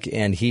Henrich,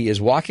 and he is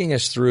walking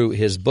us through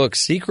his book,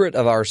 Secret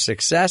of Our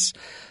Success,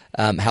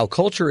 How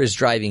Culture is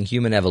Driving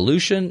Human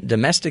Evolution,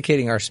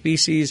 Domesticating Our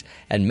Species,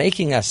 and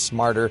Making Us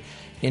Smarter.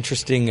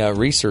 Interesting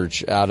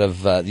research out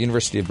of the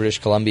University of British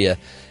Columbia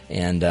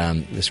and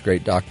this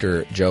great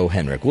Dr. Joe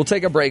Henrich. We'll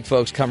take a break,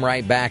 folks. Come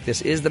right back.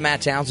 This is the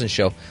Matt Townsend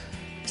Show.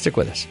 Stick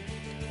with us.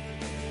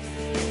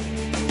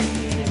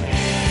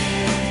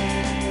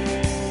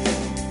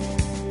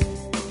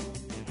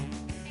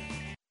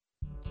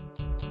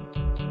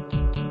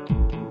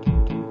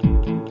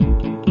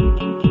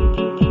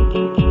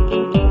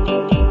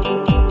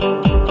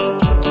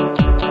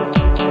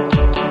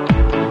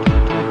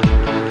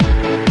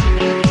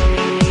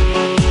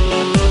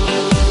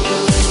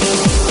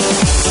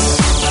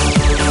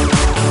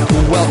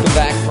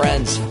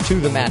 To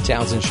the Matt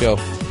Townsend Show.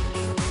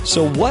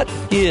 So what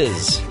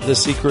is the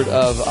secret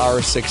of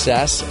our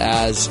success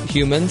as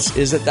humans?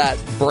 Is it that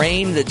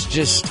brain that's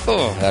just,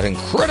 that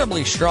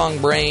incredibly strong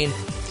brain?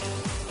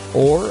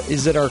 Or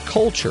is it our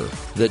culture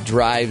that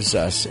drives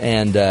us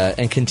and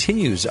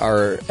continues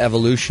our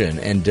evolution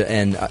and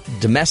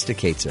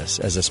domesticates us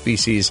as a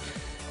species,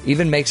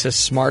 even makes us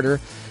smarter?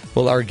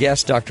 Well, our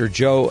guest, Dr.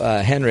 Joe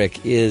Henrich,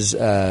 is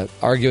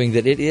arguing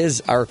that it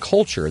is our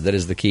culture that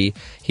is the key.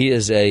 He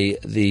is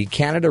the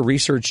Canada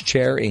Research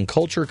Chair in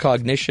Culture,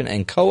 Cognition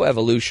and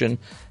Coevolution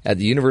at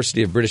the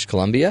University of British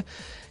Columbia.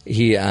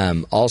 He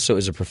also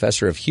is a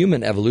professor of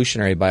human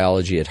evolutionary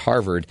biology at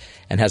Harvard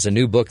and has a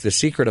new book, The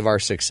Secret of Our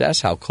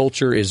Success, How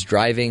Culture is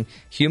Driving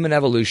Human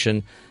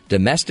Evolution,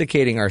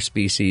 Domesticating Our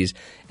Species,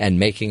 and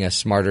Making Us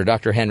Smarter.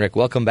 Dr. Henrich,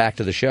 welcome back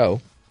to the show.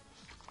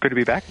 Good to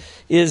be back.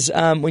 Is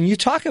when you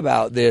talk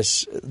about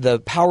this, the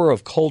power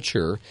of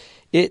culture,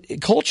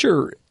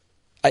 culture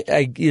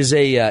is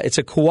it's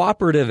a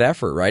cooperative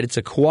effort, right? It's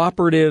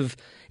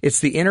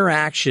the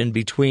interaction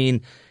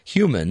between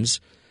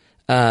humans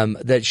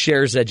that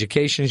shares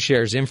education,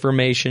 shares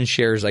information,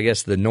 shares, I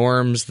guess, the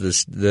norms,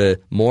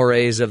 the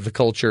mores of the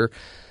culture.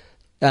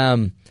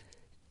 What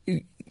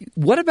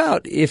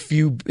about if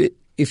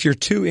you're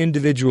too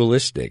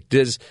individualistic?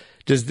 Does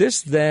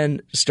this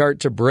then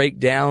start to break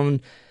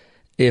down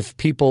if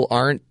people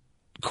aren't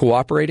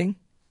cooperating?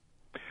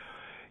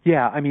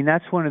 Yeah, I mean,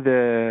 that's one of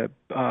the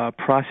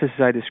processes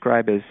I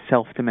describe as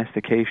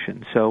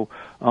self-domestication. So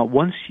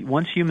once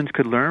humans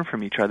could learn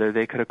from each other,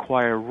 they could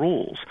acquire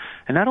rules.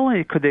 And not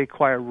only could they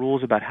acquire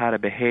rules about how to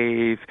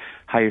behave,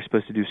 how you're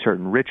supposed to do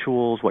certain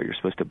rituals, what you're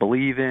supposed to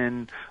believe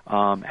in,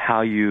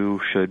 how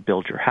you should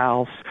build your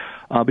house,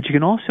 but you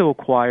can also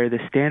acquire the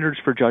standards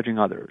for judging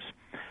others.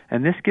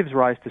 And this gives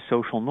rise to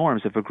social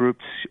norms. If a group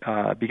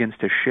begins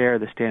to share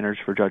the standards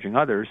for judging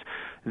others,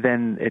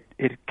 then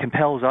it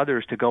compels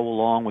others to go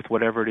along with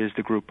whatever it is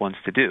the group wants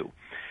to do.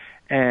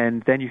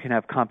 And then you can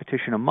have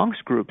competition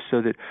amongst groups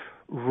so that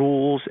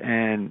rules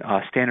and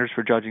standards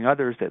for judging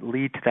others that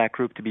lead to that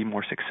group to be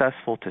more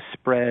successful, to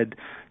spread,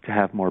 to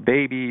have more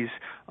babies,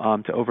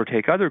 to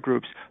overtake other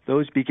groups,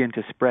 those begin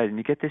to spread. And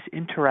you get this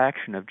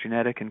interaction of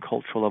genetic and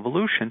cultural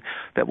evolution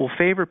that will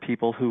favor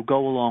people who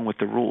go along with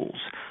the rules.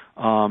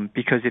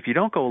 Because if you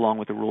don't go along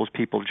with the rules,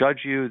 people judge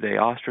you, they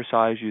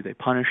ostracize you, they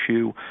punish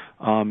you,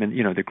 and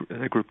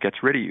the group gets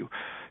rid of you.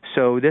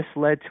 So this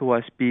led to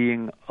us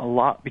becoming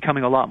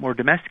a lot more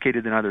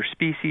domesticated than other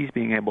species,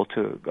 being able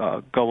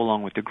to go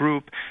along with the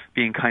group,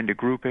 being kind of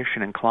groupish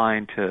and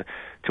inclined to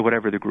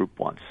whatever the group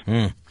wants.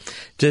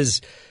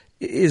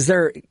 Is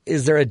there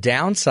a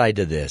downside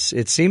to this?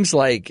 It seems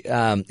like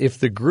if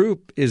the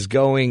group is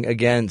going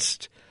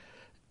against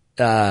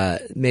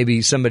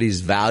maybe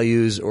somebody's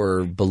values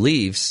or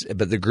beliefs,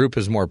 but the group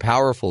is more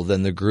powerful,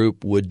 then the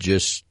group would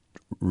just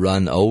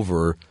run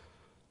over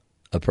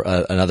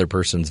another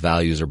person's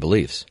values or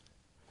beliefs.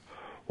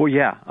 Well,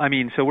 yeah. I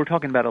mean, so we're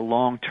talking about a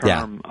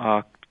long-term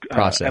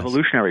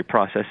evolutionary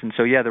process. And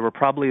so, there were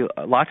probably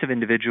lots of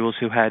individuals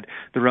who had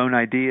their own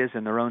ideas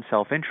and their own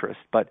self-interest,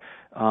 but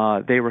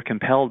they were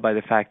compelled by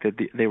the fact that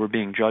they were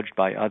being judged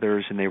by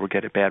others and they would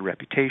get a bad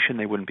reputation.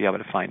 They wouldn't be able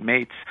to find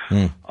mates,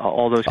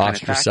 all those kind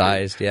of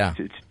factors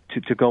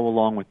to go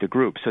along with the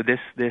group. So this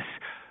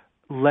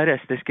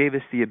gave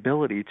us the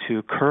ability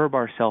to curb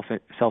our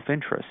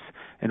self-interests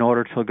in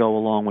order to go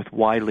along with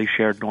widely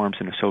shared norms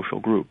in a social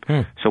group.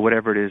 So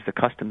whatever it is the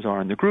customs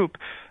are in the group.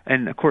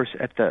 And, of course,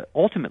 at the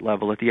ultimate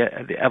level, at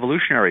the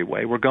evolutionary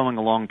way, we're going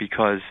along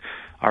because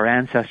our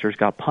ancestors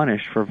got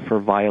punished for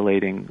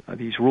violating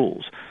these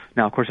rules.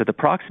 Now, of course, at the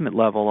proximate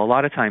level, a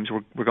lot of times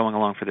we're going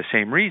along for the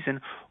same reason,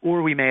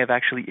 or we may have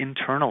actually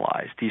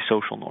internalized these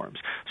social norms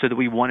so that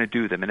we want to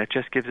do them. And it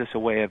just gives us a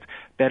way of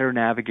better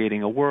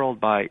navigating a world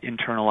by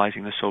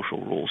internalizing the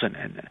social rules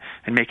and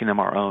making them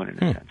our own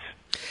in a sense.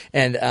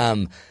 And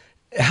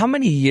how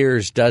many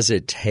years does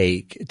it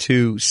take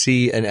to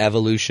see an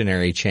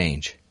evolutionary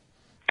change?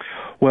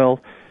 Well,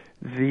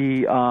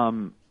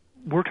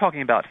 we're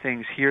talking about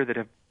things here that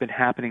have been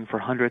happening for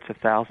hundreds of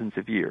thousands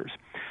of years.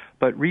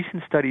 But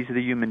recent studies of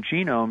the human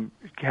genome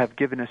have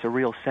given us a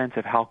real sense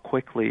of how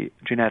quickly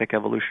genetic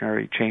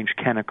evolutionary change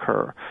can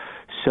occur.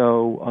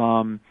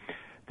 So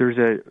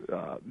there's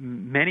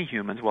many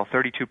humans,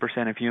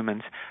 32% of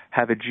humans,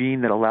 have a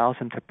gene that allows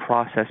them to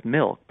process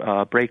milk,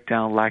 break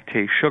down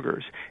lactase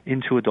sugars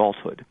into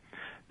adulthood.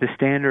 The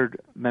standard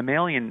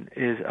mammalian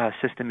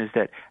system is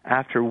that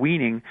after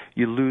weaning,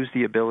 you lose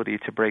the ability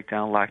to break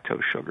down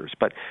lactose sugars.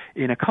 But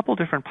in a couple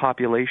different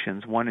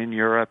populations, one in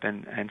Europe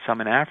and some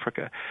in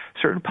Africa,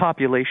 certain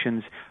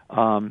populations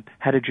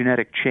had a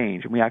genetic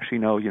change. And we actually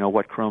know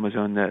what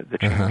chromosome the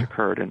change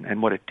occurred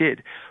and what it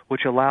did,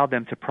 which allowed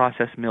them to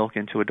process milk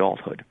into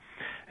adulthood.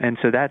 And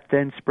so that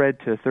then spread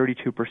to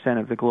 32%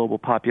 of the global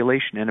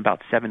population in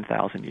about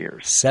 7,000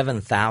 years.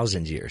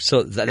 7,000 years.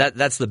 So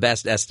that's the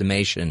best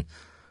estimation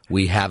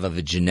we have of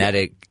a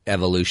genetic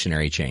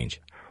evolutionary change.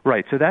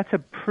 Right. So that's a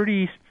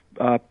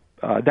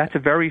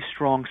very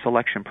strong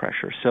selection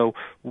pressure. So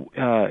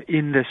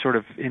in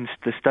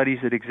the studies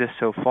that exist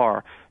so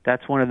far,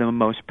 that's one of the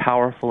most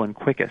powerful and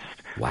quickest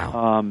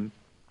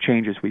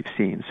changes we've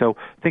seen. So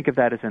think of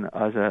that as an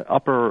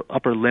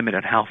upper limit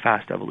on how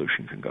fast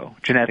evolution can go,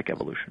 genetic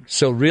evolution.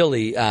 So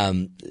really,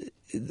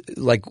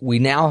 we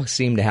now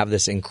seem to have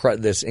this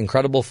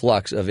incredible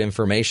flux of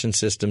information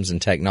systems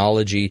and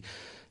technology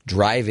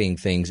driving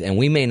things, and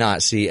we may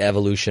not see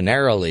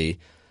evolutionarily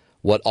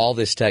what all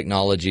this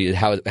technology,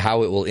 how it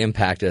will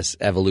impact us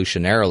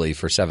evolutionarily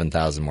for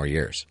 7,000 more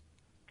years.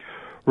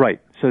 Right.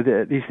 So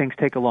these things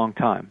take a long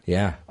time.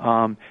 Yeah.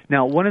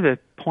 Now, one of the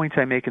points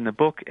I make in the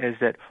book is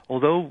that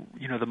although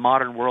the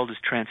modern world is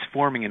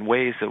transforming in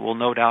ways that will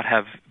no doubt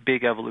have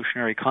big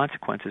evolutionary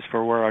consequences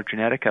for where our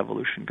genetic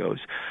evolution goes,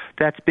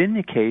 that's been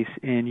the case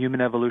in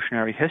human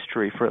evolutionary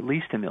history for at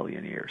least 1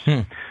 million years.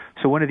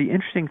 So one of the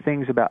interesting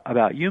things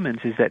about humans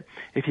is that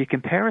if you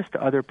compare us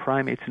to other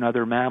primates and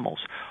other mammals,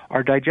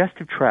 our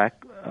digestive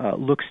tract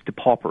looks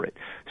depauperate.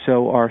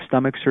 So our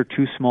stomachs are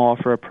too small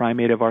for a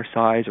primate of our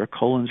size, our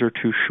colons are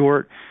too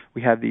short,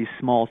 we have these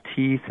small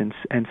teeth and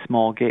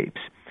small gapes.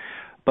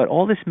 But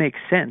all this makes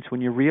sense when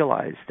you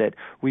realize that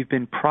we've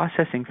been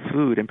processing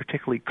food, and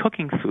particularly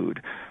cooking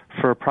food,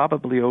 for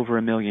probably over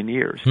 1 million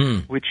years,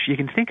 which you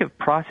can think of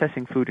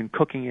processing food and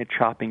cooking it,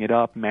 chopping it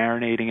up,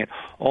 marinating it,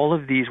 all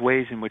of these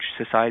ways in which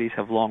societies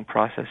have long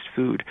processed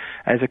food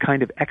as a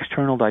kind of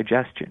external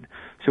digestion.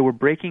 So we're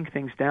breaking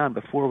things down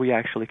before we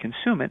actually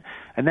consume it,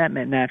 and that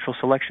meant natural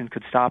selection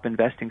could stop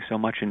investing so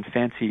much in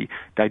fancy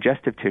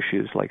digestive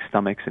tissues like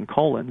stomachs and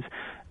colons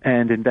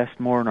and invest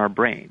more in our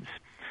brains.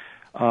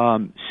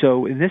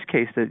 So in this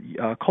case,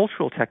 the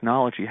cultural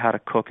technology, how to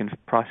cook and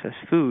process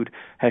food,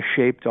 has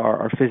shaped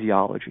our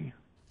physiology.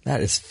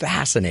 That is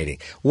fascinating.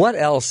 What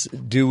else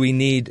do we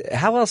need?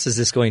 How else is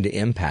this going to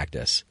impact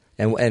us?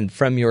 And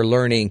from your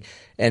learning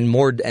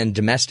and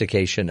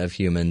domestication of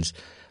humans,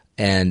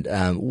 and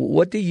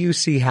what do you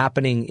see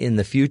happening in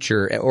the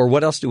future, or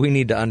what else do we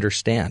need to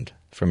understand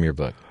from your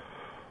book?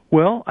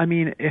 Well, I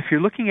mean, if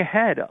you're looking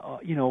ahead,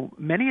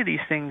 many of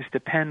these things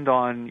depend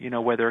on,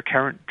 whether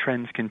current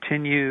trends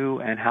continue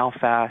and how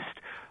fast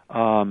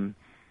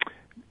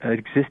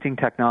existing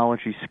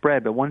technologies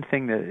spread. But one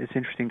thing that is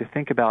interesting to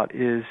think about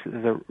is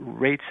the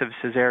rates of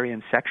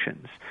cesarean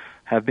sections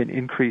have been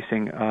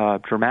increasing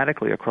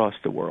dramatically across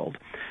the world.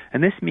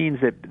 And this means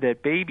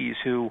that babies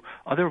who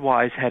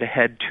otherwise had a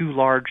head too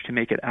large to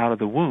make it out of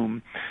the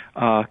womb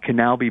can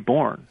now be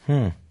born.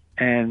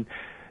 And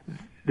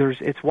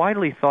it's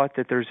widely thought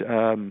that there's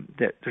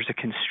a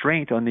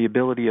constraint on the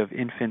ability of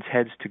infants'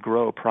 heads to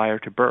grow prior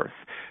to birth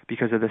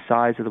because of the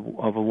size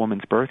of a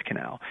woman's birth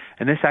canal,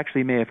 and this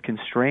actually may have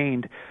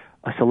constrained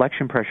a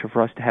selection pressure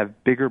for us to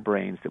have bigger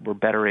brains that were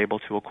better able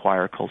to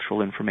acquire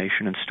cultural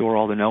information and store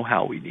all the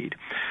know-how we need.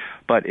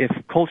 But if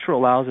culture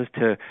allows us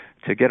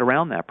to get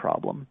around that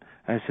problem,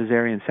 as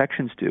cesarean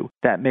sections do,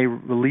 that may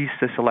release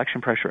the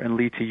selection pressure and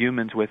lead to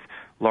humans with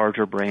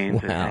larger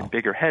brains and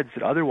bigger heads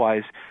that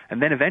otherwise,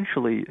 and then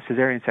eventually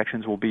cesarean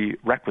sections will be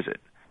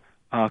requisite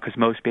because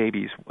most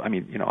babies,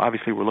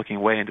 obviously we're looking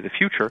way into the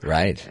future.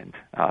 Right.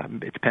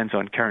 And it depends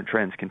on current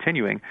trends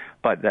continuing,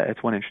 but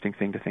that's one interesting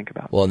thing to think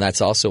about. Well, and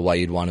that's also why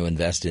you'd want to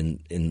invest in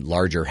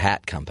larger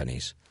hat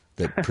companies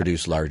that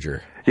produce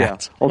larger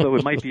hats. Yeah, although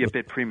it might be a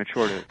bit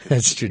premature to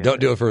That's true. Don't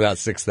do it for about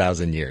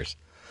 6,000 years.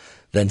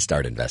 Then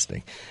start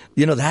investing.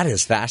 That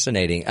is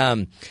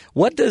fascinating.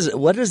 What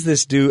does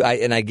this do?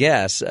 I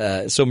guess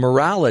so.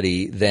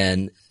 Morality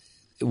then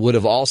would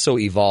have also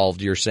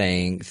evolved. You're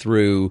saying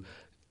through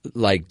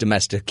like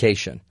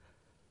domestication.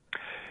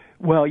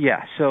 Well,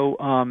 yeah. So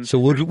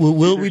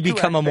will we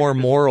become a more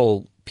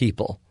moral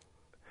people?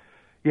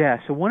 Yeah,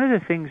 so one of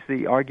the things,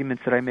 the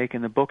arguments that I make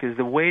in the book is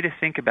the way to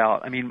think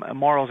about,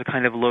 moral is a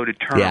kind of loaded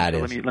term, yeah, so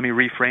let me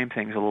reframe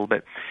things a little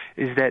bit,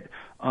 is that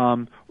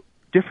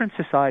different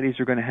societies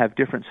are going to have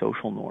different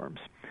social norms.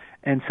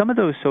 And some of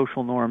those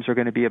social norms are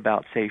going to be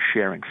about, say,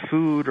 sharing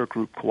food or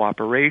group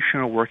cooperation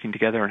or working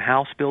together in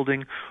house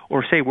building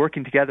or, say,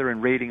 working together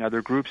and raiding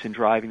other groups and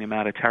driving them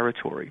out of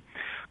territory.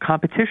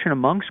 Competition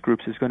amongst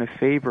groups is going to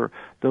favor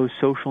those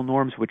social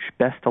norms which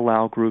best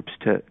allow groups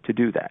to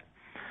do that.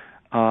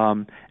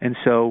 And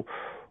so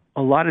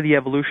a lot of the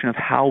evolution of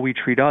how we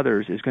treat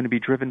others is going to be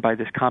driven by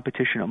this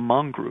competition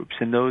among groups,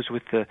 and those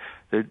with the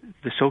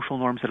social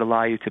norms that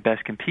allow you to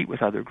best compete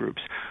with other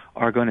groups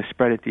are going to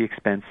spread at the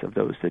expense of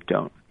those that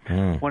don't.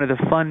 One of the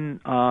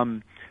fun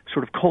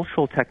sort of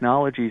cultural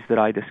technologies that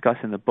I discuss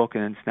in the book,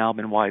 and it's now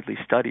been widely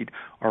studied,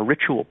 are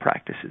ritual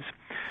practices.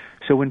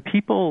 So when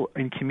people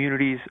in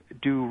communities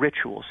do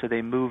rituals, so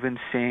they move in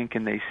sync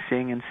and they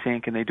sing in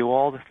sync and they do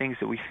all the things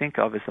that we think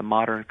of as the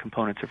modern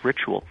components of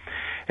ritual,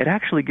 it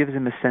actually gives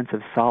them a sense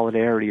of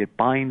solidarity. It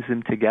binds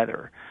them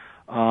together.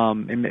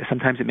 And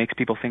sometimes it makes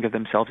people think of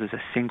themselves as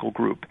a single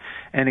group.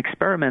 And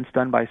experiments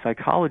done by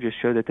psychologists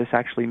show that this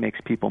actually makes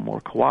people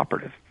more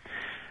cooperative.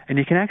 And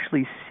you can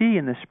actually see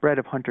in the spread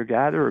of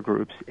hunter-gatherer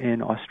groups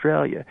in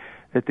Australia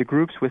that the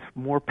groups with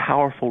more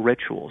powerful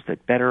rituals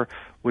that better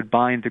would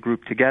bind the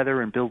group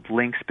together and build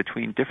links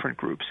between different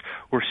groups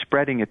were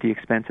spreading at the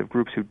expense of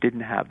groups who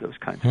didn't have those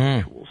kinds of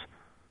rituals.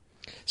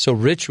 So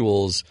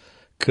rituals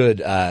could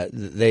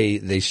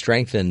they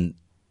strengthen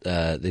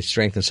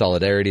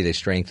solidarity, they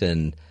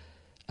strengthen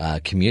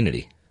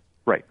community,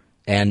 right?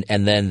 And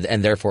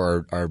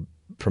therefore are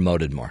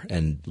promoted more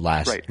and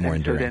last more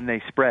enduring. So then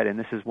they spread, and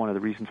this is one of the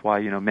reasons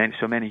why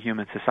so many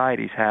human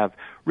societies have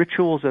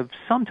rituals of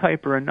some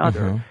type or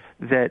another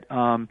that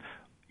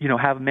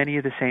have many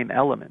of the same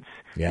elements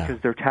because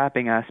they're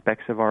tapping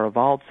aspects of our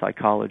evolved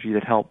psychology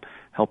that help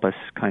us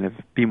kind of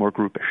be more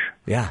groupish.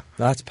 Yeah,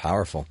 that's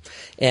powerful.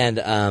 And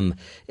how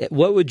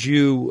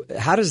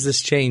does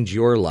this change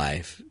your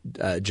life,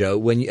 Joe?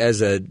 When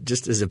as a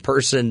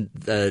person,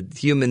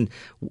 human,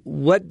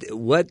 what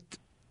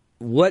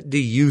do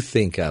you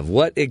think of?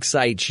 What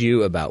excites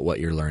you about what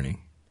you're learning?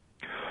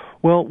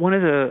 Well, one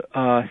of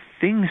the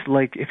things,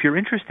 like if you're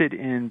interested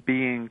in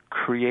being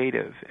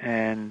creative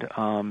and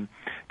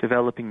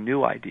developing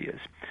new ideas,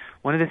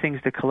 one of the things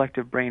the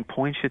collective brain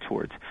points you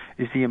towards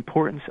is the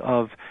importance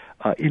of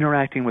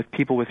interacting with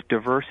people with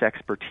diverse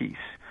expertise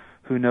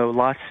who know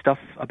lots of stuff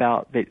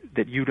about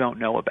that you don't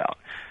know about.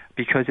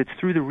 because it's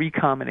through the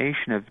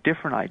recombination of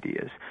different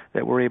ideas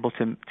that we're able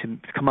to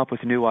come up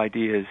with new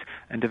ideas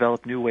and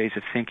develop new ways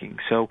of thinking.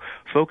 So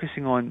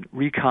focusing on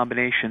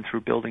recombination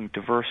through building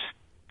diverse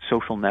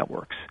social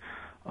networks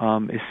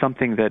is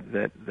something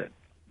that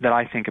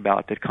I think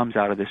about, that comes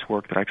out of this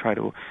work that I try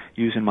to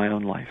use in my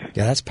own life.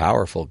 Yeah, that's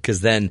powerful,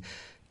 because then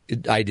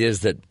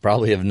ideas that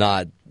probably have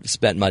not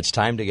spent much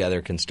time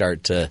together can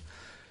start to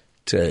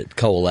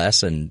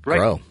coalesce and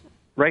grow.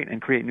 Right,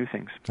 and create new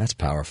things. That's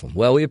powerful.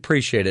 Well, we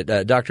appreciate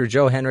it. Dr.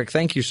 Joe Henrich,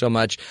 thank you so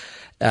much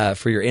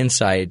for your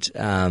insight.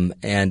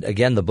 And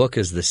again, the book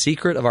is The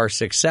Secret of Our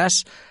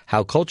Success,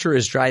 How Culture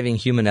is Driving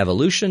Human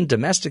Evolution,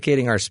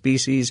 Domesticating Our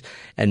Species,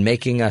 and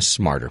Making Us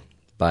Smarter,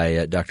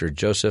 by Dr.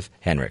 Joseph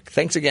Henrich.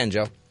 Thanks again,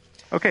 Joe.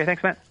 Okay,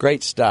 thanks, Matt.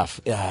 Great stuff.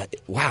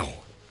 Wow.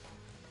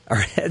 Our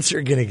heads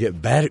are going to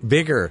get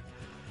bigger.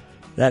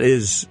 That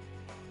is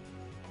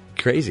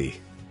crazy.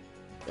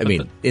 I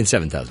mean, in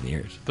 7,000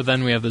 years. But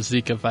then we have the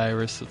Zika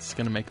virus that's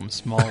going to make them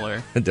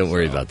smaller. Don't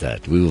worry about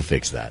that. We will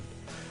fix that.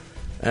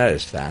 That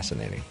is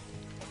fascinating.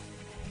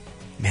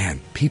 Man,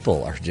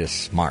 people are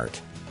just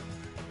smart.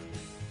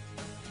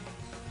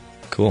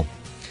 Cool.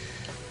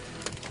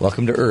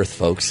 Welcome to Earth,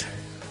 folks.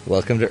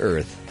 Welcome to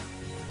Earth.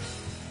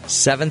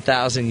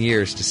 7,000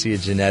 years to see a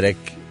genetic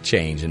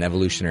change, an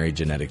evolutionary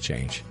genetic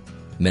change.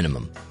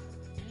 Minimum.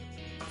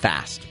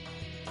 Fast.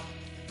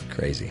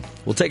 Crazy.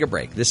 We'll take a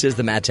break. This is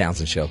the Matt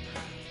Townsend Show.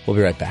 We'll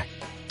be right back.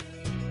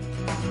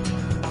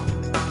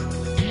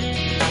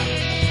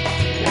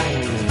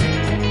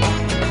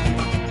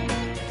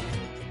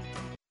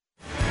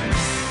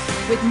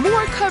 With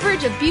more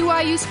coverage of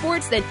BYU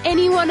sports than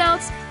anyone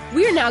else,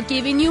 we're now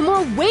giving you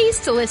more ways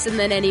to listen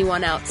than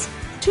anyone else.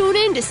 Tune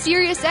in to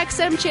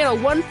SiriusXM Channel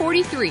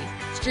 143.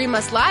 Stream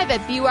us live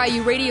at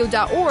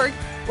BYURadio.org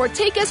or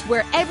take us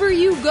wherever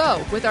you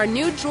go with our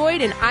new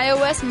Droid and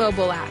iOS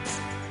mobile apps.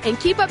 And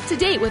keep up to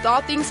date with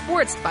all things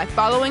sports by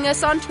following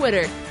us on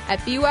Twitter at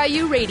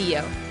BYU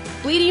Radio.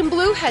 Bleeding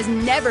Blue has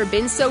never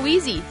been so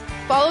easy.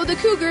 Follow the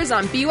Cougars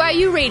on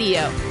BYU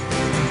Radio.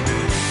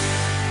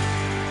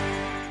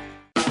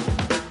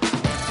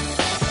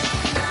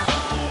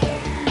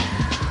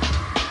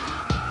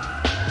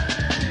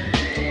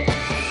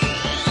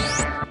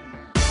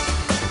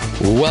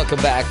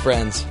 Welcome back,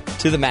 friends,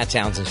 to the Matt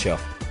Townsend Show.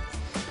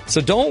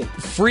 So don't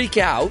freak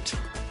out.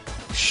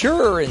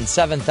 Sure, in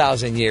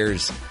 7,000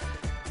 years,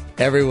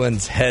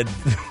 everyone's head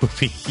will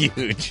be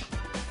huge.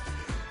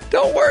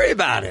 Don't worry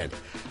about it.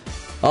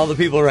 All the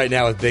people right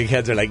now with big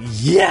heads are like,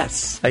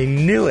 yes, I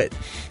knew it.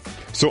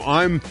 So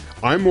I'm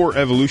more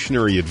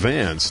evolutionary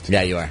advanced.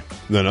 Yeah, you are.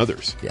 Than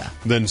others. Yeah.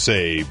 Than,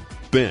 say,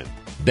 Ben.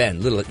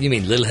 Ben. You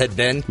mean Little Head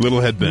Ben?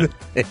 Little Head Ben.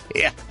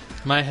 Yeah.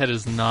 My head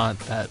is not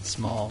that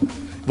small.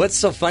 What's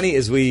so funny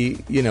is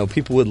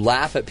people would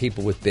laugh at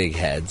people with big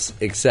heads,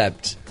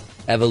 except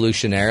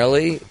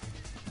evolutionarily,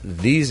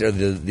 these are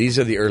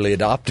the early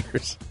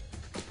adopters.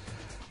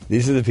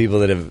 These are the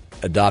people that have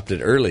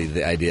adopted early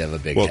the idea of a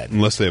big head.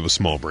 Unless they have a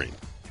small brain.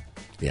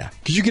 Yeah.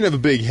 Because you can have a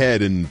big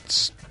head and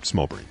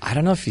small brain. I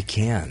don't know if you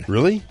can.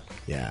 Really?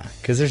 Yeah.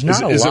 Because there's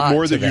not a lot Is it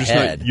more to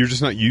that you're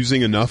just not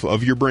using enough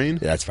of your brain?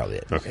 Yeah, that's probably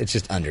it. Okay. It's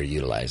just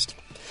underutilized.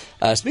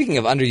 Speaking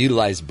of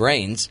underutilized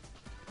brains,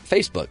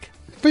 Facebook.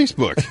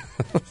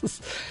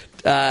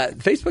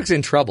 Facebook's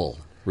in trouble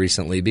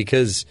recently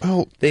because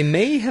they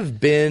may have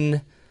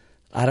been,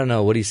 I don't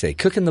know, what do you say,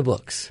 cooking the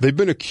books. They've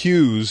been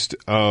accused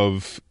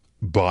of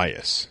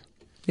bias.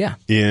 Yeah.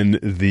 In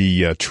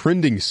the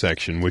trending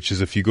section, which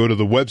is if you go to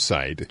the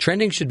website.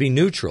 Trending should be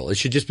neutral. It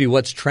should just be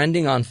what's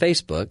trending on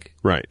Facebook.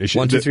 Right.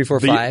 1, 2, 3, 4,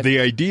 5. The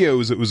idea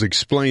was, it was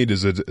explained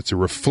as it's a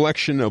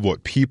reflection of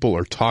what people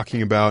are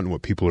talking about and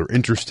what people are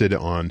interested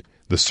on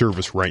the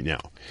service right now.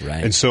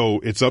 Right. And so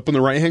it's up in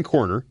the right-hand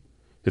corner.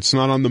 It's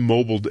not on the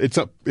mobile.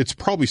 It's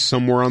probably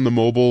somewhere on the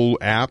mobile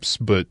apps,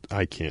 but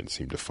I can't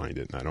seem to find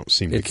it, and I don't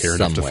seem to care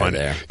enough to find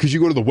it. Because you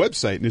go to the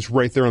website, and it's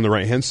right there on the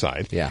right-hand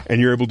side. Yeah. And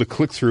you're able to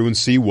click through and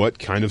see what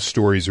kind of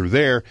stories are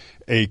there.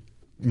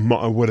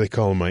 What do they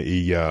call them?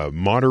 A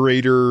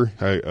moderator,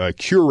 a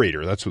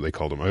curator, that's what they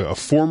called him. A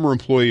former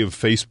employee of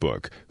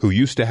Facebook who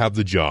used to have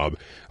the job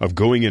of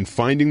going and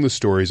finding the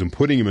stories and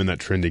putting them in that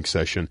trending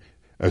section.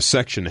 A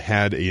section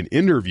had an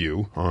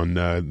interview on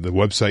the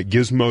website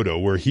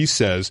Gizmodo where he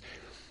says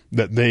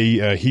that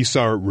he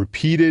saw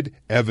repeated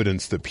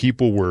evidence that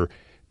people were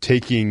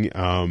taking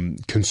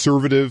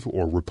conservative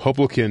or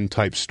Republican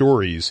type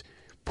stories,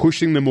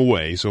 pushing them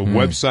away. So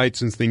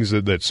websites and things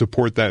that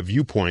support that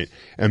viewpoint,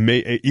 and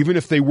even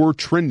if they were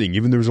trending,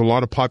 even there was a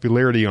lot of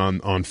popularity on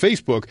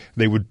Facebook,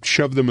 they would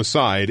shove them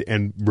aside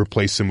and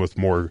replace them with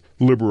more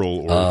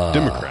liberal or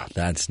Democrat.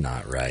 That's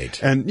not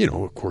right. And,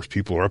 of course,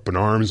 people are up in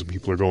arms and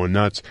people are going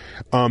nuts.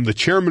 The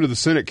chairman of the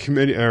Senate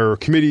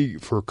Committee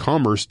for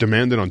Commerce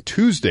demanded on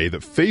Tuesday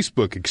that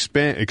Facebook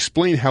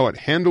explain how it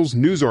handles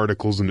news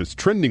articles in its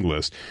trending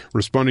list,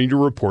 responding to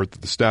a report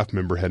that the staff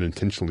member had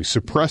intentionally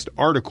suppressed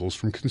articles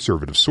from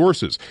conservative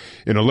sources.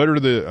 In a letter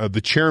to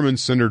the chairman,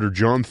 Senator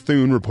John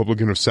Thune,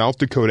 Republican of South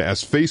Dakota,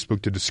 asked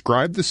Facebook to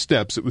describe the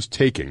steps it was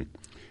taking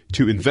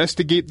to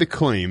investigate the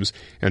claims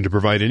and to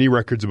provide any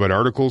records about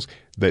articles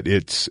that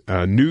its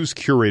news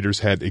curators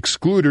had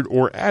excluded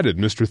or added.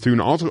 Mr. Thune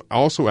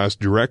also asked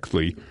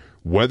directly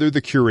whether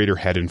the curator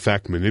had in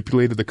fact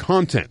manipulated the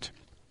content.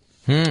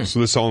 So this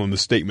is all in the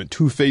statement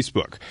to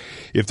Facebook.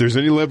 If there's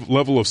any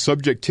level of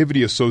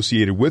subjectivity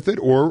associated with it,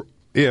 or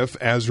if,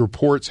 as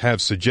reports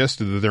have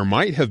suggested, that there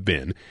might have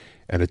been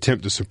an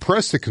attempt to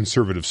suppress the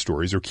conservative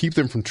stories or keep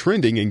them from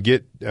trending and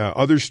get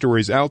other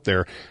stories out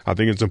there, I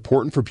think it's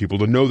important for people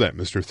to know that,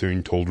 Mr.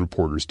 Thune told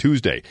reporters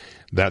Tuesday.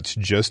 That's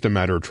just a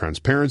matter of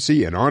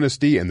transparency and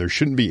honesty, and there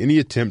shouldn't be any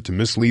attempt to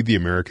mislead the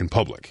American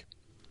public.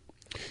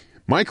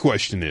 My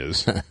question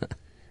is,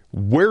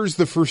 where's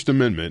the First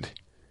Amendment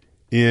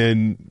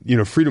in,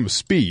 freedom of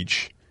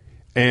speech?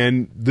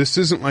 And this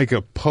isn't like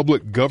a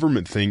public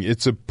government thing.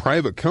 It's a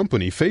private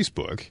company,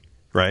 Facebook,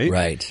 right?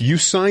 Right. You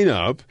sign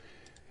up.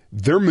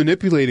 They're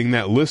manipulating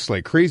that list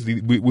like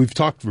crazy. We've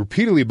talked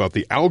repeatedly about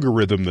the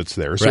algorithm that's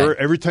there. So right.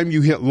 Every time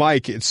you hit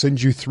like, it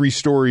sends you 3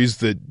 stories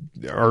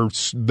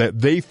that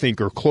they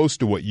think are close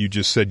to what you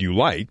just said you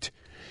liked.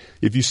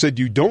 If you said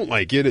you don't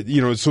like it,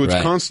 so it's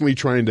right. constantly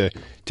trying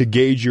to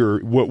gauge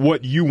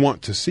what you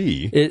want to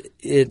see.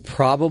 It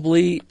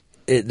probably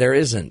there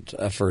isn't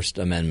a First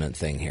Amendment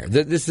thing here.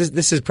 This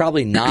is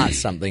probably not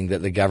something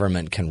that the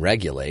government can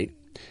regulate.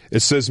 It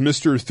says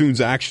Mr.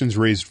 Thune's actions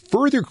raised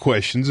further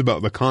questions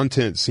about the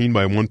content seen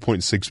by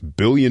 1.6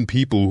 billion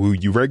people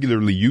who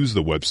regularly use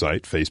the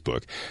website,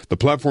 Facebook. The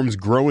platform's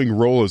growing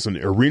role as an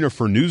arena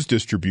for news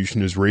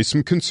distribution has raised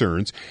some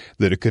concerns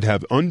that it could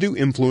have undue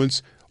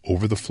influence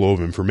over the flow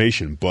of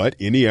information. But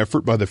any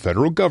effort by the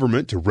federal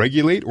government to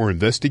regulate or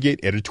investigate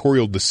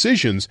editorial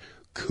decisions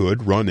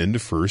could run into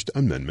First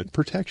Amendment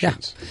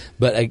protections.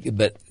 Yeah.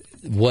 But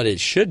what it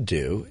should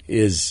do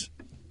is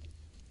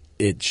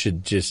it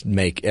should just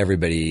make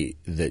everybody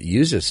that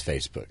uses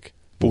Facebook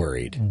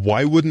worried.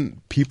 Why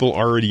wouldn't people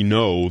already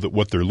know that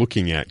what they're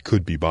looking at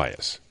could be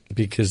bias?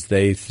 Because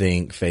they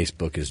think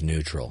Facebook is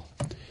neutral.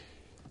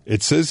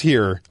 It says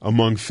here,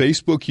 among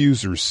Facebook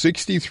users,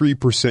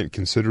 63%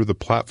 consider the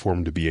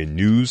platform to be a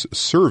news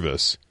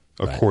service,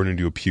 according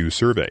to a Pew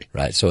survey.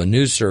 Right. So a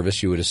news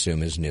service you would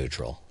assume is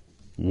neutral.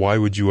 Why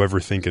would you ever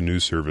think a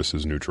news service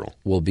is neutral?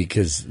 Well,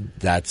 because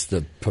that's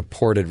the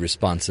purported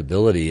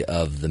responsibility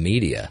of the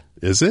media.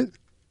 Is it?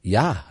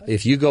 Yeah.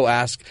 If you go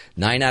ask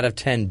 9 out of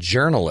 10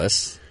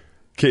 journalists,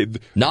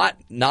 not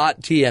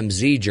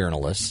TMZ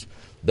journalists,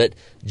 but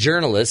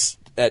journalists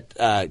at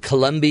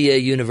Columbia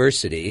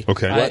University,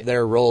 what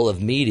their role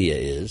of media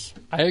is.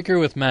 I agree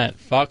with Matt.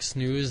 Fox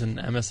News and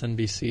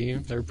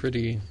MSNBC, they're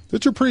pretty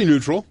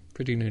neutral.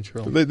 Pretty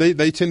neutral.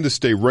 They tend to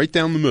stay right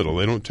down the middle.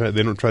 They don't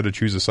try to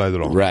choose a side at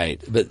all. Right.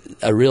 But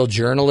a real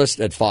journalist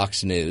at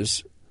Fox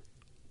News,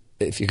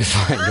 if you could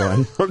find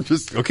one,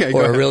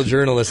 or a real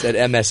journalist at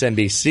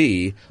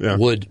MSNBC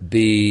would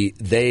be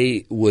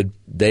they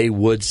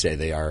would say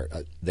they are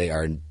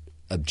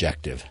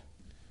objective.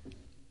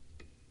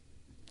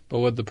 But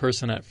would the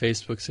person at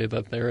Facebook say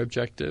that they're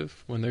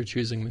objective when they're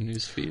choosing the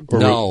news feed?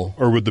 No.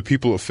 Or would the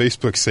people at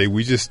Facebook say,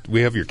 we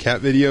have your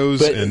cat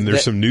videos and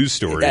there's some news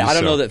stories? I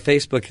don't know that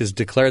Facebook has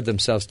declared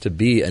themselves to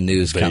be a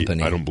news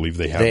company. I don't believe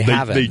they have. They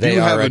haven't. They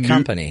are a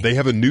company. They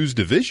have a news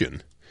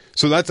division.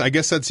 So I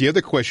guess that's the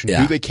other question.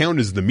 Yeah. Do they count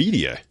as the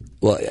media?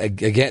 Well,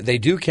 again, they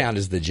do count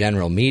as the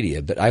general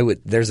media, but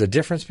there's a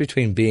difference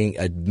between being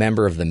a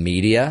member of the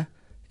media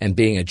and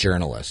being a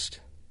journalist.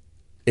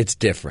 It's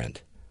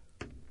different.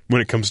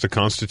 When it comes to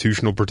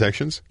constitutional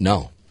protections?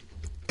 No.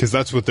 Because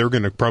that's what they're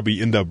going to probably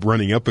end up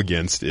running up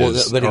against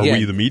is, are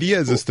we the media?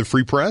 Is this the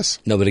free press?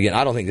 No, but again,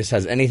 I don't think this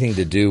has anything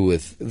to do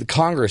with –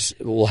 Congress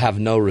will have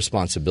no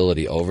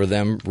responsibility over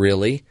them,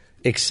 really,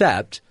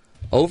 except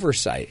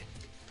oversight.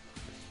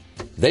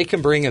 They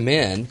can bring them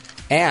in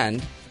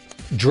and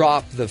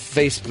drop the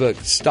Facebook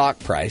stock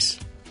price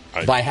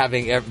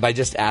by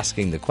just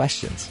asking the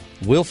questions.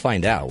 We'll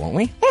find out, won't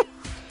we?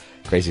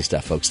 Crazy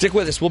stuff, folks. Stick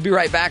with us. We'll be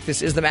right back.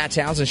 This is the Matt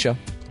Townsend Show.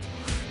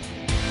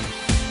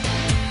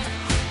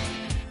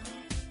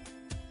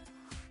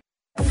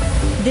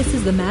 This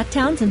is the Matt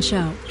Townsend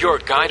Show. Your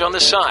guide on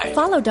the side.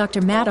 Follow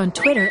Dr. Matt on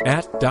Twitter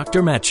at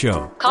Dr. Matt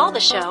Show. Call the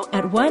show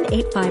at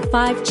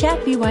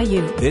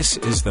 1-855-CHAT-BYU. This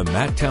is the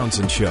Matt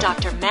Townsend Show.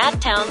 Dr.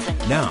 Matt Townsend.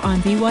 Now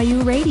on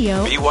BYU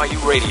Radio.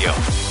 BYU Radio.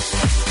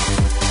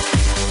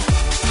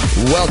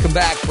 Welcome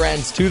back,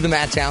 friends, to the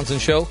Matt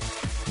Townsend Show.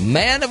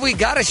 Man, have we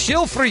got a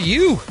shill for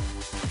you.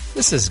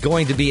 This is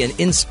going to be an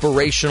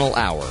inspirational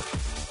hour.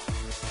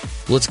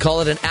 Let's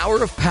call it an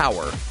hour of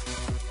power.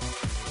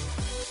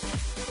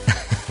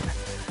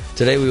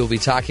 Today we will be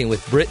talking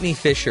with Brittany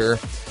Fisher,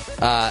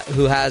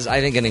 who has,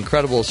 I think, an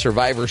incredible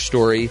survivor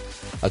story.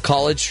 A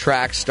college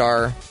track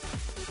star,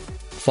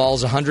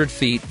 falls 100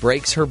 feet,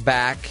 breaks her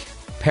back,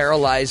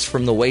 paralyzed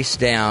from the waist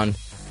down.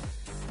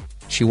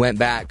 She went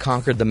back,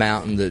 conquered the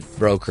mountain that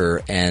broke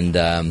her,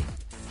 and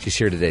she's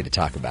here today to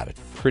talk about it.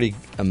 Pretty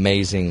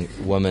amazing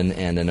woman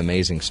and an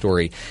amazing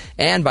story.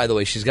 And, by the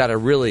way, she's got a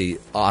really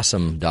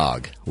awesome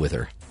dog with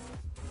her.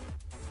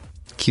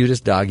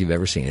 Cutest dog you've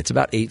ever seen. It's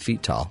about 8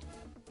 feet tall.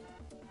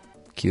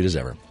 Cute as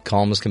ever.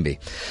 Calm as can be.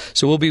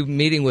 So we'll be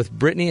meeting with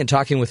Brittany and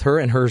talking with her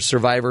and her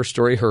survivor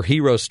story, her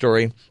hero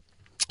story,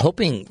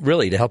 hoping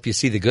really to help you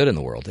see the good in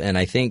the world. And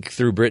I think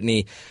through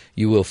Brittany,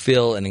 you will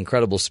feel an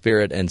incredible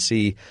spirit and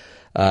see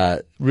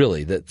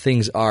really that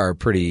things are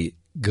pretty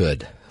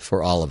good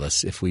for all of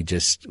us if we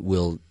just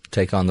will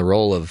take on the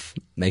role of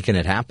making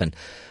it happen.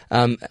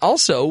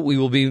 Also, we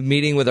will be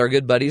meeting with our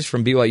good buddies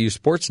from BYU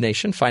Sports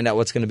Nation, find out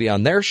what's going to be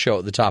on their show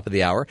at the top of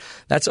the hour.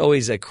 That's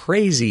always a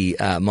crazy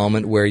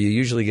moment where you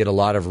usually get a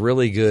lot of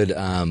really good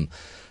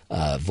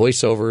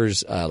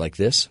voiceovers like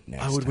this.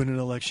 I would win an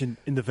election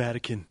in the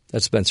Vatican.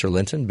 That's Spencer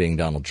Linton being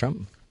Donald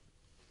Trump,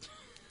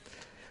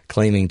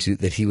 claiming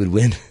that he would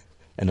win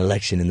an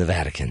election in the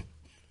Vatican.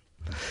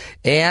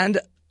 And,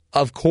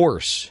 of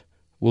course,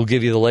 we'll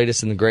give you the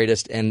latest and the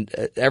greatest and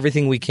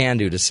everything we can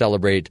do to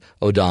celebrate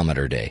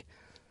Odometer Day.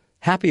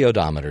 Happy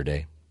Odometer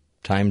Day.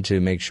 Time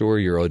to make sure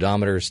your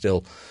odometer is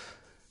still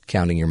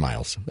counting your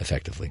miles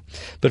effectively.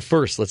 But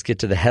first, let's get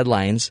to the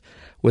headlines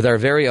with our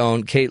very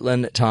own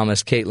Caitlin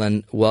Thomas.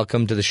 Caitlin,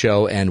 welcome to the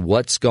show, and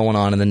what's going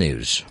on in the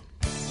news?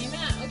 Hey,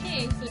 Matt.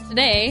 Okay, so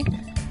today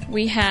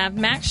we have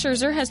Max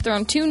Scherzer has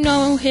thrown 2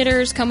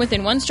 no-hitters, come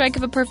within 1 strike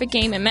of a perfect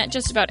game, and met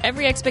just about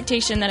every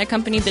expectation that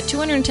accompanied the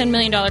 $210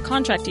 million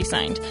contract he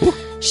signed.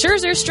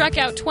 Scherzer struck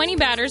out 20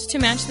 batters to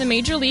match the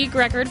Major League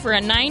record for a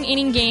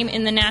 9-inning game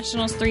in the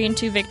Nationals'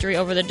 3-2 victory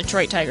over the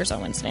Detroit Tigers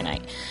on Wednesday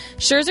night.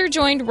 Scherzer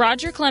joined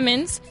Roger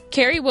Clemens,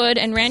 Kerry Wood,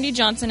 and Randy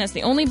Johnson as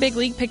the only big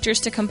league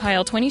pitchers to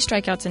compile 20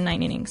 strikeouts in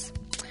 9 innings.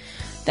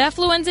 The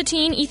affluenza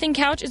teen, Ethan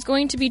Couch, is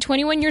going to be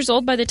 21 years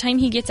old by the time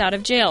he gets out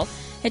of jail.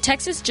 A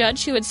Texas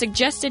judge who had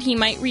suggested he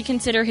might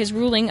reconsider his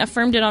ruling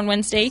affirmed it on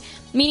Wednesday,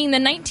 meaning the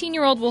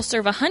 19-year-old will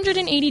serve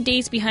 180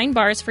 days behind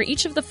bars for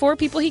each of the 4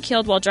 people he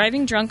killed while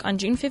driving drunk on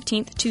June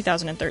 15,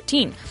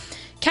 2013.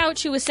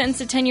 Couch, who was sentenced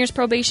to 10 years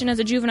probation as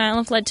a juvenile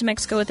and fled to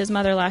Mexico with his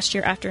mother last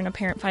year after an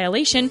apparent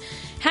violation,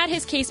 had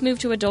his case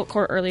moved to adult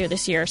court earlier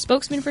this year.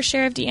 Spokesman for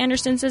Sheriff D.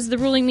 Anderson says the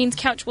ruling means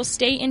Couch will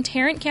stay in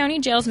Tarrant County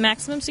Jail's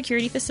maximum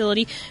security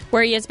facility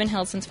where he has been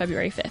held since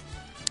February 5th.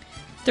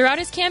 Throughout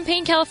his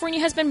campaign, California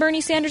has been Bernie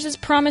Sanders'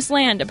 promised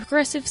land, a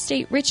progressive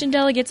state rich in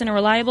delegates and a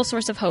reliable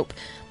source of hope.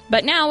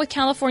 But now, with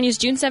California's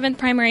June 7th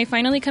primary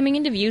finally coming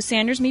into view,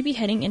 Sanders may be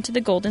heading into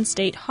the Golden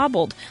State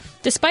hobbled.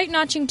 Despite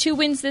notching 2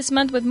 wins this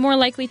month with more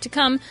likely to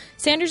come,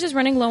 Sanders is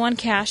running lower on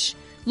cash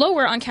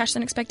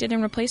than expected,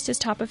 and replaced his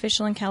top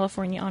official in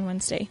California on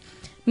Wednesday.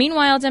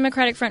 Meanwhile,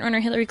 Democratic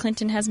frontrunner Hillary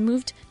Clinton has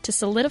moved to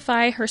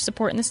solidify her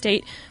support in the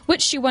state,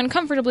 which she won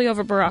comfortably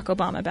over Barack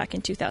Obama back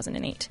in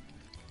 2008.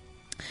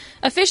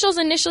 Officials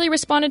initially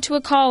responded to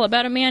a call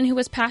about a man who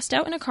was passed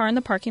out in a car in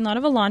the parking lot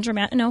of a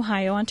laundromat in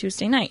Ohio on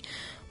Tuesday night.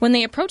 When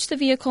they approached the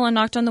vehicle and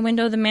knocked on the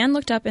window, the man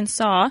looked up and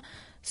saw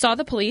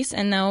the police,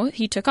 and though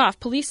he took off.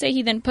 Police say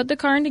he then put the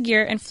car into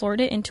gear and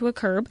floored it into a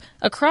curb,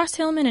 across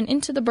Hillman and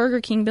into the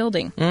Burger King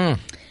building.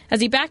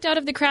 As he backed out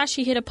of the crash,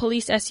 he hit a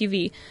police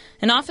SUV.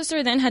 An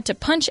officer then had to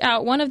punch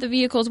out one of the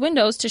vehicle's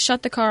windows to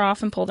shut the car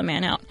off and pull the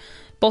man out.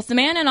 Both the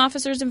man and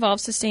officers involved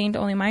sustained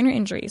only minor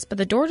injuries, but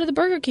the door to the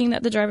Burger King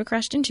that the driver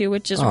crashed into,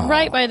 which is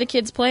right by the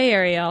kids' play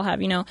area, I'll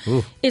have you know,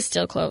 is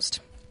still closed.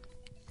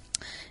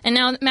 And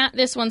now, Matt,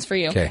 this one's for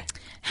you. Okay.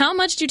 How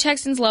much do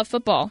Texans love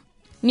football?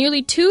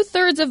 Nearly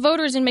 2/3 of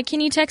voters in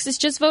McKinney, Texas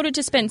just voted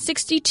to spend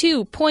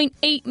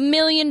 $62.8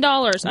 million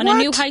on a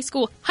new high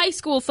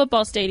school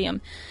football stadium.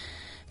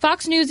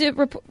 Fox News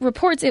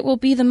reports it will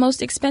be the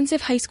most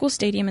expensive high school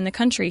stadium in the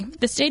country.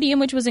 The stadium,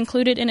 which was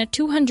included in a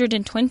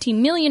 $220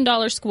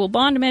 million school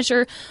bond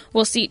measure,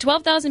 will seat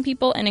 12,000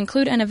 people and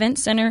include an event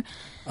center.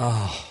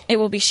 It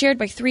will be shared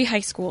by 3 high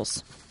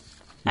schools.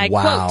 I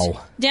quote,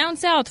 "Down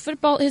south,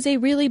 football is a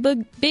really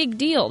big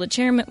deal," the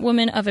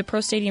chairwoman of a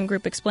pro-stadium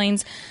group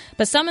explains.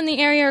 But some in the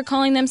area are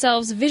calling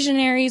themselves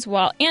visionaries,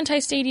 while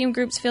anti-stadium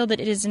groups feel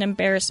that it is an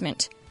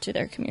embarrassment to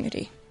their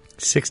community.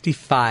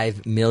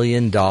 $65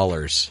 million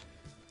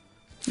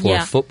for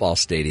a football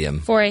stadium.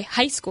 For a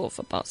high school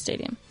football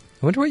stadium.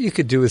 I wonder what you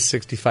could do with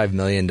 $65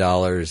 million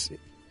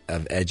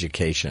of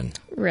education.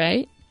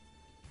 Right?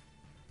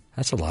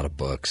 That's a lot of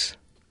books.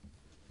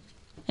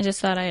 I just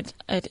thought I'd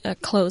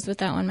close with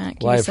that one, Matt.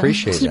 Well, I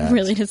appreciate that.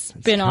 Really to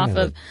spin off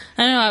of.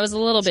 I don't know, I was a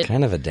little bit. It's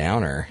kind of a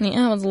downer.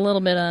 Yeah, I was a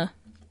little bit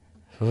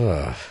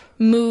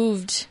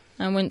moved.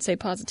 I wouldn't say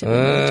positively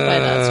moved by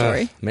that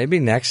story. Maybe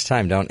next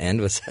time don't end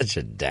with such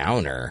a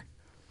downer.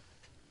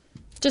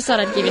 Just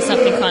thought I'd give you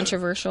something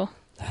controversial.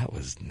 That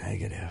was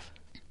negative.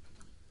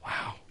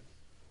 Wow.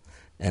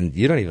 And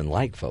you don't even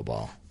like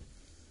football.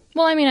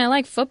 Well, I mean, I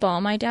like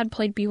football. My dad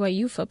played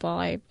BYU football.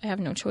 I have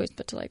no choice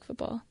but to like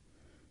football.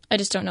 I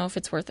just don't know if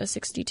it's worth a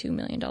 $62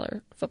 million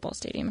football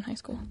stadium in high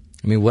school.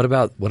 I mean, what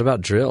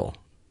about drill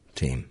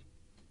team?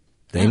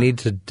 They need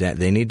to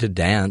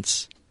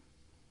dance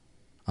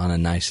on a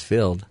nice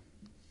field.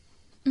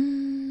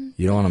 You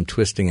don't want them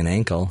twisting an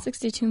ankle.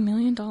 $62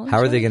 million. How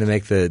are they going to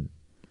make the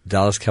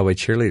Dallas Cowboy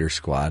cheerleader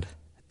squad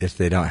if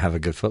they don't have a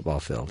good football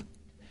field?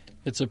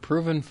 It's a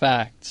proven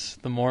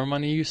fact. The more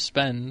money you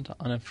spend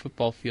on a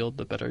football field,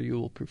 the better you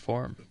will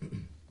perform.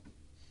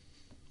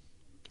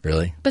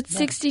 Really? But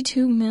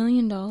 $62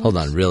 million. Hold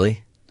on,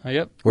 really?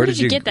 Yep. Where did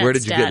you get that Where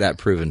did you stat? get that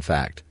proven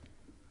fact?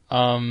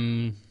 Not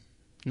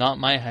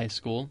my high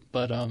school,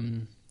 but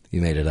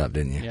You made it up,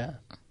 didn't you? yeah.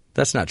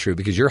 That's not true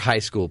because your high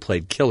school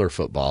played killer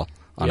football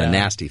on a Yeah.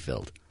 nasty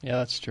field. Yeah,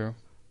 that's true.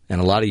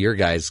 And a lot of your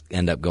guys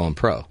end up going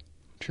pro.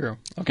 True.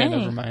 Okay,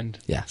 never mind.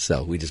 Yeah,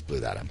 so we just blew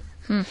that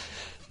up.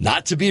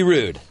 Not to be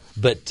rude,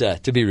 but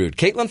to be rude.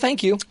 Caitlin,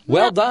 thank you.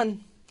 Well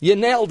done. You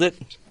nailed it.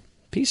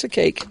 Piece of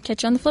cake.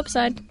 Catch you on the flip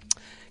side.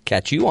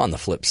 Catch you on the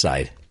flip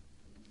side.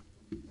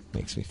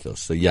 Makes me feel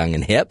so young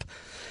and hip.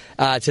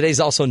 Today's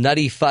also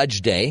Nutty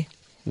Fudge Day,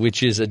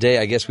 which is a day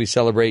I guess we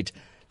celebrate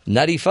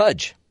Nutty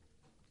Fudge.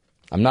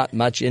 I'm not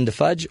much into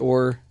fudge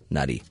or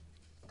nutty,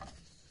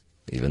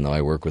 even though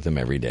I work with them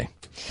every day.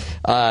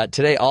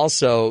 Today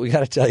also, we got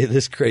to tell you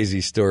this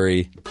crazy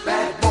story.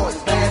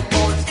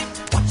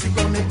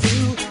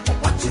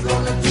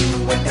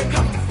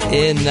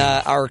 In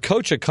our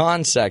Coach a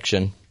Con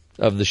section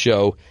of the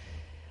show,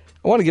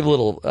 I want to give a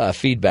little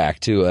feedback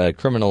to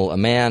a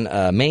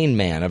Maine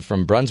man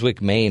from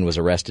Brunswick, Maine, was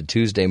arrested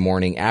Tuesday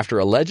morning after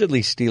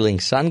allegedly stealing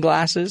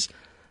sunglasses,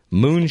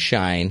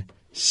 moonshine,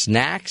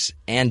 snacks,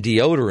 and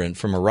deodorant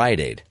from a Rite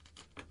Aid.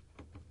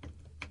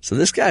 So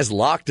this guy's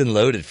locked and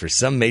loaded for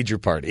some major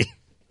party.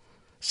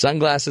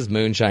 Sunglasses,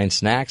 moonshine,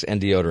 snacks, and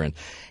deodorant.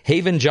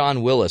 Haven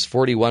John Willis,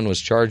 41,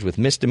 was charged with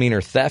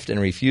misdemeanor theft and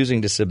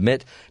refusing to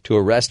submit to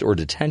arrest or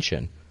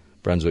detention,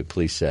 Brunswick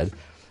police said.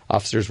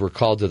 Officers were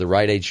called to the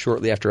Rite Aid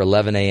shortly after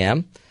 11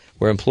 a.m.,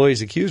 where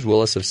employees accused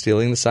Willis of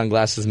stealing the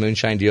sunglasses,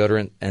 moonshine,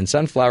 deodorant, and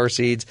sunflower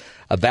seeds,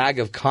 a bag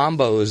of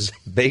Combo's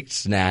baked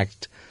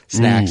snacks,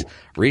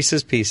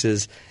 Reese's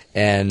Pieces,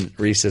 and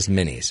Reese's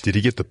Minis. Did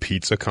he get the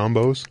pizza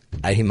combos?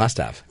 He must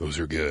have. Those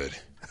are good.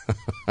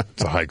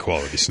 It's a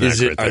high-quality snack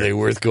right there. Are they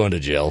worth going to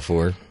jail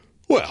for?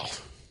 Well,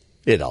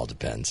 it all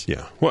depends.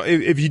 Yeah. Well,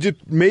 if you did,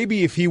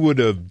 maybe if he would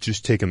have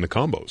just taken the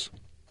combos,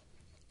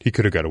 he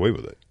could have got away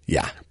with it.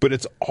 Yeah. But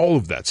it's all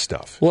of that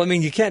stuff. Well, I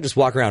mean, you can't just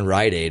walk around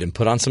Rite Aid and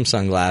put on some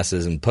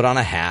sunglasses and put on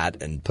a hat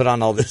and put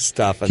on all this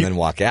stuff and then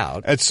walk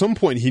out. At some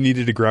point, he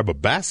needed to grab a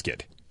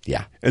basket.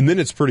 Yeah. And then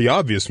it's pretty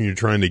obvious when you're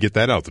trying to get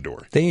that out the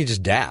door. Then you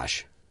just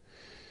dash.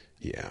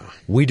 Yeah.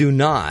 We do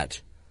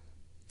not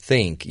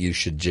think you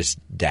should just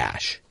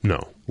dash.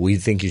 No. We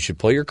think you should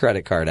pull your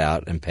credit card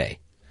out and pay.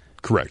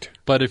 Correct.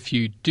 But if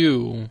you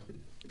do,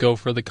 go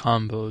for the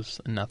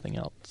combos and nothing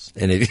else.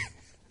 And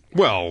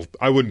well,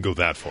 I wouldn't go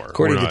that far.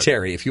 According to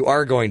Terry, if you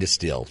are going to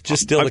steal,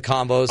 just steal the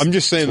combos. I'm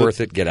just saying it's worth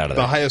it. Get out of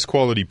there. The highest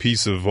quality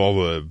piece of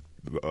all the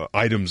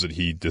items that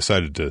he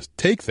decided to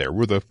take there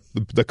were the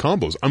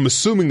combos. I'm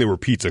assuming they were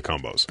pizza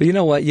combos. But you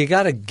know what? You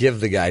got to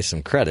give the guy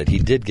some credit. He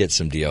did get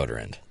some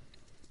deodorant.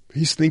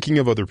 He's thinking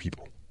of other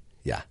people.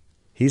 Yeah.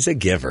 He's a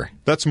giver.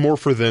 That's more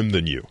for them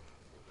than you.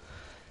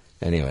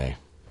 Anyway,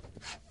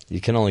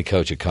 you can only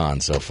coach a con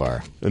so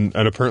far. And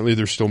apparently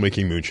they're still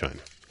making moonshine.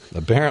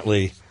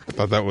 Apparently. I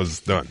thought that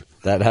was done.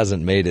 That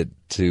hasn't made it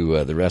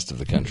to the rest of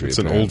the country. It's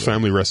apparently an old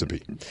family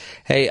recipe.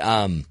 Hey,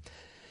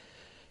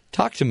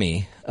 talk to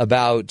me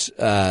about,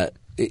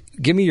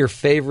 give me your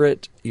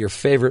favorite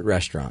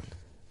restaurant.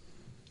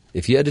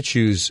 If you had to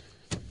choose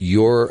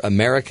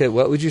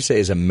what would you say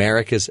is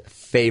America's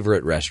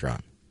favorite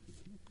restaurant?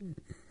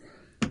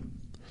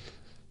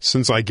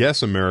 Since I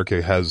guess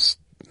America has,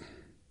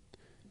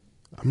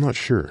 I'm not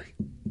sure.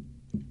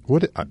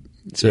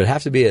 So it'd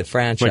have to be a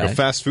franchise. Like a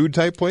fast food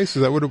type place?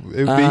 Is that what it would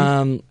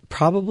be?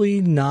 Probably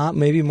not.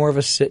 Maybe more of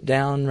a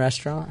sit-down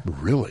restaurant.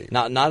 Really?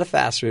 Not a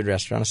fast food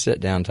restaurant, a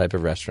sit-down type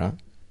of restaurant.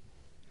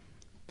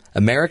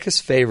 America's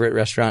favorite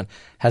restaurant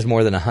has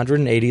more than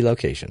 180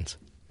 locations.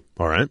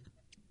 All right.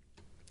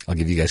 I'll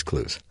give you guys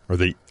clues.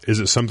 Is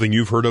it something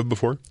you've heard of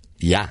before?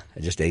 Yeah, I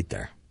just ate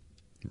there.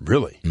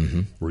 Really?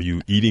 Mm-hmm. Were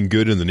you eating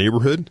good in the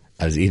neighborhood?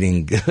 I was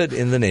eating good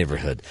in the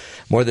neighborhood.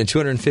 More than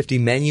 250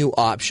 menu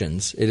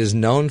options. It is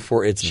known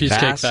for its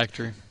Cheesecake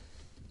Factory.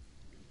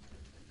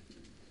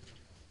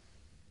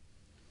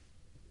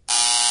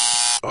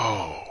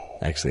 Oh.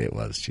 Actually, it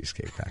was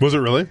Cheesecake Factory. Was it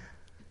really?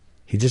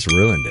 He just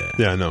ruined it.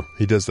 Yeah, I know.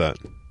 He does that.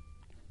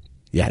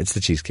 Yeah, it's the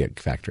Cheesecake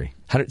Factory.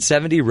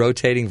 170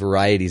 rotating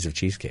varieties of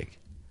cheesecake.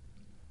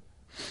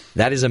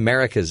 That is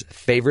America's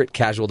favorite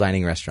casual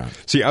dining restaurant.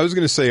 See, I was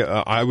going to say,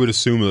 I would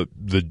assume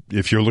that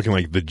if you're looking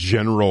like the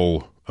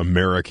general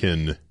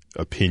American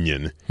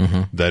opinion,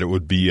 that it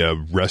would be a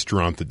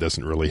restaurant that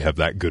doesn't really have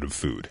that good of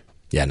food.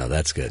 Yeah, no,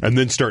 that's good. And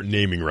then start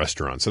naming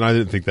restaurants. And I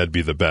didn't think that'd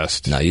be the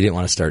best. No, you didn't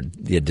want to start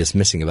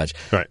dismissing a bunch.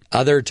 Right.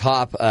 Other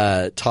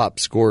top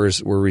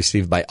scores were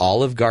received by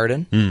Olive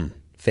Garden,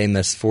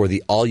 famous for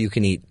the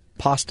all-you-can-eat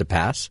pasta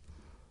pass,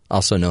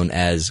 also known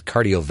as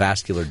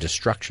cardiovascular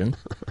destruction.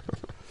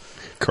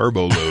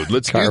 Carbo load.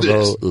 Let's do this.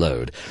 Carbo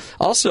load.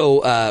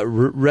 Also,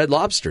 Red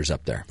Lobster's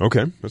up there.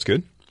 Okay, that's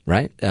good.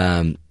 Right?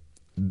 And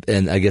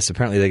I guess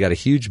apparently they got a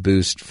huge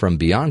boost from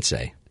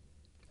Beyonce.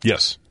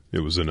 Yes. It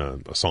was in a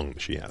song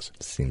that she has.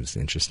 Seems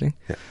interesting.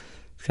 Yeah.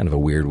 It's kind of a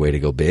weird way to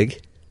go big.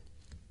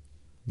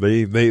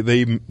 They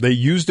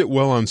used it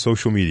well on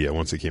social media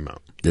once it came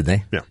out. Did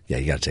they? Yeah. Yeah,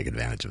 you got to take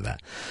advantage of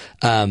that.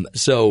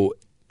 So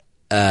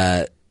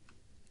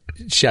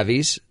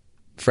Chevy's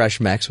Fresh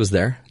Mex was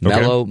there.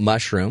 Mellow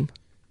Mushroom.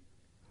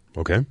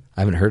 Okay.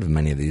 I haven't heard of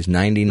many of these.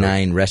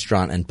 99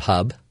 Restaurant and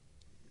Pub.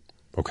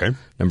 Okay.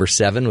 Number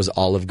 7 was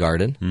Olive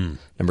Garden.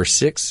 Number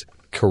 6,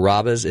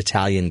 Carrabba's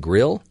Italian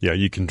Grill. Yeah,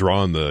 you can draw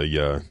on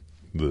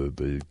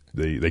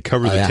they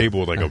cover the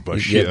table with like a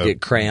get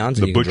crayons,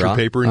 the and you can butcher draw.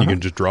 paper, and you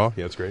can just draw.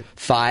 Yeah, that's great.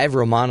 5,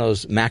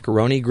 Romano's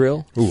Macaroni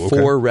Grill. Ooh, okay.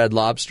 4, Red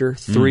Lobster.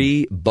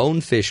 3,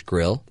 Bonefish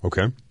Grill.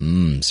 Okay.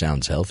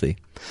 Sounds healthy.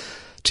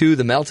 2,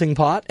 The Melting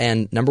Pot.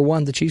 And number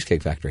 1, The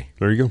Cheesecake Factory.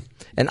 There you go.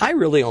 And I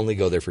really only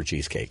go there for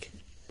cheesecake.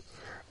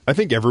 I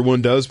think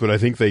everyone does, but I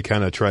think they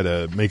kind of try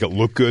to make it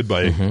look good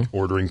by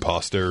ordering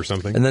pasta or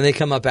something. And then they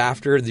come up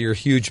after your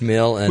huge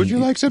meal. And would you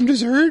like some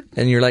dessert?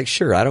 And you're like,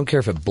 sure, I don't care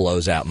if it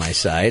blows out my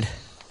side.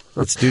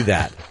 Let's do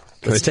that.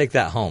 Let's take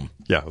that home.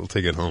 Yeah, we'll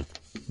take it home.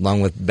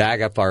 Along with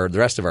bag up the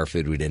rest of our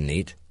food we didn't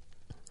eat.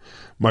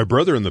 My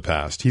brother in the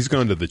past, he's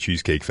gone to the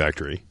Cheesecake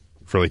Factory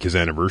for like his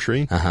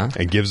anniversary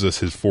and gives us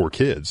his 4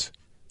 kids.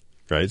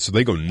 Right? So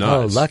they go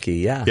nuts. Oh, lucky,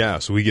 yeah. Yeah,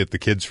 so we get the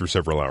kids for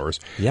several hours.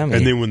 Yummy.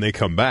 And then when they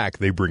come back,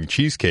 they bring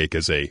cheesecake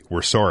as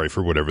we're sorry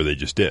for whatever they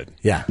just did.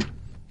 Yeah.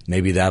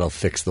 Maybe that'll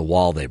fix the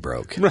wall they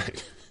broke.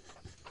 Right.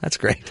 That's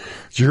great.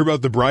 Did you hear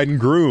about the bride and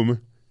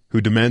groom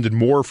who demanded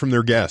more from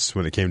their guests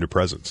when it came to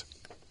presents?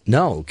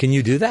 No. Can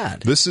you do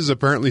that? This is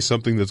apparently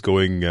something that's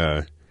going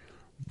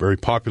very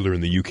popular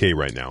in the UK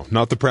right now.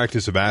 Not the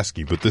practice of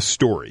asking, but this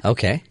story.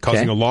 Okay.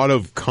 Causing a lot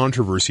of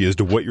controversy as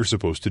to what you're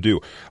supposed to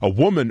do. A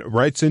woman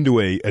writes into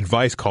a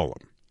advice column.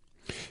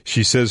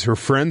 She says her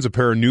friends, a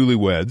pair of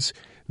newlyweds,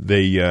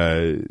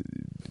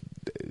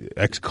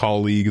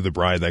 ex-colleague, the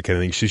bride, that kind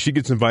of thing. She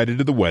gets invited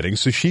to the wedding,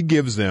 so she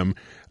gives them,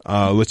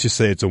 let's just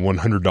say it's a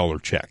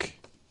 $100 check.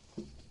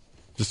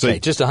 Just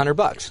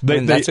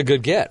 $100. That's a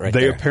good get right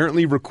there. They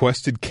apparently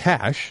requested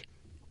cash.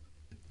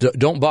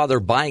 Don't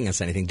bother buying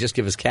us anything. Just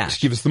give us cash.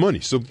 Just give us the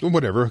money. So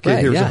whatever. Okay,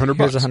 here's $100.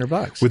 Here's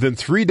 $100. Within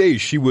 3 days,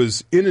 she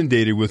was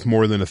inundated with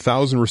more than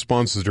 1,000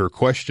 responses to her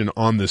question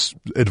on this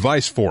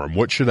advice forum.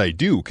 What should I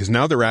do? Because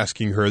now they're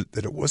asking her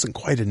that it wasn't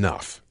quite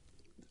enough.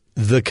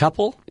 The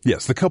couple?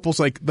 Yes, the couple's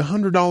like, the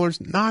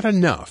 $100, not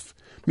enough.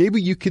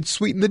 Maybe you could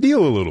sweeten the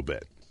deal a little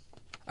bit.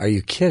 Are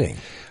you kidding?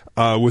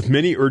 With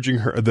many urging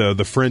her,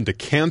 the friend to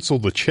cancel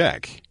the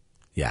check.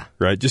 Yeah.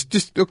 Right.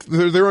 Just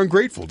they're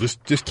ungrateful.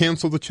 Just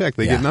cancel the check.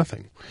 They get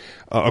nothing.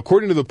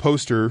 According to the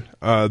poster,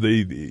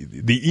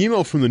 the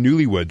email from the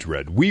newlyweds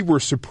read, "We were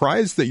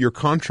surprised that your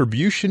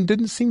contribution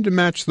didn't seem to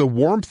match the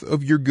warmth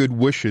of your good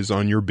wishes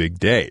on your big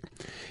day.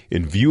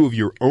 In view of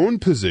your own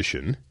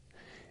position,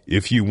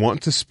 if you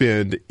want to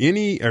spend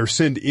any or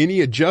send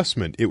any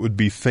adjustment, it would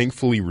be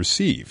thankfully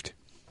received."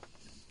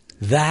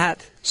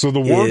 So the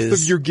warmth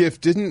of your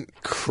gift didn't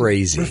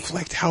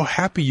reflect how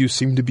happy you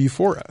seemed to be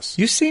for us.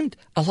 You seemed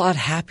a lot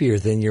happier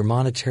than your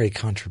monetary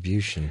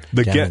contribution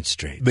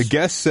demonstrates. The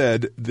guest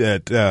said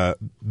that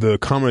the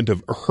comment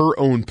of her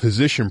own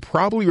position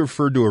probably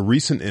referred to a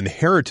recent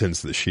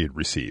inheritance that she had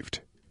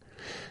received.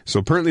 So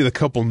apparently the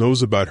couple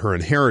knows about her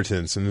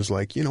inheritance and is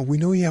like, we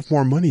know you have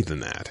more money than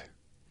that.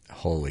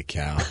 Holy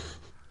cow.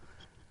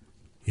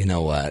 You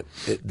know what?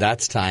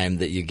 That's time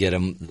that you get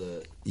them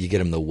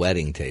the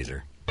wedding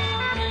taser.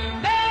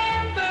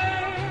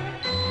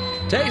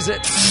 Tase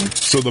it.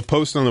 So the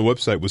post on the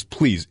website was,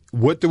 please,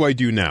 what do I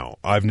do now?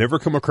 I've never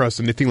come across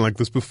anything like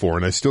this before,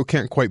 and I still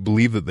can't quite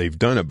believe that they've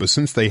done it. But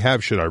since they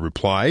have, should I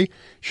reply?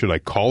 Should I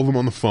call them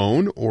on the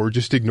phone, or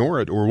just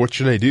ignore it? Or what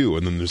should I do?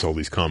 And then there's all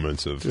these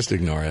comments of just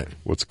ignore it.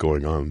 What's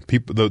going on?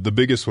 People. The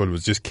biggest one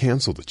was just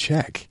cancel the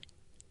check.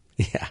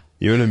 Yeah.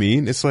 You know what I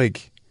mean? It's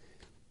like,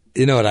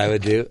 you know what I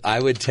would do? I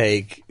would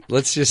take,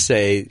 let's just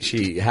say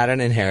she had an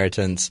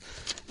inheritance.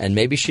 And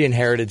maybe she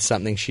inherited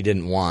something she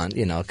didn't want,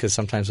 because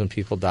sometimes when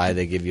people die,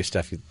 they give you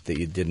stuff that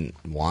you didn't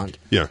want.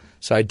 Yeah.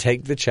 So I'd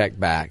take the check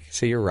back.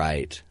 So you're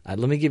right.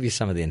 Let me give you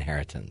some of the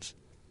inheritance.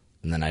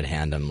 And then I'd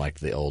hand them like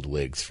the old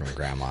wigs from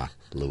Grandma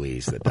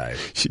Louise that died.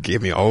 She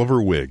gave me all of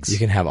her wigs. You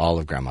can have all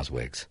of Grandma's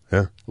wigs.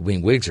 Yeah. I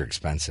mean, wigs are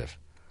expensive.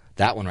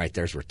 That one right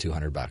there is worth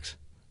 $200.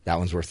 That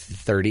one's worth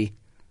 $30.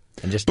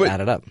 And just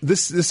add it up.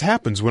 This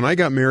happens. When I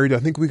got married, I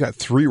think we got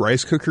 3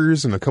 rice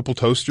cookers and a couple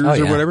toasters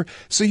or whatever.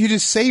 So you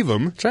just save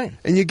them. That's right.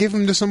 And you give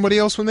them to somebody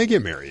else when they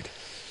get married.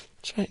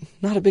 That's right.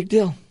 Not a big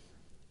deal.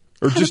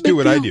 Or just do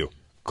what I do.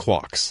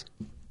 Clocks.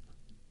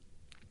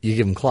 You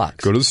give them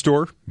clocks. Go to the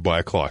store, buy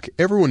a clock.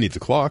 Everyone needs a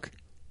clock.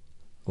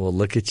 Well,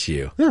 look at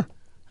you. Yeah.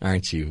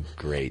 Aren't you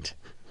great?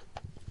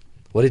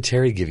 What did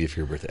Terry give you for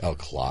your birthday? Oh, a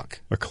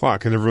clock. A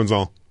clock. And everyone's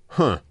all,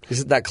 huh. Is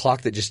it that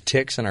clock that just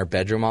ticks in our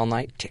bedroom all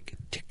night? Tick,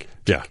 tick.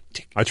 Yeah.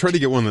 I try to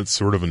get one that's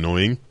sort of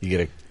annoying. You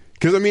get a...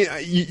 Because, I mean,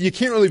 you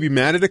can't really be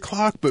mad at a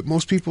clock, but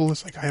most people,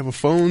 it's like, I have a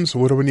phone, so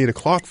what do I need a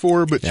clock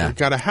for? But you've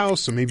got a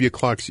house, so maybe a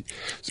clock.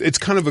 It's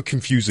kind of a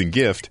confusing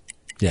gift.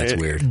 Yeah,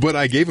 it's weird. But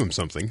I gave them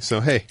something,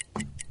 so hey,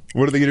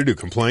 what are they going to do?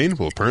 Complain?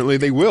 Well, apparently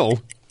they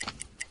will.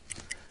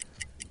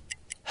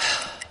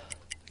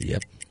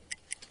 Yep.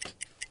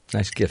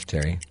 Nice gift,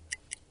 Terry.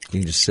 You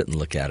can just sit and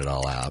look at it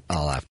all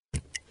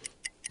afternoon.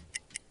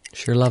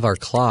 Sure love our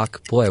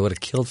clock. Boy, I would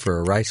have killed for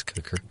a rice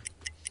cooker.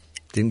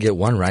 Didn't get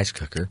one rice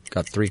cooker.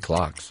 Got 3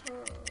 clocks.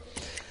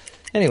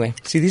 Anyway,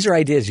 see, these are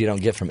ideas you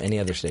don't get from any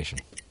other station.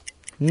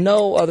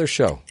 No other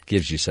show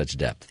gives you such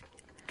depth.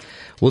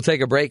 We'll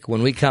take a break.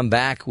 When we come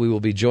back, we will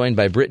be joined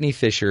by Brittany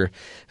Fisher,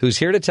 who's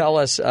here to tell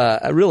us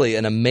really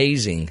an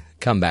amazing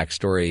comeback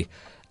story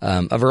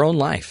of her own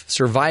life.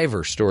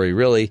 Survivor story,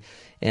 really.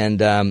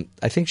 And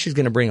I think she's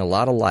going to bring a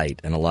lot of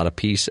light and a lot of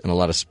peace and a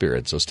lot of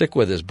spirit. So stick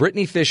with us.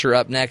 Brittany Fisher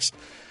up next,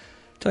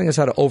 telling us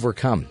how to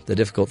overcome the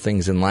difficult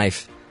things in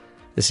life.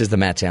 This is the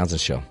Matt Townsend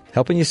Show,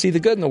 helping you see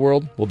the good in the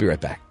world. We'll be right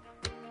back.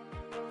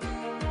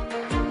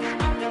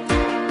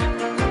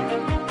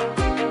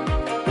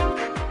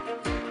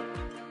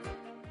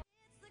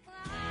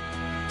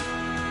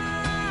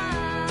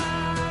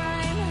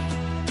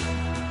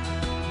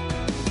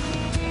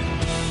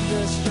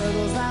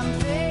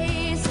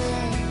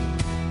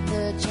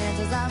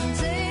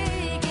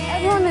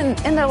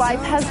 In their life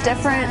has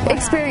different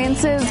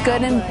experiences,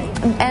 good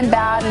and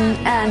bad,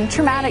 and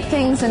traumatic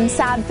things and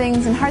sad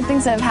things and hard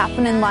things that have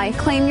happened in life.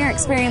 Claim your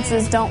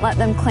experiences. Don't let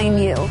them claim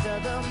you.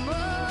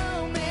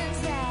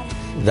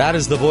 That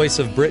is the voice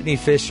of Brittany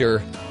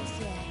Fisher,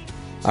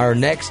 our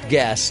next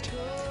guest.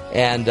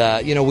 And,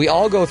 we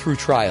all go through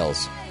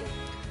trials,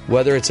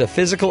 whether it's a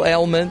physical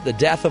ailment, the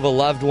death of a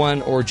loved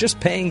one, or just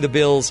paying the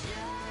bills.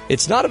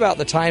 It's not about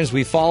the times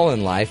we fall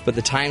in life, but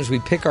the times we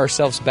pick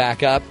ourselves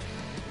back up.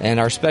 And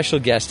our special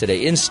guest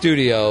today in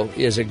studio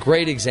is a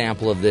great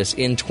example of this.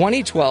 In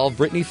 2012,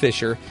 Brittany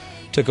Fisher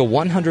took a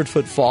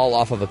 100-foot fall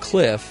off of a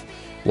cliff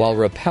while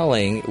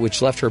rappelling,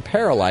 which left her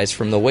paralyzed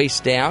from the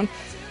waist down.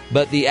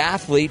 But the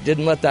athlete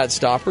didn't let that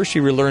stop her.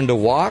 She relearned to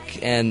walk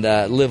and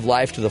live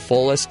life to the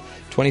fullest.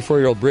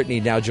 24-year-old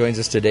Brittany now joins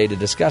us today to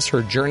discuss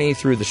her journey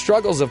through the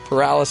struggles of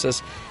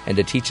paralysis and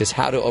to teach us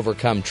how to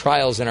overcome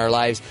trials in our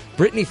lives.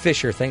 Brittany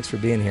Fisher, thanks for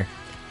being here.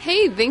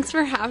 Hey, thanks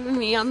for having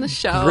me on the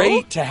show.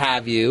 Great to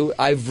have you.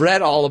 I've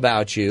read all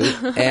about you,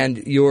 and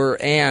your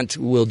aunt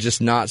will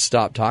just not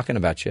stop talking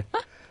about you.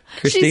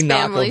 Christine She's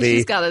family. Knockleby.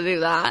 She's got to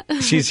do that.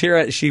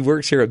 She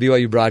works here at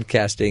BYU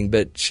Broadcasting,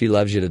 but she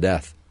loves you to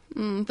death.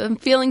 The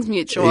feeling's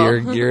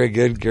mutual. You're a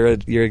good girl.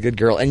 You're a good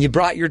girl, and you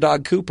brought your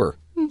dog Cooper.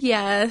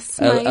 Yes,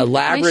 a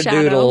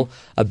Labradoodle,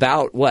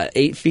 about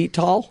 8 feet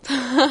tall?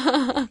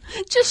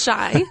 Just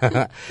shy.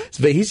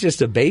 But he's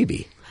just a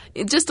baby.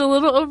 Just a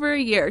little over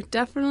a year.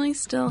 Definitely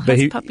still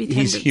has puppy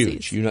tendencies.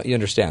 He's huge. You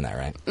understand that,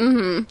 right?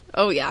 Mm-hmm.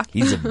 Oh, yeah.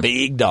 He's a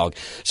big dog.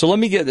 So let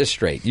me get this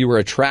straight. You were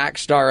a track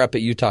star up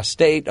at Utah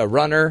State, a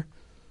runner.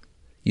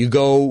 You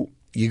go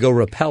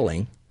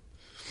rappelling.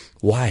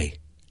 Why?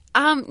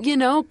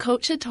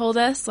 Coach had told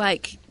us,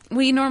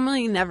 we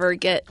normally never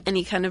get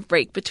any kind of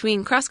break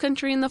between cross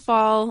country in the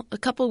fall, a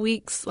couple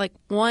weeks,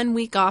 1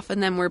 week off,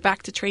 and then we're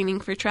back to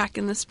training for track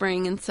in the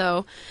spring. And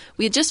so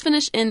we had just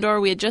finished indoor.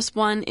 We had just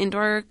won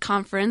indoor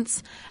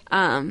conference.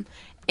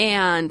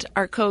 And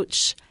our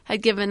coach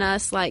had given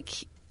us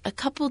a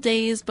couple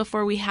days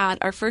before we had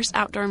our first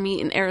outdoor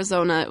meet in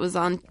Arizona.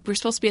 We're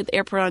supposed to be at the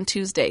airport on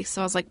Tuesday.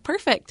 So I was like,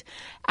 perfect.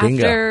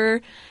 Bingo.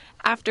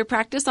 After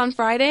practice on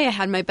Friday, I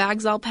had my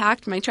bags all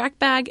packed, my track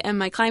bag and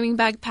my climbing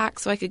bag packed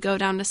so I could go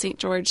down to St.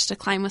 George to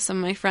climb with some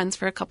of my friends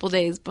for a couple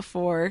days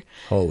before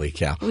Holy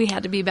cow. We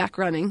had to be back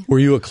running. Were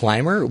you a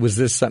climber? Was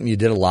this something you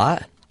did a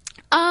lot?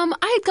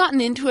 I had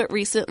gotten into it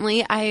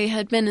recently. I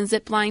had been a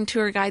zip line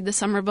tour guide the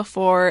summer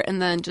before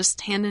and then just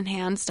hand in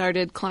hand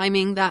started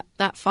climbing that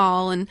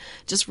fall and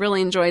just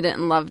really enjoyed it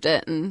and loved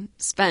it and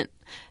spent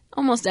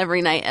almost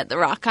every night at the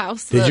Rock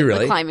House, Did you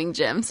really? The climbing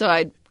gym. So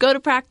I'd go to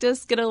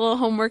practice, get a little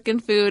homework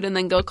and food, and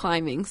then go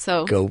climbing.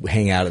 So go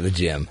hang out at the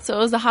gym. So it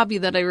was a hobby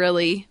that I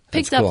really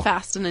picked up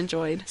fast and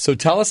enjoyed. So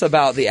tell us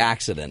about the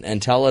accident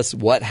and tell us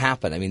what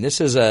happened. I mean, this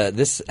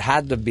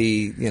had to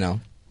be, the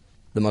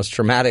most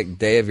traumatic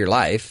day of your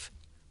life.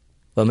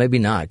 Well, maybe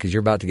not because you're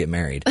about to get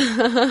married.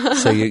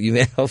 So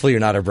you hopefully you're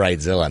not a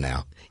bridezilla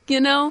now.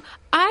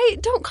 I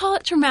don't call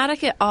it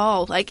traumatic at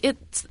all.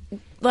 It's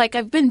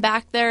I've been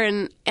back there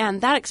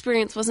and that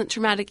experience wasn't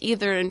traumatic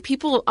either. And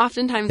people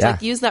oftentimes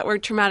use that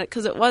word traumatic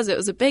because it was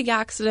a big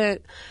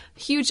accident,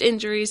 huge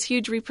injuries,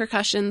 huge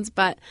repercussions.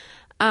 But,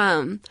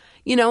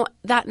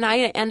 that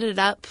night I ended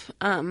up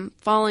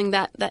falling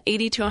that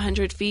 80 to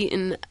 100 feet.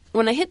 And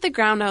when I hit the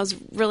ground, I was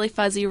really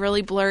fuzzy,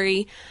 really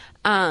blurry.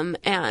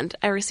 And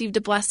I received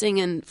a blessing.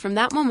 And from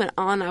that moment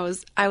on,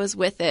 I was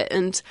with it.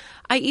 And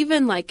I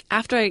even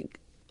after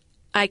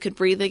I could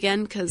breathe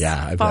again because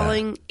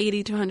falling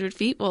 80 to 100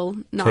 feet will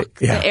knock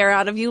the air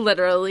out of you,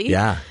 literally.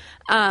 Yeah.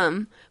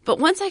 But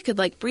once I could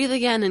breathe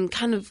again and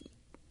kind of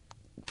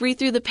breathe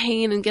through the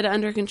pain and get it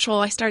under control,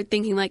 I started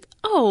thinking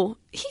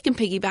he can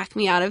piggyback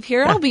me out of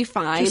here. I'll be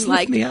fine. Just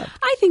lift me up.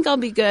 I think I'll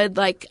be good.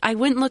 I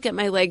wouldn't look at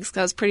my legs because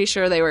I was pretty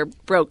sure they were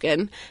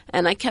broken.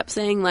 And I kept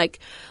saying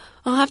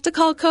I'll have to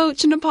call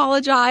coach and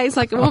apologize.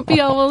 I won't be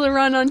able to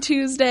run on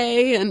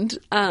Tuesday.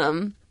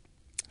 And,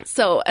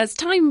 so as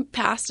time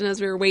passed and as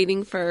we were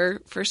waiting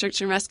for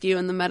search and rescue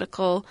and the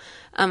medical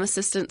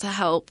assistant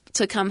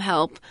to come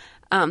help,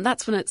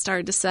 that's when it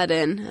started to set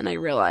in and I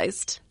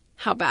realized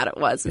how bad it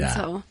was. And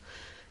so,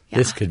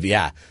 This could be,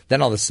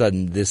 Then all of a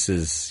sudden, this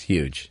is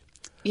huge.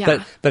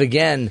 Yeah. But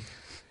again,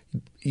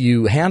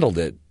 you handled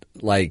it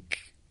like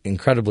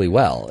incredibly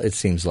well, it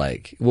seems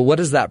like. Well, what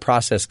does that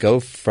process go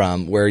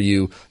from where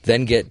you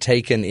then get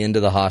taken into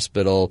the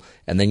hospital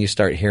and then you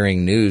start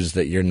hearing news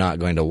that you're not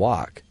going to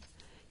walk?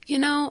 You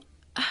know,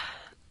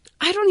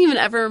 I don't even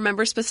ever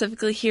remember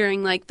specifically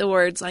hearing like the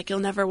words like, you'll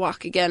never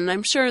walk again. And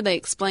I'm sure they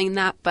explained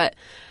that, but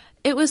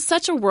it was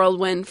such a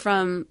whirlwind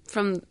from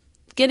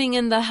getting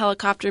in the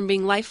helicopter and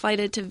being life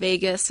flighted to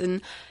Vegas,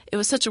 and it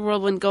was such a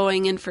whirlwind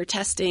going in for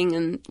testing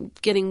and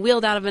getting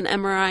wheeled out of an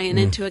MRI and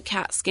into a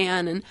CAT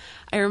scan. And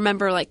I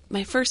remember like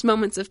my first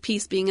moments of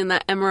peace being in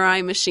that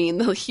MRI machine,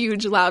 the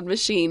huge loud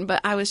machine,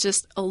 but I was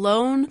just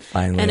alone.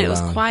 Finally and it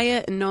alone. was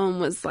quiet and no one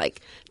was like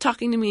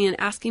talking to me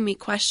and asking me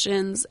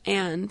questions.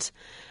 And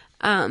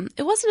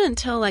it wasn't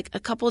until like a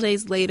couple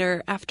days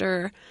later,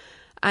 after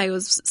I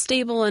was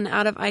stable and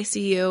out of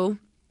ICU,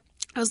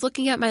 I was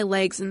looking at my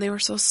legs and they were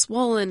so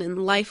swollen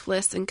and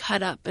lifeless and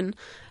cut up. And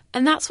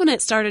that's when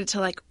it started to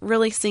like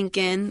really sink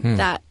in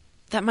that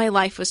my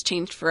life was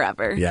changed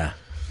forever. Yeah.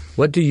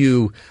 I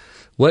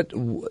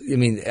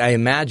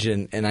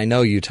imagine, and I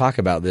know you talk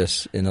about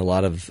this in a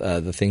lot of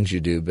the things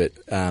you do, but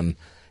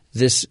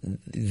this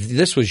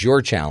was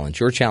your challenge.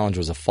 Your challenge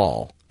was a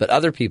fall, but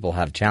other people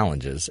have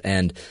challenges.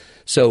 And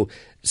so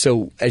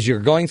as you're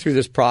going through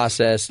this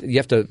process, you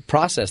have to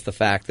process the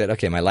fact that,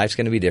 okay, my life's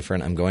going to be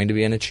different. I'm going to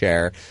be in a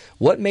chair.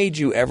 What made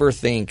you ever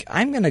think,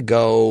 I'm going to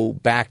go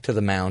back to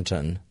the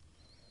mountain?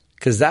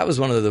 Because that was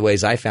one of the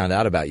ways I found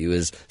out about you,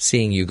 is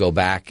seeing you go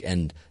back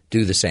and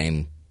do the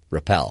same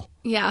rappel.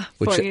 Yeah,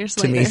 which 4 years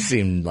to later. me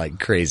seemed like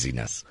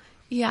craziness.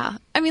 Yeah.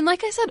 I mean,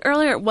 like I said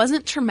earlier, it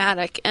wasn't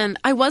traumatic. And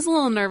I was a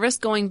little nervous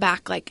going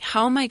back. Like,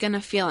 how am I going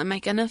to feel? Am I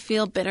going to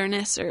feel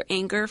bitterness or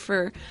anger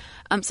for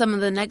some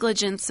of the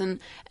negligence and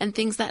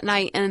things that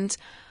night? And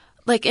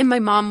like, and my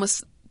mom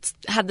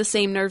had the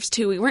same nerves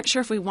too. We weren't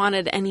sure if we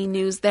wanted any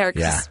news there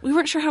because we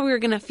weren't sure how we were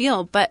going to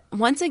feel. But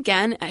once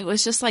again, I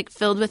was just like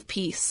filled with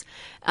peace.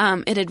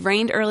 It had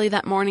rained early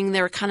that morning.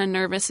 They were kind of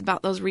nervous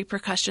about those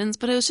repercussions,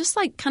 but it was just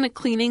like kind of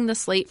cleaning the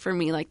slate for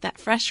me, like that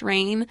fresh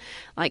rain,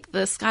 like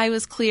the sky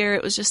was clear.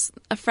 It was just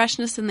a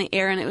freshness in the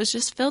air and it was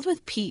just filled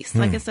with peace.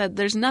 Like I said,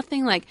 there's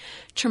nothing like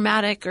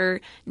traumatic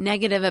or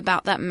negative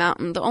about that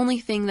mountain. The only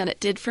thing that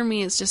it did for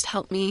me is just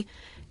help me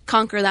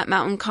conquer that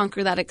mountain,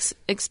 conquer that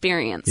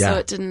experience. Yeah. So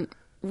it didn't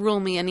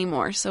rule me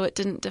anymore. So it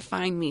didn't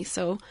define me.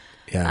 So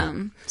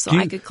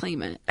I could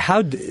claim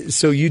it.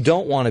 So you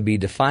don't want to be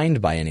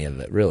defined by any of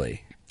it,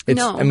 really?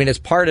 No. I mean, it's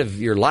part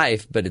of your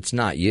life, but it's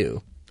not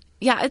you.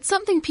 Yeah, it's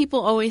something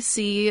people always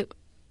see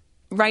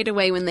right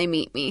away when they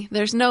meet me.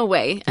 There's no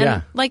way.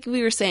 And like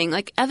we were saying,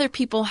 like other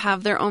people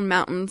have their own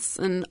mountains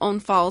and own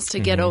falls to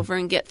get over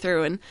and get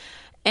through.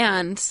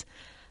 And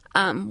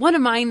one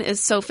of mine is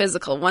so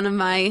physical. One of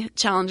my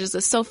challenges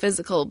is so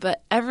physical,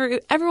 but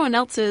everyone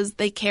else's,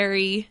 they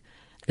carry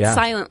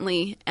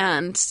silently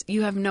and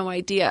you have no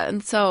idea.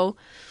 And so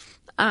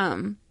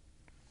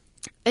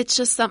it's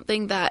just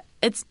something that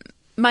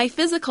my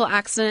physical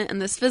accident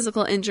and this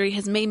physical injury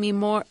has made me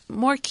more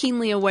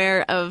keenly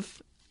aware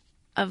of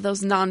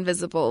those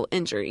non-visible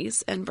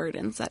injuries and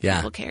burdens that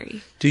people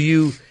carry. Do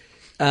you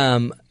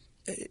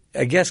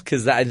I guess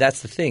because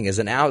that's the thing. As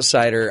an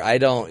outsider,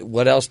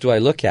 what else do I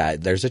look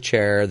at? There's a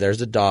chair.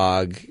 There's a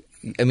dog.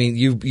 I mean,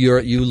 you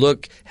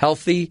look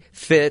healthy,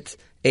 fit,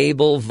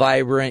 able,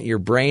 vibrant. Your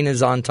brain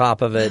is on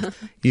top of it.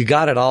 You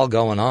got it all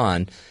going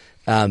on.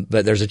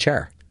 But there's a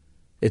chair.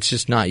 It's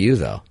just not you,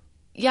 though.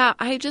 Yeah,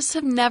 I just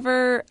have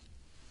never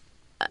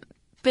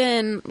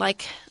been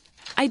like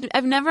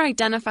I've never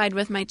identified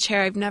with my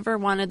chair. I've never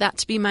wanted that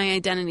to be my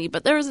identity.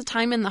 But there was a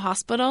time in the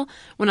hospital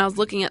when I was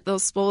looking at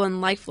those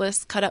swollen,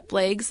 lifeless, cut-up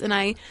legs, and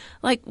I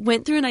like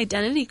went through an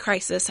identity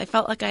crisis. I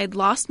felt like I had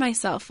lost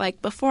myself.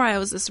 Like before, I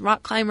was this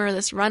rock climber,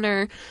 this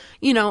runner,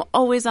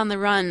 always on the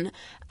run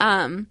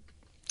and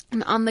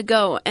on the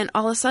go. And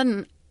all of a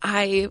sudden,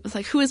 I was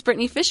like, who is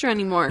Brittany Fisher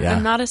anymore? Yeah.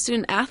 I'm not a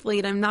student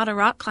athlete. I'm not a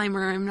rock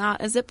climber. I'm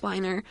not a zip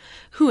liner.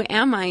 Who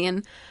am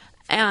I?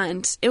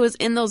 And it was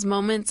in those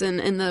moments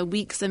and in the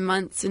weeks and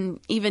months and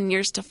even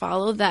years to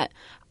follow that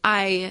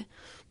I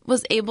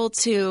was able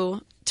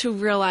to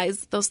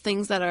realize those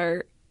things that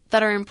are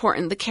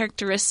important, the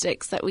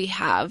characteristics that we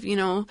have,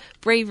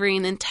 bravery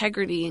and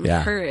integrity and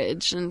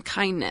courage and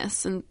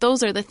kindness. And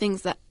those are the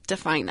things that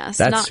define us.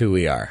 That's who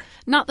we are.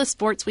 Not the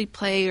sports we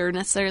play or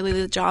necessarily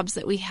the jobs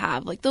that we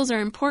have. Like those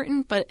are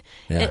important, but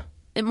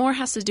it more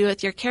has to do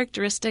with your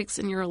characteristics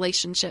and your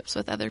relationships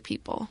with other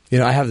people.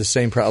 I have the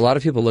same a lot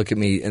of people look at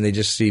me and they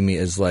just see me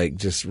as like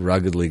just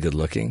ruggedly good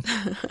looking.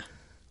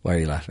 Why are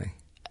you laughing?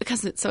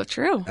 Because it's so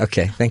true.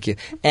 Okay, thank you.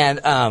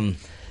 And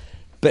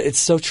but it's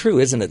so true,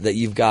 isn't it, that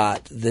you've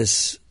got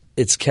this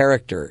it's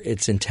character,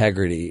 it's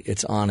integrity,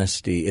 it's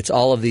honesty, it's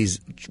all of these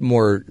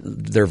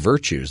they're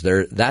virtues.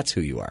 That's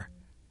who you are.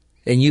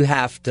 And you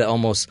have to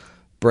almost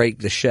break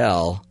the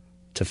shell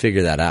to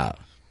figure that out.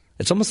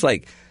 It's almost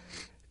like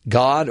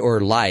God or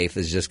life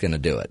is just going to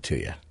do it to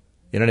you.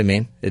 You know what I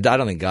mean? I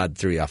don't think God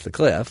threw you off the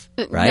cliff,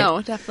 right?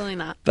 No, definitely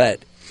not.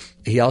 But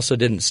he also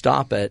didn't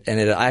stop it, and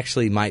it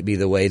actually might be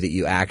the way that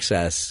you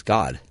access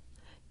God.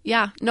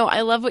 Yeah. No,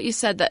 I love what you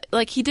said, that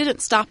like he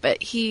didn't stop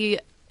it. He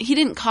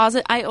didn't cause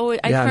it. I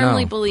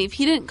firmly believe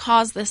he didn't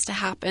cause this to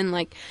happen.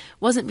 Like,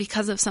 wasn't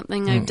because of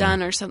something I've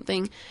done or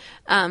something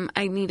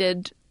I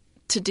needed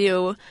to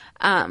do.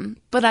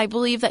 But I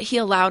believe that he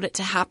allowed it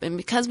to happen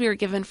because we were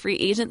given free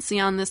agency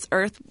on this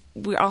earth.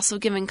 We're also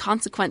given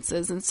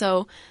consequences, and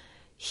so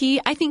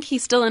I think he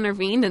still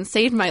intervened and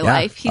saved my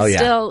life. He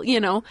still,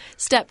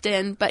 stepped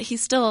in, but he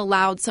still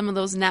allowed some of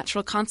those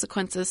natural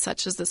consequences,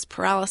 such as this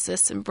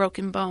paralysis and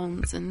broken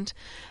bones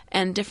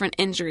and different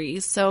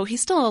injuries. So he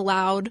still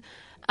allowed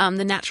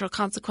the natural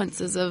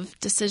consequences of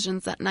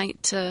decisions that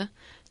night to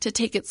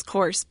take its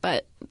course.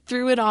 But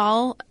through it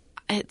all,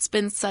 it's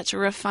been such a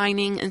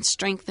refining and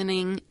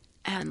strengthening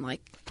and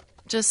like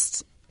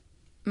just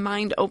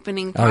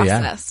mind-opening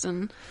process.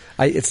 And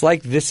it's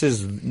like this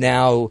is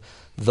now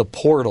the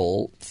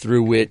portal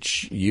through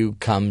which you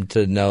come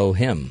to know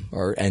him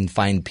and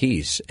find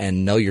peace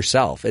and know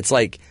yourself. It's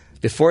like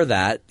before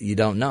that, you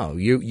don't know.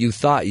 You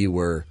thought you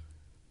were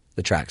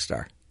the track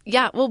star.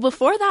 Yeah, well,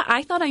 before that,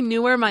 I thought I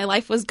knew where my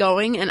life was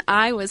going, and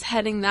I was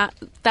heading that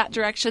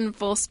direction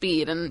full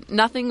speed, and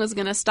nothing was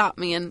going to stop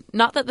me. And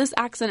not that this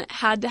accident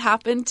had to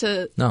happen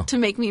to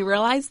make me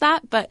realize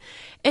that, but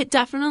it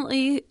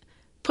definitely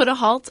put a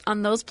halt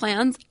on those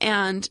plans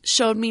and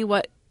showed me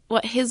what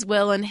his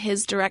will and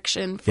his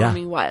direction for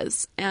me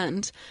was.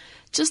 And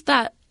just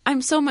that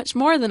I'm so much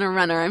more than a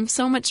runner. I'm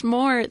so much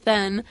more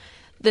than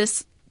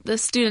this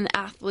student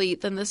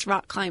athlete, than this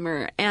rock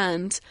climber.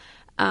 And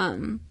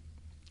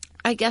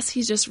I guess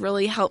he's just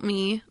really helped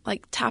me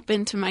like tap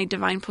into my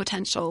divine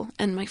potential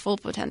and my full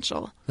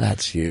potential.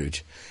 That's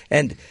huge.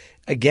 And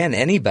again,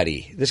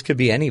 this could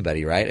be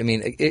anybody, right? I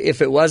mean,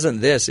 if it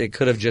wasn't this, it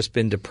could have just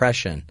been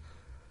depression.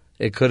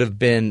 It could have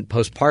been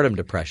postpartum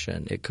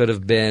depression. It could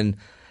have been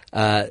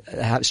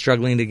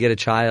struggling to get a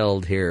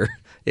child here.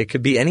 It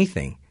could be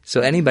anything. So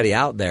anybody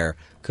out there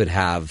could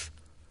have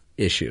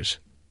issues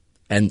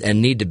and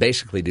need to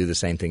basically do the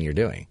same thing you're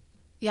doing.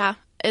 Yeah,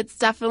 it's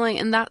definitely,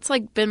 and that's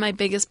like been my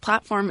biggest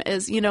platform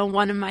is,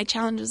 one of my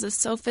challenges is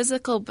so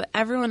physical, but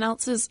everyone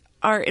else's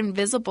are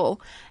invisible.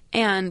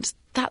 And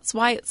that's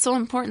why it's so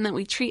important that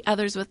we treat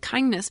others with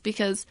kindness,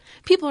 because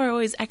people are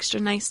always extra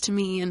nice to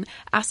me and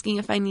asking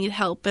if I need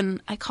help.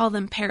 And I call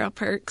them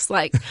para-perks.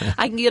 Like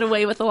I can get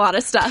away with a lot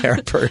of stuff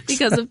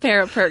because of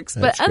para-perks.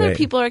 But other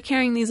people are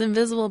carrying these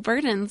invisible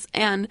burdens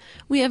and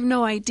we have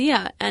no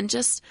idea. And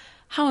just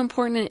how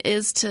important it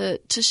is to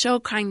show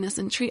kindness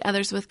and treat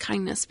others with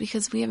kindness,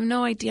 because we have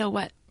no idea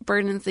what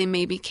burdens they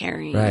may be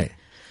carrying.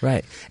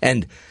 Right.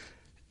 And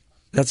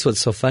that's what's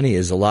so funny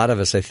is a lot of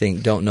us, I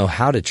think, don't know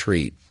how to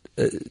treat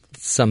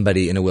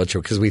somebody in a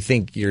wheelchair because we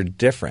think you're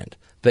different,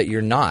 but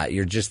you're not.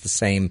 You're just the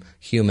same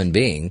human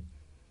being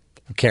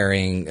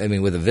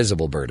with a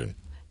visible burden.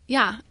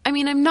 Yeah. I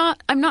mean, I'm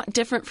not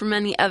different from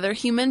any other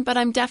human, but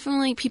I'm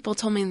definitely, people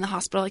told me in the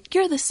hospital, like,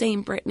 you're the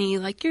same Brittany,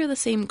 like, you're the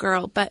same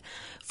girl. But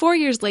 4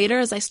 years later,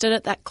 as I stood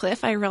at that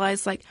cliff, I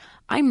realized, like,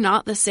 I'm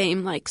not the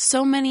same. Like,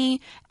 so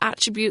many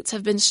attributes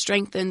have been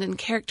strengthened and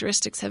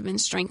characteristics have been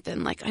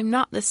strengthened. Like, I'm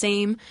not the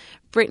same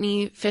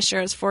Brittany Fisher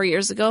as 4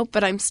 years ago,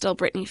 but I'm still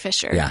Brittany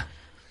Fisher. Yeah.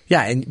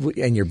 Yeah,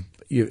 and you're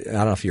I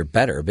don't know if you're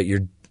better, but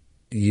you're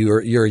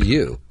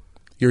you.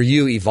 You're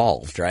you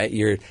evolved, right?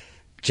 You're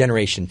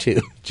generation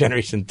 2,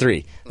 generation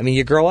 3. I mean,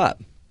 you grow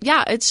up.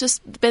 Yeah, it's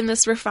just been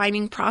this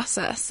refining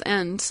process,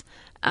 and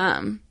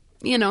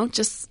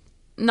just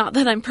not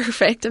that I'm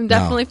perfect. I'm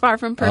definitely far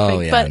from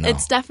perfect, but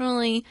it's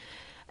definitely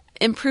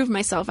improved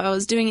myself. I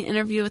was doing an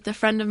interview with a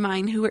friend of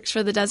mine who works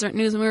for the Deseret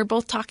News, and we were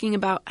both talking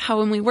about how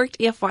when we worked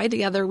EFY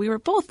together, we were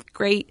both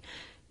great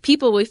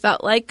people. We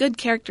felt like good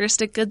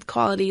characteristic, good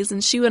qualities,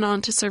 and she went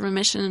on to serve a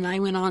mission, and I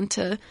went on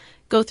to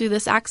go through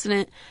this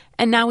accident,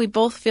 and now we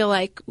both feel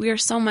like we are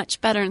so much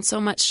better and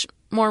so much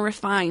more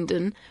refined,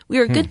 and we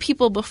were good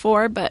people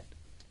before, but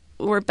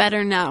we're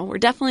better now. We're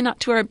definitely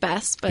not to our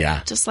best,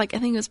 but just like I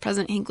think it was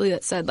President Hinckley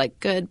that said, like,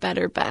 good,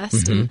 better,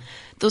 best, and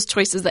those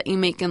choices that you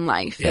make in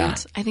life.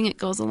 And I think it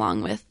goes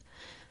along with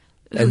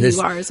who you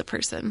are as a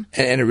person.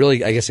 And it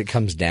really, I guess it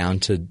comes down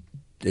to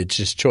it's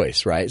just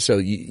choice, right? So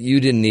you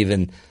didn't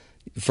even,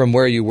 from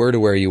where you were to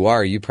where you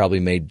are, you probably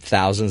made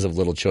thousands of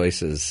little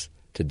choices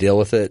to deal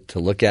with it, to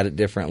look at it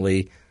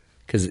differently,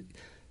 because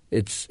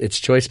it's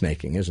choice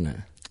making, isn't it?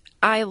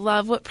 I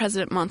love what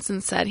President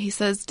Monson said. He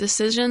says,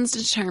 decisions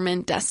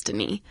determine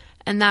destiny.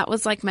 And that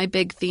was like my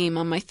big theme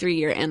on my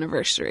 3-year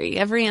anniversary.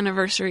 Every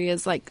anniversary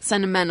is like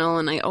sentimental,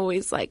 and I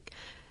always like,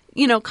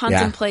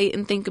 contemplate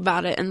and think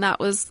about it. And that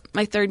was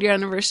my 3rd-year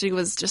anniversary,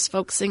 was just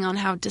focusing on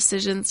how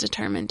decisions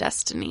determine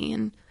destiny.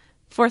 And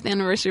 4th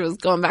anniversary was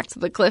going back to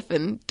the cliff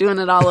and doing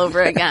it all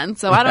over again.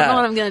 So I don't know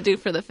what I'm going to do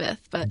for the 5th,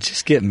 but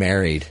just get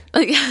married.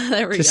 There we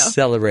go. Just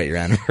celebrate your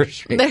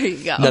anniversary. There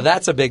you go. Now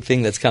that's a big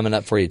thing that's coming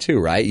up for you too,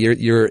 right?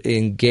 You're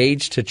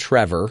engaged to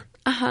Trevor.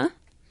 Uh-huh.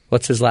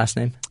 What's his last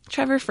name?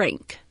 Trevor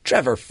Frank.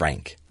 Trevor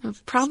Frank.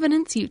 Of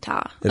Providence,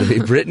 Utah. It'll be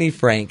Brittany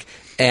Frank.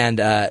 And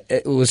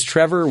was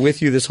Trevor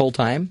with you this whole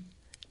time?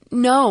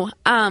 No.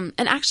 And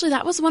actually,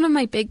 that was one of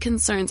my big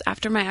concerns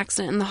after my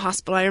accident in the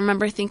hospital. I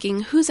remember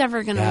thinking, who's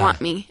ever going to want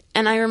me?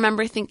 And I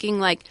remember thinking,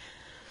 like,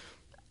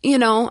 you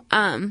know,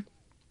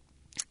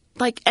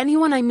 like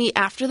anyone I meet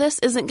after this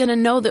isn't going to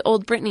know the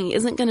old Brittany,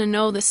 isn't going to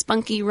know the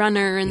spunky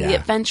runner and the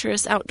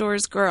adventurous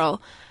outdoors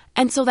girl.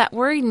 And so that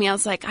worried me. I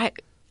was like,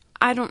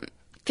 I don't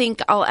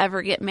think I'll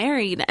ever get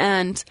married.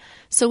 And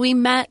so we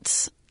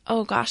met,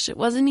 oh gosh, it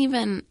wasn't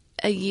even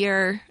a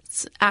year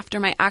after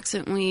my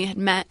accident we had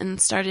met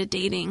and started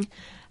dating.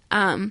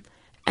 And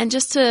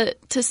just to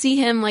see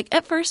him, like,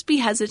 at first be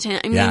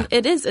hesitant. I mean,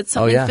 it's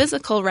something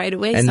physical right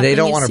away. And they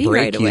don't want to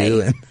break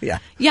you. And,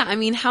 yeah, I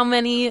mean, how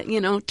many,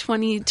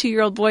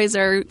 22-year-old boys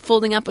are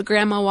folding up a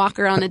grandma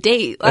walker on a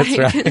date? Like,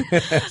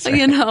 That's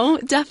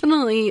right.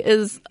 Definitely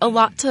is a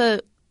lot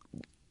to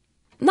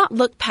not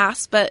look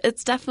past, but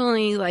it's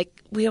definitely like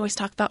we always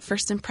talk about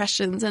first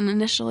impressions and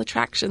initial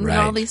attractions and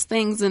all these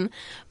things. And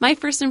my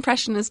first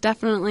impression is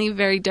definitely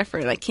very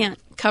different. I can't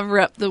cover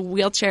up the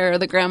wheelchair or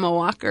the grandma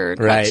walker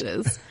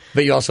crutches. Right.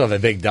 But you also have a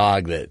big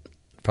dog that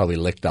probably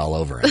licked all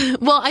over it.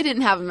 Well, I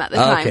didn't have him at the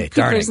time. Okay,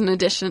 Cooper's an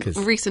addition,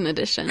 recent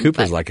addition.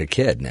 Cooper's like a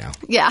kid now.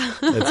 Yeah.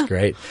 That's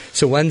great.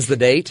 So when's the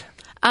date?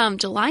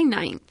 July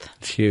 9th.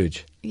 It's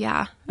huge.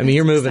 Yeah. I mean,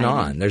 you're moving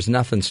on. There's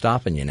nothing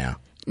stopping you now.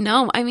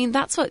 No, I mean,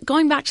 that's what,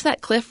 going back to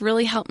that cliff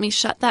really helped me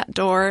shut that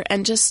door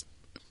and just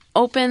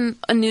open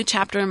a new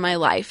chapter in my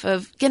life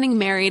of getting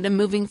married and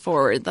moving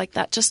forward. Like,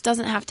 that just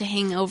doesn't have to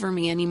hang over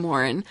me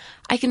anymore. And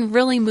I can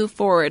really move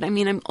forward. I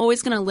mean, I'm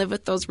always going to live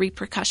with those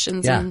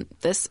repercussions and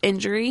this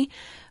injury.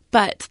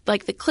 But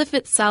like the cliff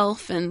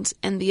itself and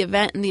the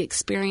event and the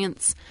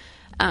experience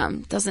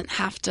doesn't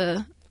have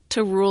to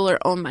rule or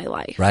own my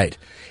life. Right.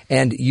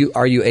 And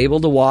are you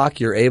able to walk?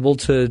 You're able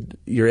to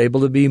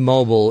be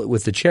mobile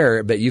with the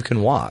chair, but you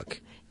can walk.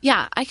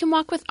 Yeah, I can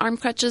walk with arm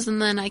crutches,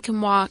 and then I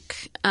can walk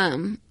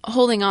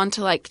holding on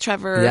to like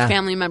Trevor or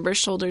family members'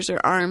 shoulders or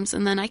arms,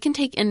 and then I can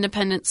take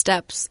independent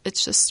steps.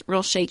 It's just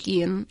real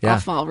shaky, and I'll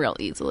fall real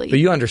easily. But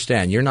you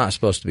understand, you're not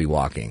supposed to be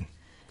walking,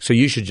 so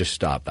you should just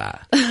stop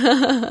that.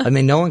 I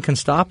mean, no one can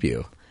stop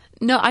you.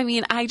 No, I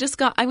mean, I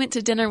went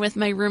to dinner with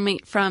my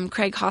roommate from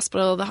Craig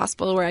Hospital, the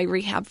hospital where I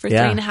rehabbed for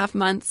 3.5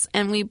 months,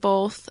 and we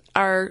both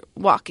are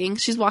walking.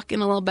 She's walking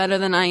a little better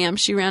than I am.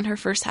 She ran her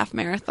first half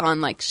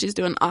marathon. Like, she's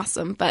doing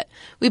awesome, but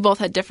we both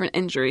had different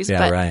injuries.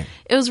 Yeah, but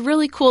it was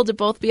really cool to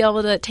both be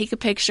able to take a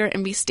picture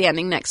and be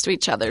standing next to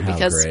each other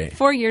because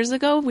 4 years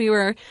ago we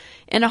were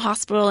in a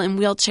hospital in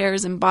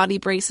wheelchairs and body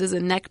braces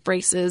and neck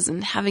braces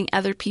and having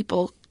other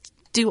people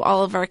do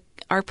all of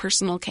our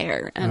personal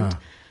care and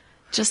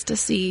just to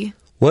see.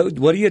 What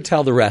do you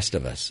tell the rest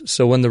of us?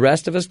 So when the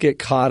rest of us get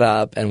caught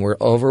up and we're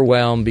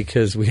overwhelmed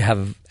because we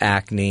have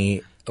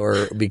acne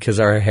or because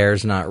our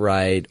hair's not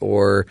right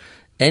or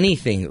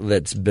anything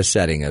that's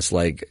besetting us,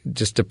 like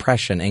just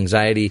depression,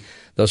 anxiety,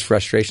 those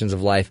frustrations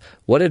of life,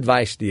 what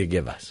advice do you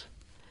give us?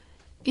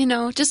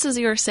 Just as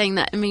you were saying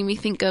that, it made me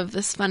think of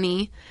this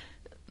funny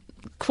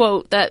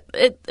quote that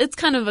it's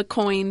kind of a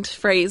coined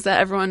phrase that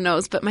everyone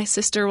knows, but my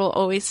sister will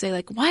always say,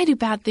 like, why do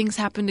bad things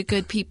happen to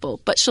good people?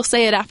 But she'll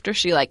say it after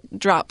she like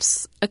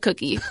drops a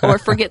cookie or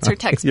forgets her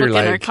textbook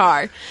in her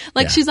car.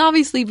 Like she's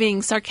obviously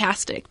being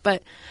sarcastic,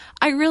 but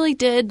I really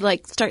did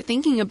like start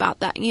thinking about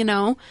that,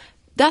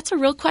 That's a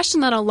real question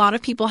that a lot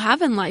of people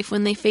have in life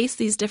when they face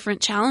these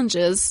different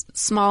challenges,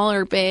 small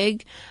or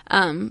big,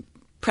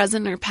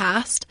 present or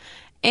past.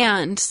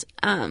 And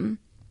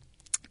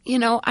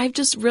I've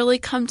just really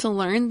come to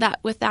learn that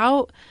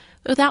without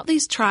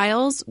these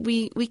trials,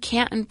 we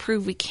can't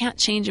improve, we can't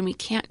change, and we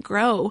can't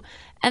grow.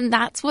 And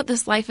that's what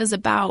this life is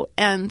about.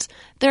 And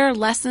there are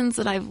lessons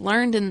that I've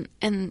learned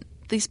in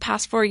these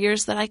past 4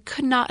 years that I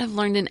could not have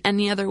learned in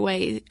any other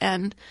way.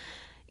 And,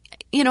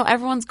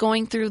 everyone's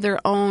going through their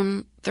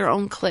own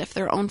cliff,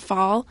 their own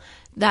fall,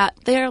 that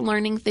they're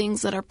learning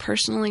things that are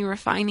personally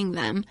refining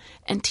them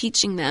and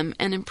teaching them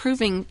and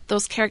improving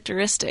those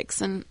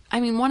characteristics. And I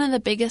mean, one of the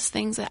biggest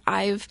things that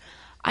I've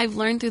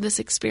learned through this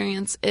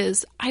experience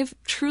is I've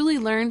truly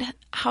learned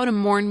how to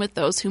mourn with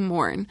those who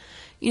mourn.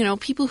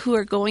 People who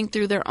are going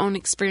through their own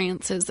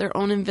experiences, their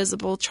own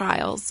invisible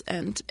trials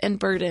and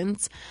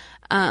burdens.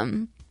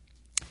 I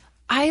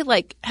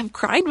have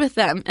cried with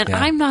them, and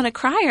I'm not a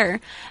crier.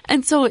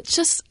 And so it's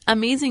just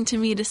amazing to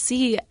me to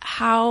see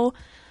how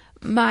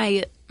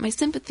my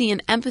sympathy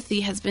and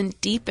empathy has been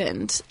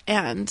deepened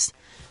and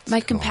my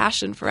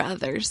compassion for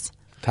others.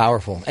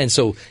 Powerful. And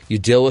so you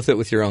deal with it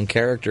with your own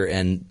character,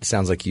 and it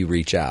sounds like you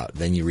reach out.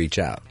 Then you reach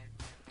out.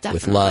 Definitely.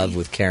 With love,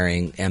 with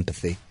caring,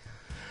 empathy.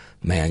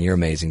 Man, you're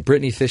amazing.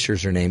 Brittany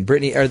Fisher's her name.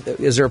 Brittany,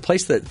 is there a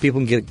place that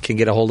people can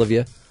get a hold of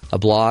you? A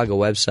blog, a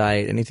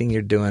website, anything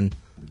you're doing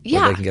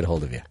where they can get a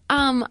hold of you?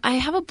 I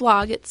have a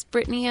blog. It's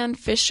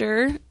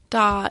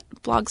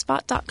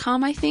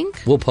brittanyandfisher.blogspot.com, I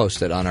think. We'll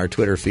post it on our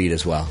Twitter feed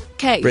as well.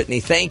 Okay. Brittany,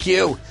 thank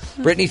you.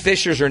 Brittany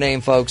Fisher's her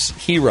name, folks.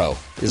 Hero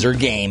is her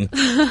game.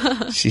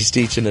 She's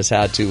teaching us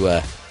how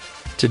to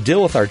to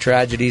deal with our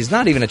tragedies,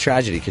 not even a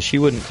tragedy because she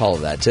wouldn't call it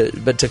that,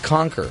 but to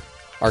conquer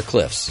our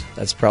cliffs.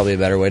 That's probably a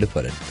better way to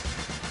put it.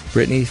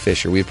 Brittany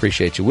Fisher, we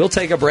appreciate you. We'll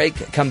take a break,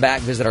 come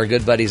back, visit our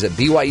good buddies at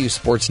BYU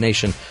Sports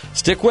Nation.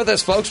 Stick with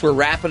us, folks. We're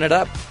wrapping it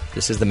up.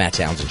 This is the Matt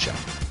Townsend Show.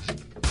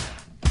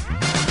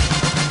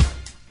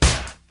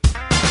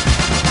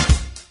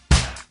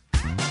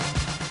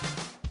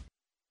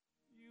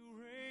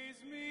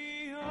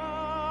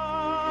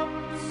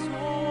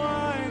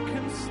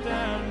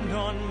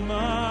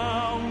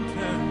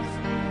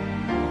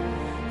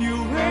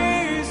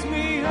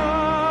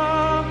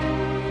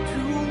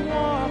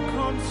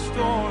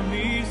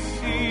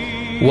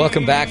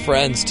 Welcome back,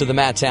 friends, to the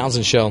Matt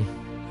Townsend Show.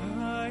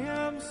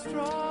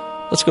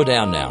 Let's go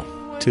down now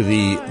to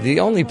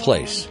the only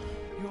place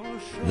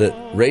that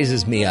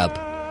raises me up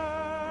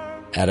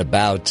at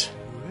about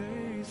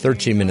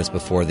 13 minutes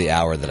before the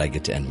hour that I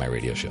get to end my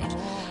radio show.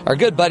 Our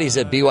good buddies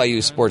at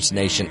BYU Sports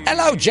Nation.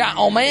 Hello,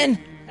 gentlemen.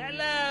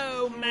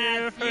 Hello,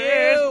 Matthew.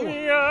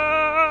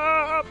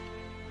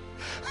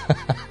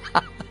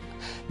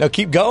 No,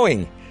 keep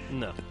going.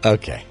 No.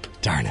 Okay.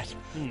 Darn it.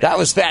 That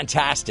was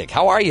fantastic.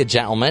 How are you,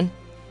 gentlemen?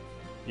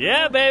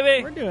 Yeah,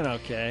 baby. We're doing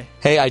okay.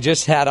 Hey, I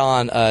just had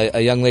on a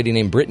young lady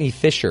named Brittany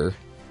Fisher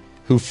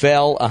who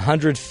fell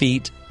 100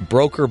 feet,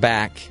 broke her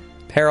back,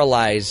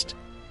 paralyzed,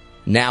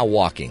 now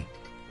walking.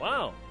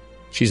 Wow.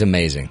 She's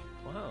amazing.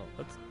 Wow.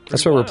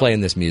 That's why we're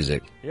playing this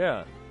music.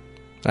 Yeah.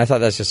 I thought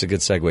that's just a good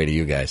segue to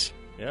you guys.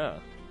 Yeah.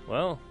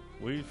 Well,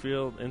 we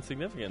feel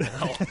insignificant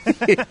now.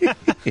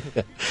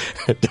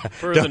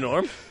 For the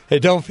norm. Hey,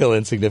 don't feel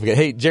insignificant.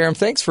 Hey, Jerem,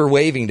 thanks for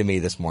waving to me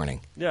this morning.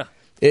 Yeah.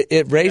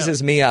 It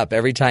raises me up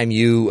every time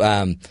you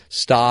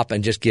stop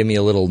and just give me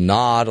a little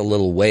nod, a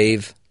little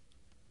wave.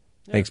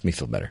 Yeah. Makes me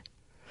feel better.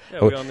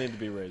 Yeah, we all need to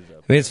be raised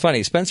up. I mean, it's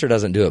funny. Spencer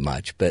doesn't do it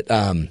much, but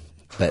I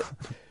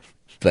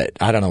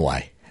don't know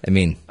why. I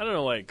mean, I don't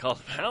know why he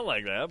calls him out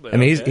like that. But I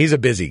mean, he's a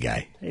busy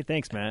guy. Hey,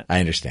 thanks, Matt. I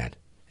understand,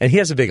 and he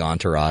has a big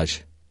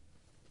entourage.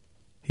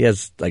 He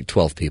has like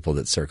 12 people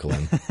that circle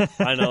him.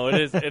 I know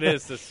it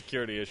is a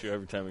security issue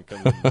every time he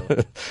comes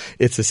in.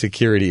 It's a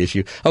security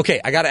issue.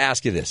 Okay, I got to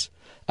ask you this.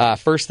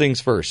 First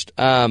things first.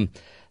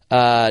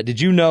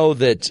 Did you know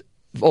that?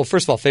 Oh,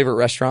 first of all, favorite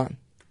restaurant?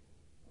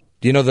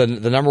 Do you know the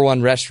number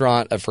one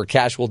restaurant for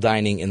casual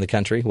dining in the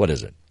country? What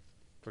is it?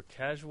 For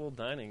casual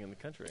dining in the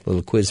country. A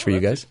little quiz for you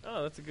guys.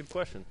 That's a good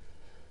question.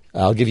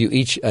 I'll give you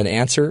each an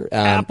answer.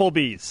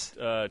 Applebee's.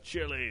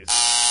 Chili's.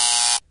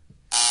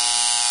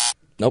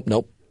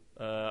 Nope.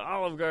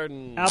 Olive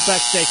Garden.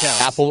 Outback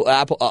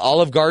Steakhouse.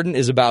 Olive Garden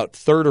is about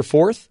third or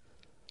fourth.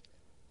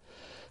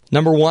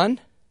 Number one.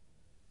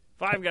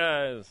 Five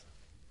Guys.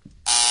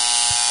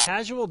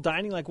 Casual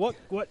dining, like what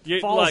falls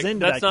like,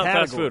 into that's that not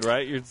category? fast food,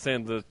 right? You're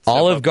saying the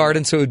Olive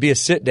Garden, so it would be a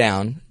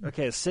sit-down.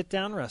 Okay, a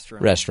sit-down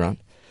restaurant.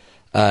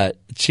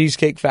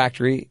 Cheesecake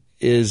Factory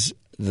is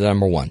the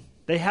number one.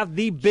 They have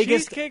the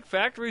biggest Cheesecake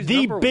Factory's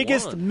the number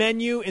biggest one.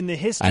 menu in the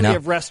history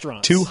of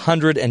restaurants.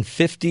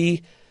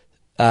 250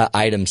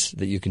 items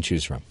that you can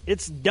choose from.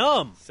 It's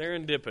dumb.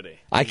 Serendipity.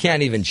 I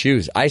can't even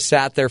choose. I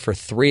sat there for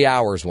 3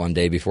 hours one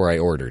day before I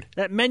ordered.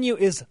 That menu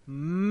is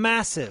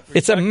massive.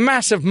 It's a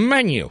massive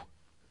menu.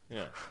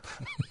 Yeah.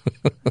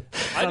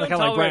 I don't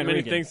tolerate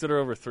many things that are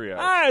over 3 hours.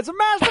 Ah, it's a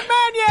massive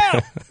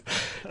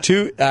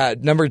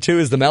menu. Number two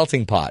is the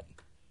melting pot.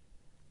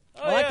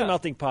 I like the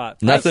melting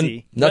pot.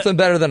 Nothing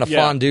better than a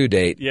fondue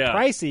date. Yeah.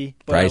 Pricey,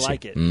 but I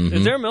like it. Mm-hmm.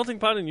 Is there a melting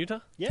pot in Utah?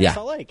 Yeah.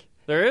 Salt Lake.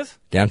 There is?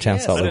 Downtown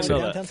Salt Lake City.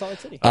 Downtown Salt Lake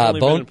City.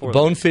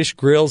 Bonefish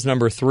Grill's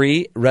number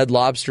 3. Red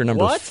Lobster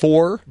number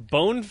 4.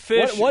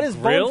 Bonefish What is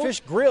Grill? Bonefish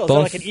Grill? Is that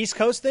like an East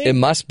Coast thing? It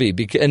must be,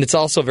 and it's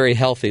also very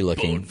healthy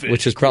looking, Bonefish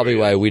which is probably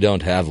why we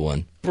don't have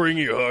one. Bring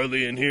your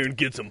Harley in here and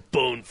get some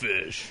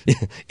bonefish.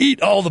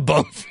 Eat all the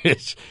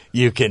bonefish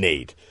you can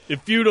eat.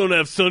 If you don't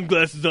have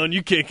sunglasses on,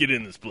 you can't get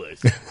in this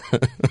place.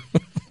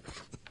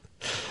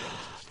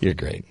 You're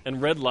great.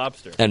 And Red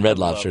Lobster. And Red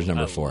Lobster's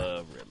number 4. I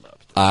love Red Lobster.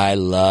 I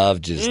love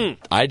just...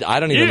 I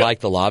don't even like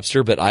the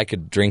lobster, but I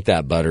could drink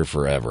that butter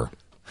forever.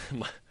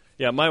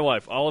 Yeah, my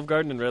wife, Olive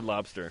Garden and Red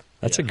Lobster.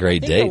 That's a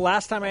great I date. think the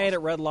last time I ate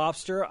at Red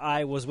Lobster,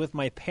 I was with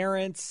my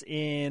parents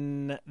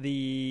in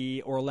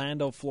the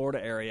Orlando,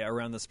 Florida area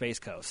around the Space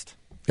Coast.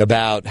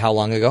 About how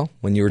long ago?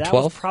 When you were 12?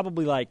 That was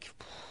probably like...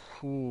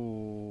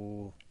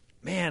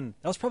 that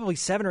was probably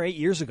 7 or 8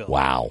 years ago.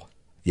 Wow.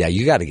 Yeah,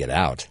 you got to get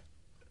out.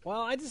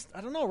 Well, I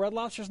don't know. Red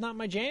Lobster's not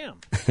my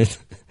jam.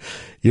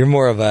 You're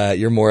more of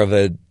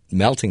a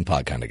melting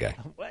pot kind of guy.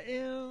 I'm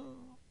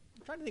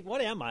trying to think.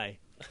 What am I?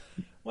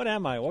 What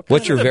am I?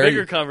 What's your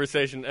bigger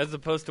conversation as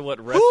opposed to what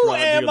restaurant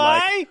do you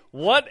like?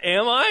 What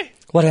am I?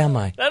 What am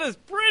I? That is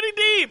pretty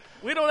deep.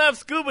 We don't have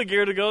scuba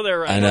gear to go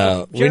there right I know.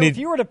 now. Jared, if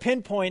you were to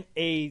pinpoint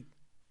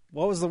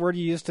what was the word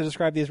you used to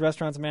describe these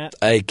restaurants, Matt?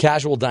 A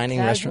casual dining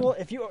restaurant.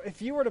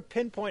 If you were to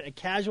pinpoint a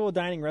casual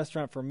dining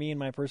restaurant for me and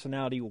my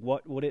personality,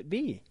 what would it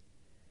be?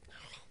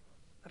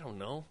 I don't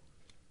know.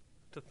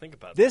 To think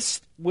about this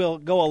will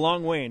go a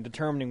long way in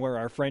determining where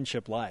our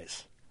friendship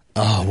lies.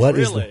 Oh, what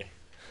is really?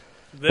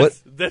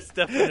 This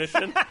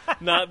definition,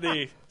 not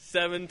the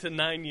 7 to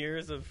 9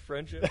 years of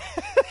friendship.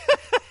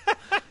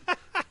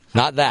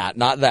 Not that.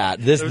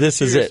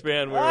 This is it.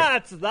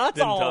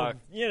 That's all, talk.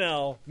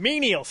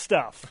 menial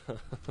stuff.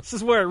 This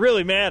is where it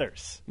really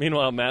matters.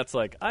 Meanwhile, Matt's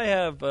like, I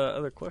have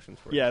other questions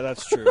for you. Yeah,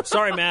 that's true.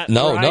 Sorry, Matt.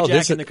 No,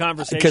 this is the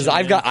conversation. Because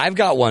I've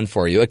got one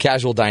for you, a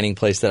casual dining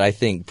place that I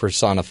think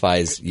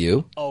personifies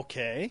you.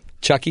 Okay.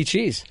 Chuck E.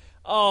 Cheese.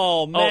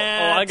 Oh,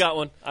 Matt. I got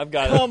one. I've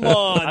got it. Come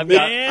on,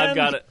 man. I've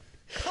got it.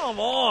 Come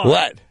on.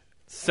 What?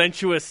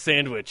 Sensuous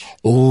sandwich.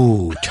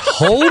 Ooh,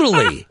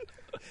 totally.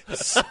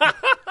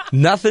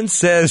 Nothing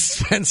says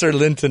Spencer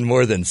Linton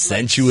more than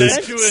sensuous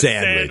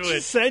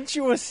sandwich.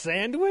 Sensuous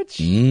sandwich?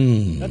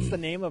 Mm. That's the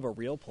name of a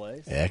real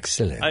place.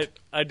 Excellent.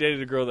 I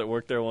dated a girl that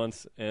worked there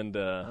once, and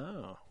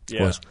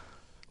yeah,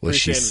 was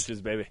she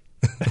sandwiches, baby.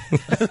 Now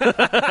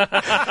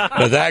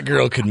that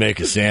girl could make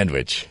a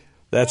sandwich.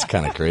 That's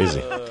kind of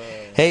crazy.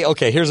 Hey,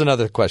 okay, here's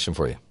another question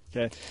for you.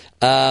 Okay.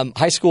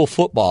 High school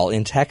football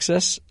in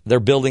Texas, they're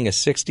building a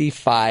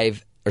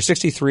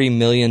 $63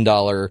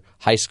 million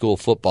high school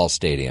football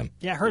stadium.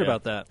 Yeah, I heard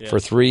about that. For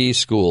 3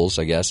 schools,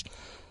 I guess.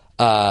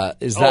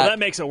 That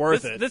makes it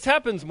worth it. This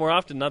happens more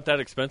often, not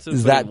that expensive.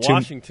 Is but that in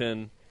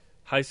Washington,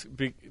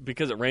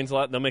 because it rains a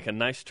lot, they'll make a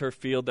nice turf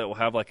field that will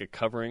have like a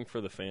covering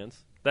for the fans.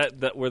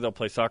 That where they'll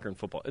play soccer and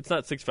football. It's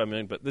not $65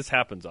 million, but this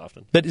happens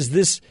often. But is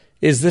this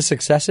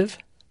excessive?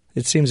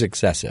 It seems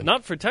excessive.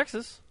 Not for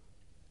Texas.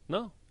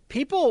 No.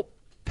 People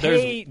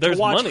pay there's to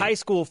watch money. high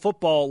school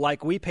football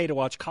like we pay to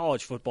watch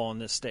college football in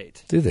this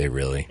state. Do they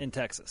really? In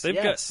Texas.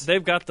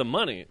 They've got the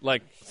money.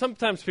 Like,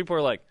 sometimes people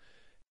are like,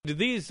 do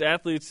these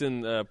athletes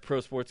in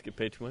pro sports get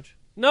paid too much?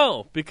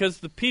 No,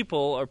 because the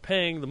people are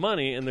paying the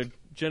money and they're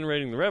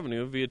generating the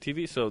revenue via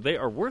TV, so they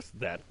are worth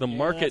that. The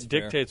market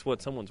dictates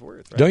what someone's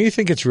worth. Right? Don't you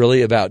think it's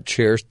really about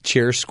cheer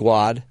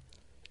squad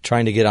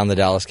trying to get on the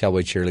Dallas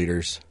Cowboy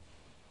cheerleaders?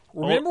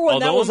 Remember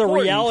when that was a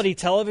reality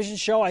television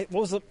show? What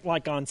was it,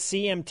 like on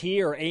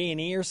CMT or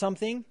A&E or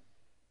something?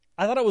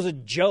 I thought it was a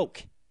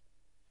joke.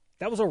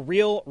 That was a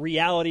real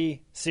reality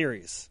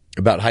series.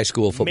 About high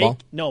school football?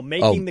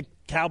 Making the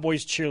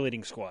Cowboys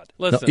cheerleading squad.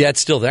 Listen, yeah, it's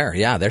still there.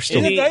 Yeah, they're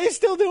still. Are they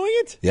still doing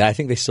it? Yeah, I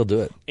think they still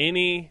do it.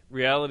 Any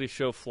reality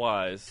show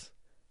flies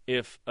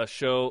if a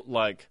show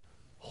like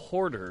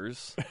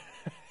Hoarders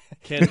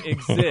can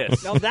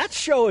exist. Now, that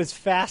show is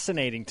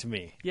fascinating to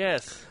me.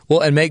 Yes. Well,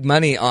 and make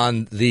money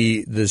on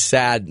the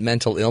sad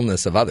mental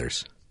illness of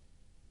others.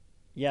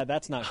 Yeah,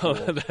 that's not cool.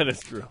 That is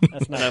true.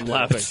 That's not I'm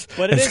laughing.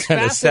 But it is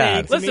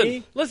fascinating to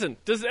me. Listen,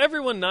 does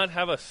everyone not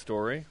have a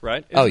story,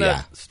 right? Isn't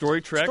that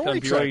Story Trek on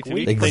BYU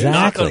TV? Exactly. They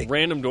knock on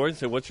random doors and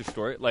say, what's your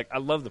story? Like, I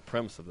love the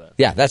premise of that.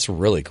 Yeah, that's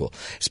really cool.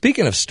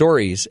 Speaking of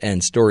stories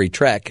and Story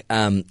Trek,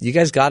 you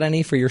guys got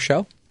any for your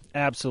show?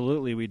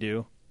 Absolutely, we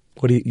do.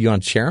 What do you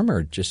want to share them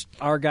or just?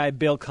 Our guy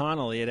Bill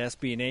Connolly at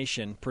SB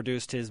Nation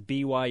produced his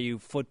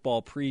BYU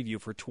football preview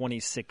for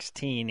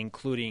 2016,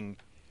 including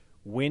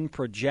win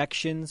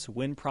projections,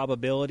 win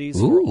probabilities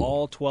for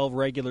all 12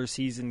 regular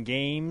season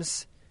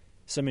games.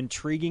 Some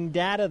intriguing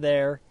data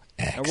there.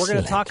 Excellent. And we're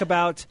going to talk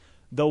about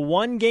the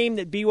one game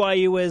that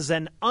BYU is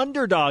an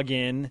underdog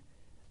in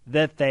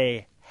that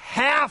they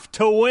have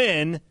to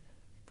win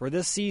for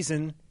this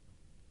season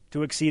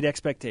to exceed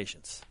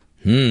expectations.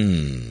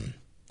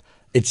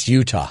 It's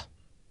Utah.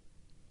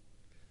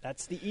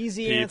 That's the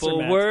easy answer,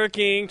 People Matt.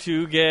 working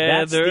together.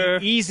 That's the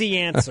easy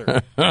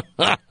answer.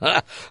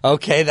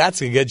 Okay,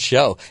 that's a good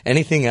show.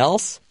 Anything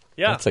else?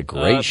 Yeah. That's a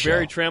great show.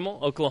 Barry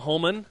Trammell,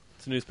 Oklahoman.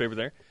 It's a newspaper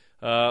there.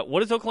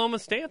 What is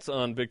Oklahoma's stance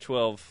on Big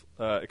 12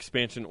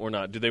 expansion or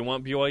not? Do they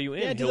want BYU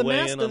in? Yeah, do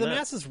the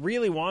masses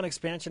really want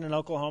expansion in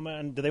Oklahoma,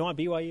 and do they want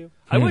BYU?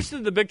 I wish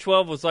that the Big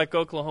 12 was like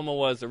Oklahoma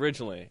was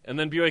originally, and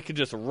then BYU could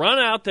just run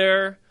out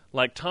there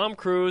like Tom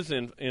Cruise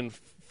in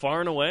Far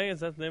and Away.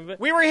 Is that the name of it?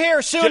 We were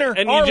here sooner.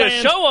 And you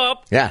just show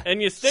up,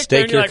 and you stick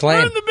there, and you're like, claim.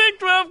 we're in the Big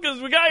 12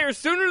 because we got here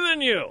sooner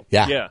than you.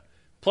 Yeah.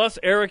 Plus,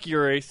 Eric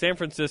Urey, San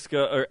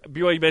Francisco, or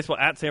BYU Baseball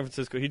at San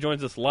Francisco, he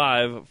joins us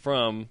live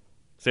from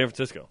San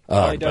Francisco.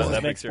 All he does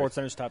is make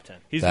SportsCenter's top 10.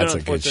 That's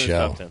a good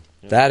show. Top 10.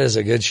 Yeah. That is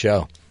a good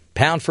show.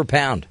 Pound for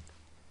pound.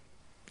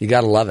 You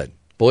got to love it.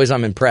 Boys,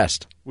 I'm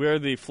impressed. We are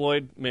the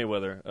Floyd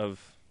Mayweather of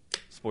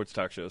sports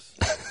talk shows.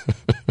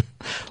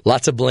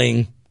 Lots of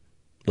bling.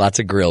 Lots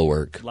of grill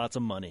work. Lots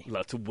of money.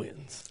 Lots of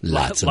wins.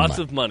 Lots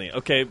of money.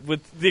 Okay,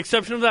 with the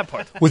exception of that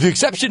part. With the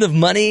exception of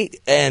money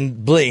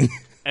and bling.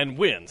 And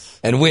wins.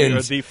 And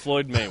wins. You're the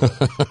Floyd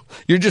Mayweather.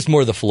 You're just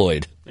more the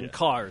Floyd. And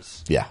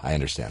cars. Yeah, I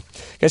understand.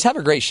 Guys, have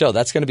a great show.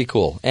 That's going to be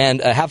cool. And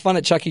have fun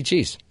at Chuck E.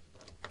 Cheese.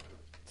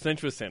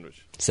 Sensuous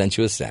sandwich.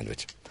 Sensuous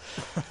sandwich.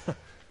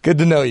 Good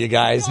to know you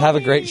guys. Have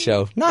a great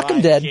show. Knock them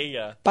dead.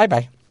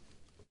 Bye-bye.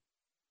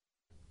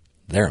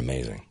 They're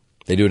amazing.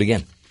 They do it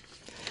again.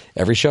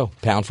 Every show,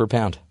 pound for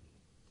pound.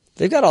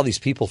 They've got all these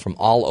people from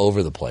all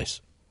over the place.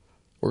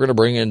 We're going to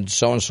bring in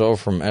so-and-so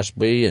from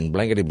SB and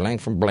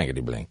blankety-blank from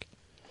blankety-blank.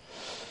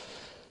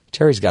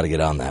 Terry's got to get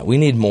on that. We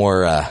need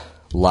more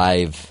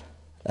live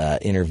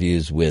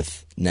interviews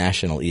with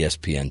national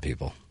ESPN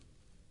people.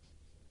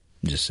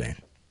 I'm just saying.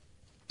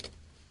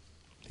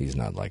 He's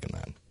not liking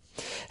that.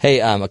 Hey,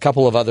 a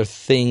couple of other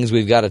things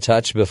we've got to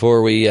touch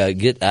before we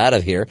get out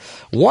of here.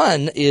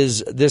 One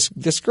is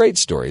this great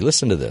story.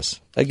 Listen to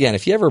this. Again,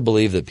 if you ever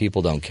believe that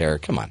people don't care,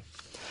 come on.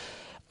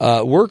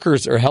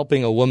 Workers are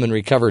helping a woman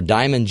recover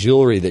diamond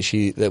jewelry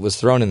that was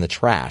thrown in the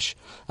trash.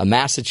 A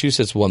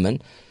Massachusetts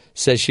woman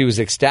says she was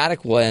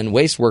ecstatic when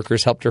waste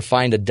workers helped her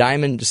find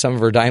some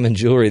of her diamond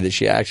jewelry that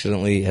she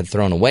accidentally had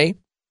thrown away.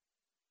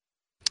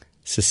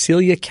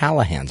 Cecilia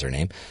Callahan's her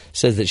name,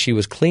 says that she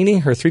was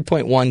cleaning her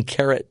 3.1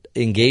 carat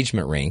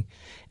engagement ring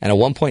and a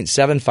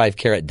 1.75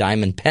 carat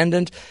diamond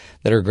pendant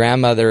that her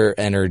grandmother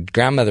and her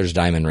grandmother's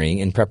diamond ring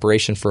in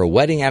preparation for a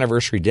wedding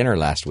anniversary dinner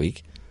last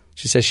week.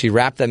 She says she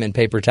wrapped them in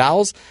paper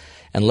towels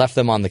and left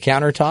them on the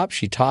countertop.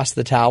 She tossed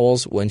the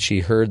towels when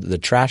she heard the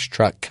trash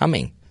truck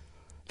coming.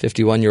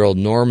 51-year-old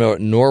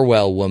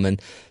Norwell woman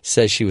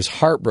says she was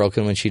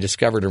heartbroken when she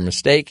discovered her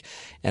mistake,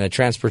 and a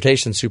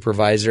transportation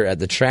supervisor at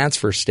the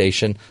transfer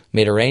station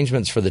made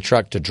arrangements for the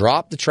truck to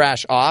drop the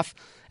trash off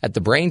at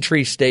the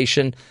Braintree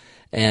station.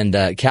 And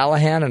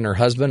Callahan and her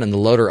husband and the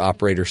loader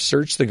operator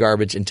searched the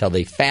garbage until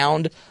they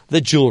found the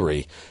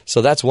jewelry.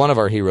 So that's one of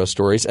our hero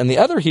stories. And the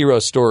other hero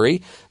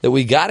story that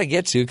we got to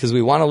get to, because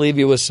we want to leave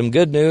you with some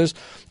good news,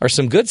 are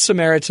some Good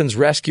Samaritans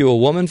rescue a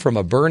woman from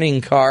a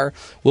burning car.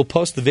 We'll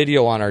post the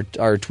video on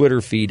our Twitter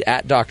feed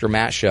at Dr.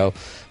 Matt Show.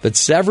 But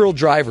several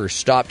drivers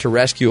stopped to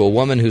rescue a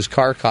woman whose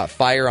car caught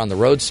fire on the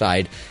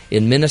roadside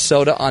in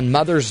Minnesota on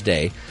Mother's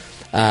Day.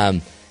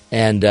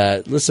 And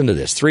listen to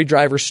this. 3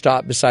 drivers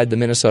stopped beside the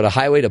Minnesota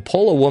highway to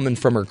pull a woman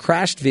from her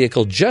crashed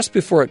vehicle just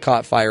before it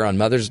caught fire on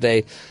Mother's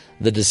Day.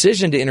 The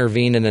decision to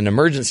intervene in an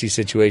emergency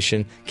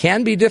situation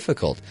can be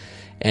difficult.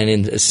 And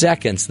in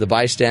seconds, the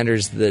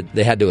bystanders,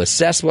 they had to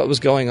assess what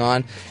was going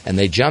on, and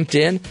they jumped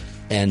in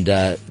and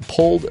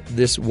pulled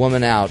this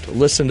woman out.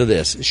 Listen to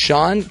this.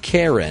 Sean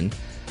Caron,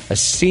 a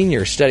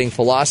senior studying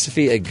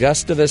philosophy at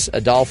Gustavus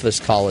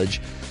Adolphus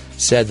College,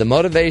 said the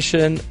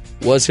motivation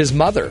was his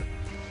mother.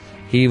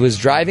 He was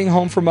driving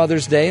home for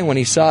Mother's Day, and when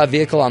he saw a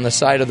vehicle on the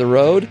side of the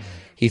road,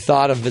 he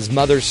thought of his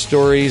mother's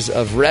stories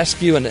of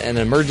rescue and an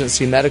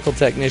emergency medical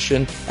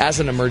technician,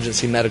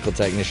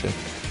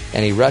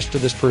 and he rushed to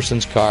this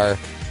person's car,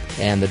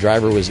 and the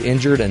driver was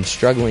injured and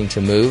struggling to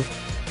move,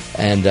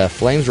 and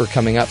flames were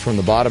coming up from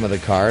the bottom of the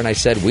car, and I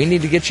said, "We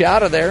need to get you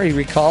out of there," he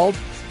recalled.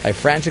 I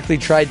frantically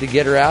tried to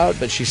get her out,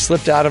 but she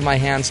slipped out of my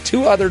hands.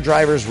 2 other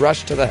drivers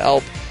rushed to the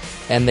help,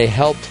 and they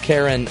helped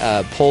Karen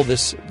pull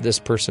this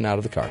person out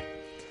of the car.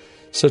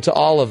 So to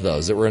all of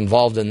those that were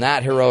involved in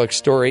that heroic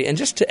story, and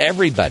just to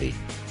everybody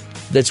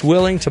that's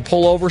willing to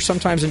pull over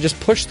sometimes and just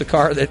push the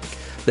car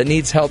that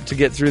needs help to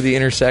get through the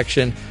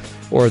intersection,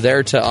 or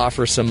there to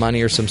offer some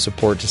money or some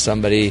support to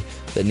somebody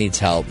that needs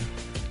help.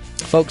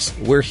 Folks,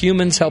 we're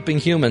humans helping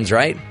humans,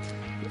 right?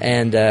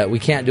 And we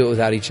can't do it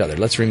without each other.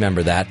 Let's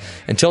remember that.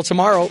 Until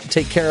tomorrow,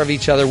 take care of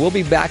each other. We'll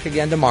be back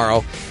again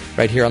tomorrow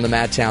right here on the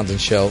Matt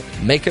Townsend Show.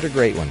 Make it a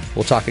great one.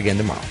 We'll talk again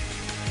tomorrow.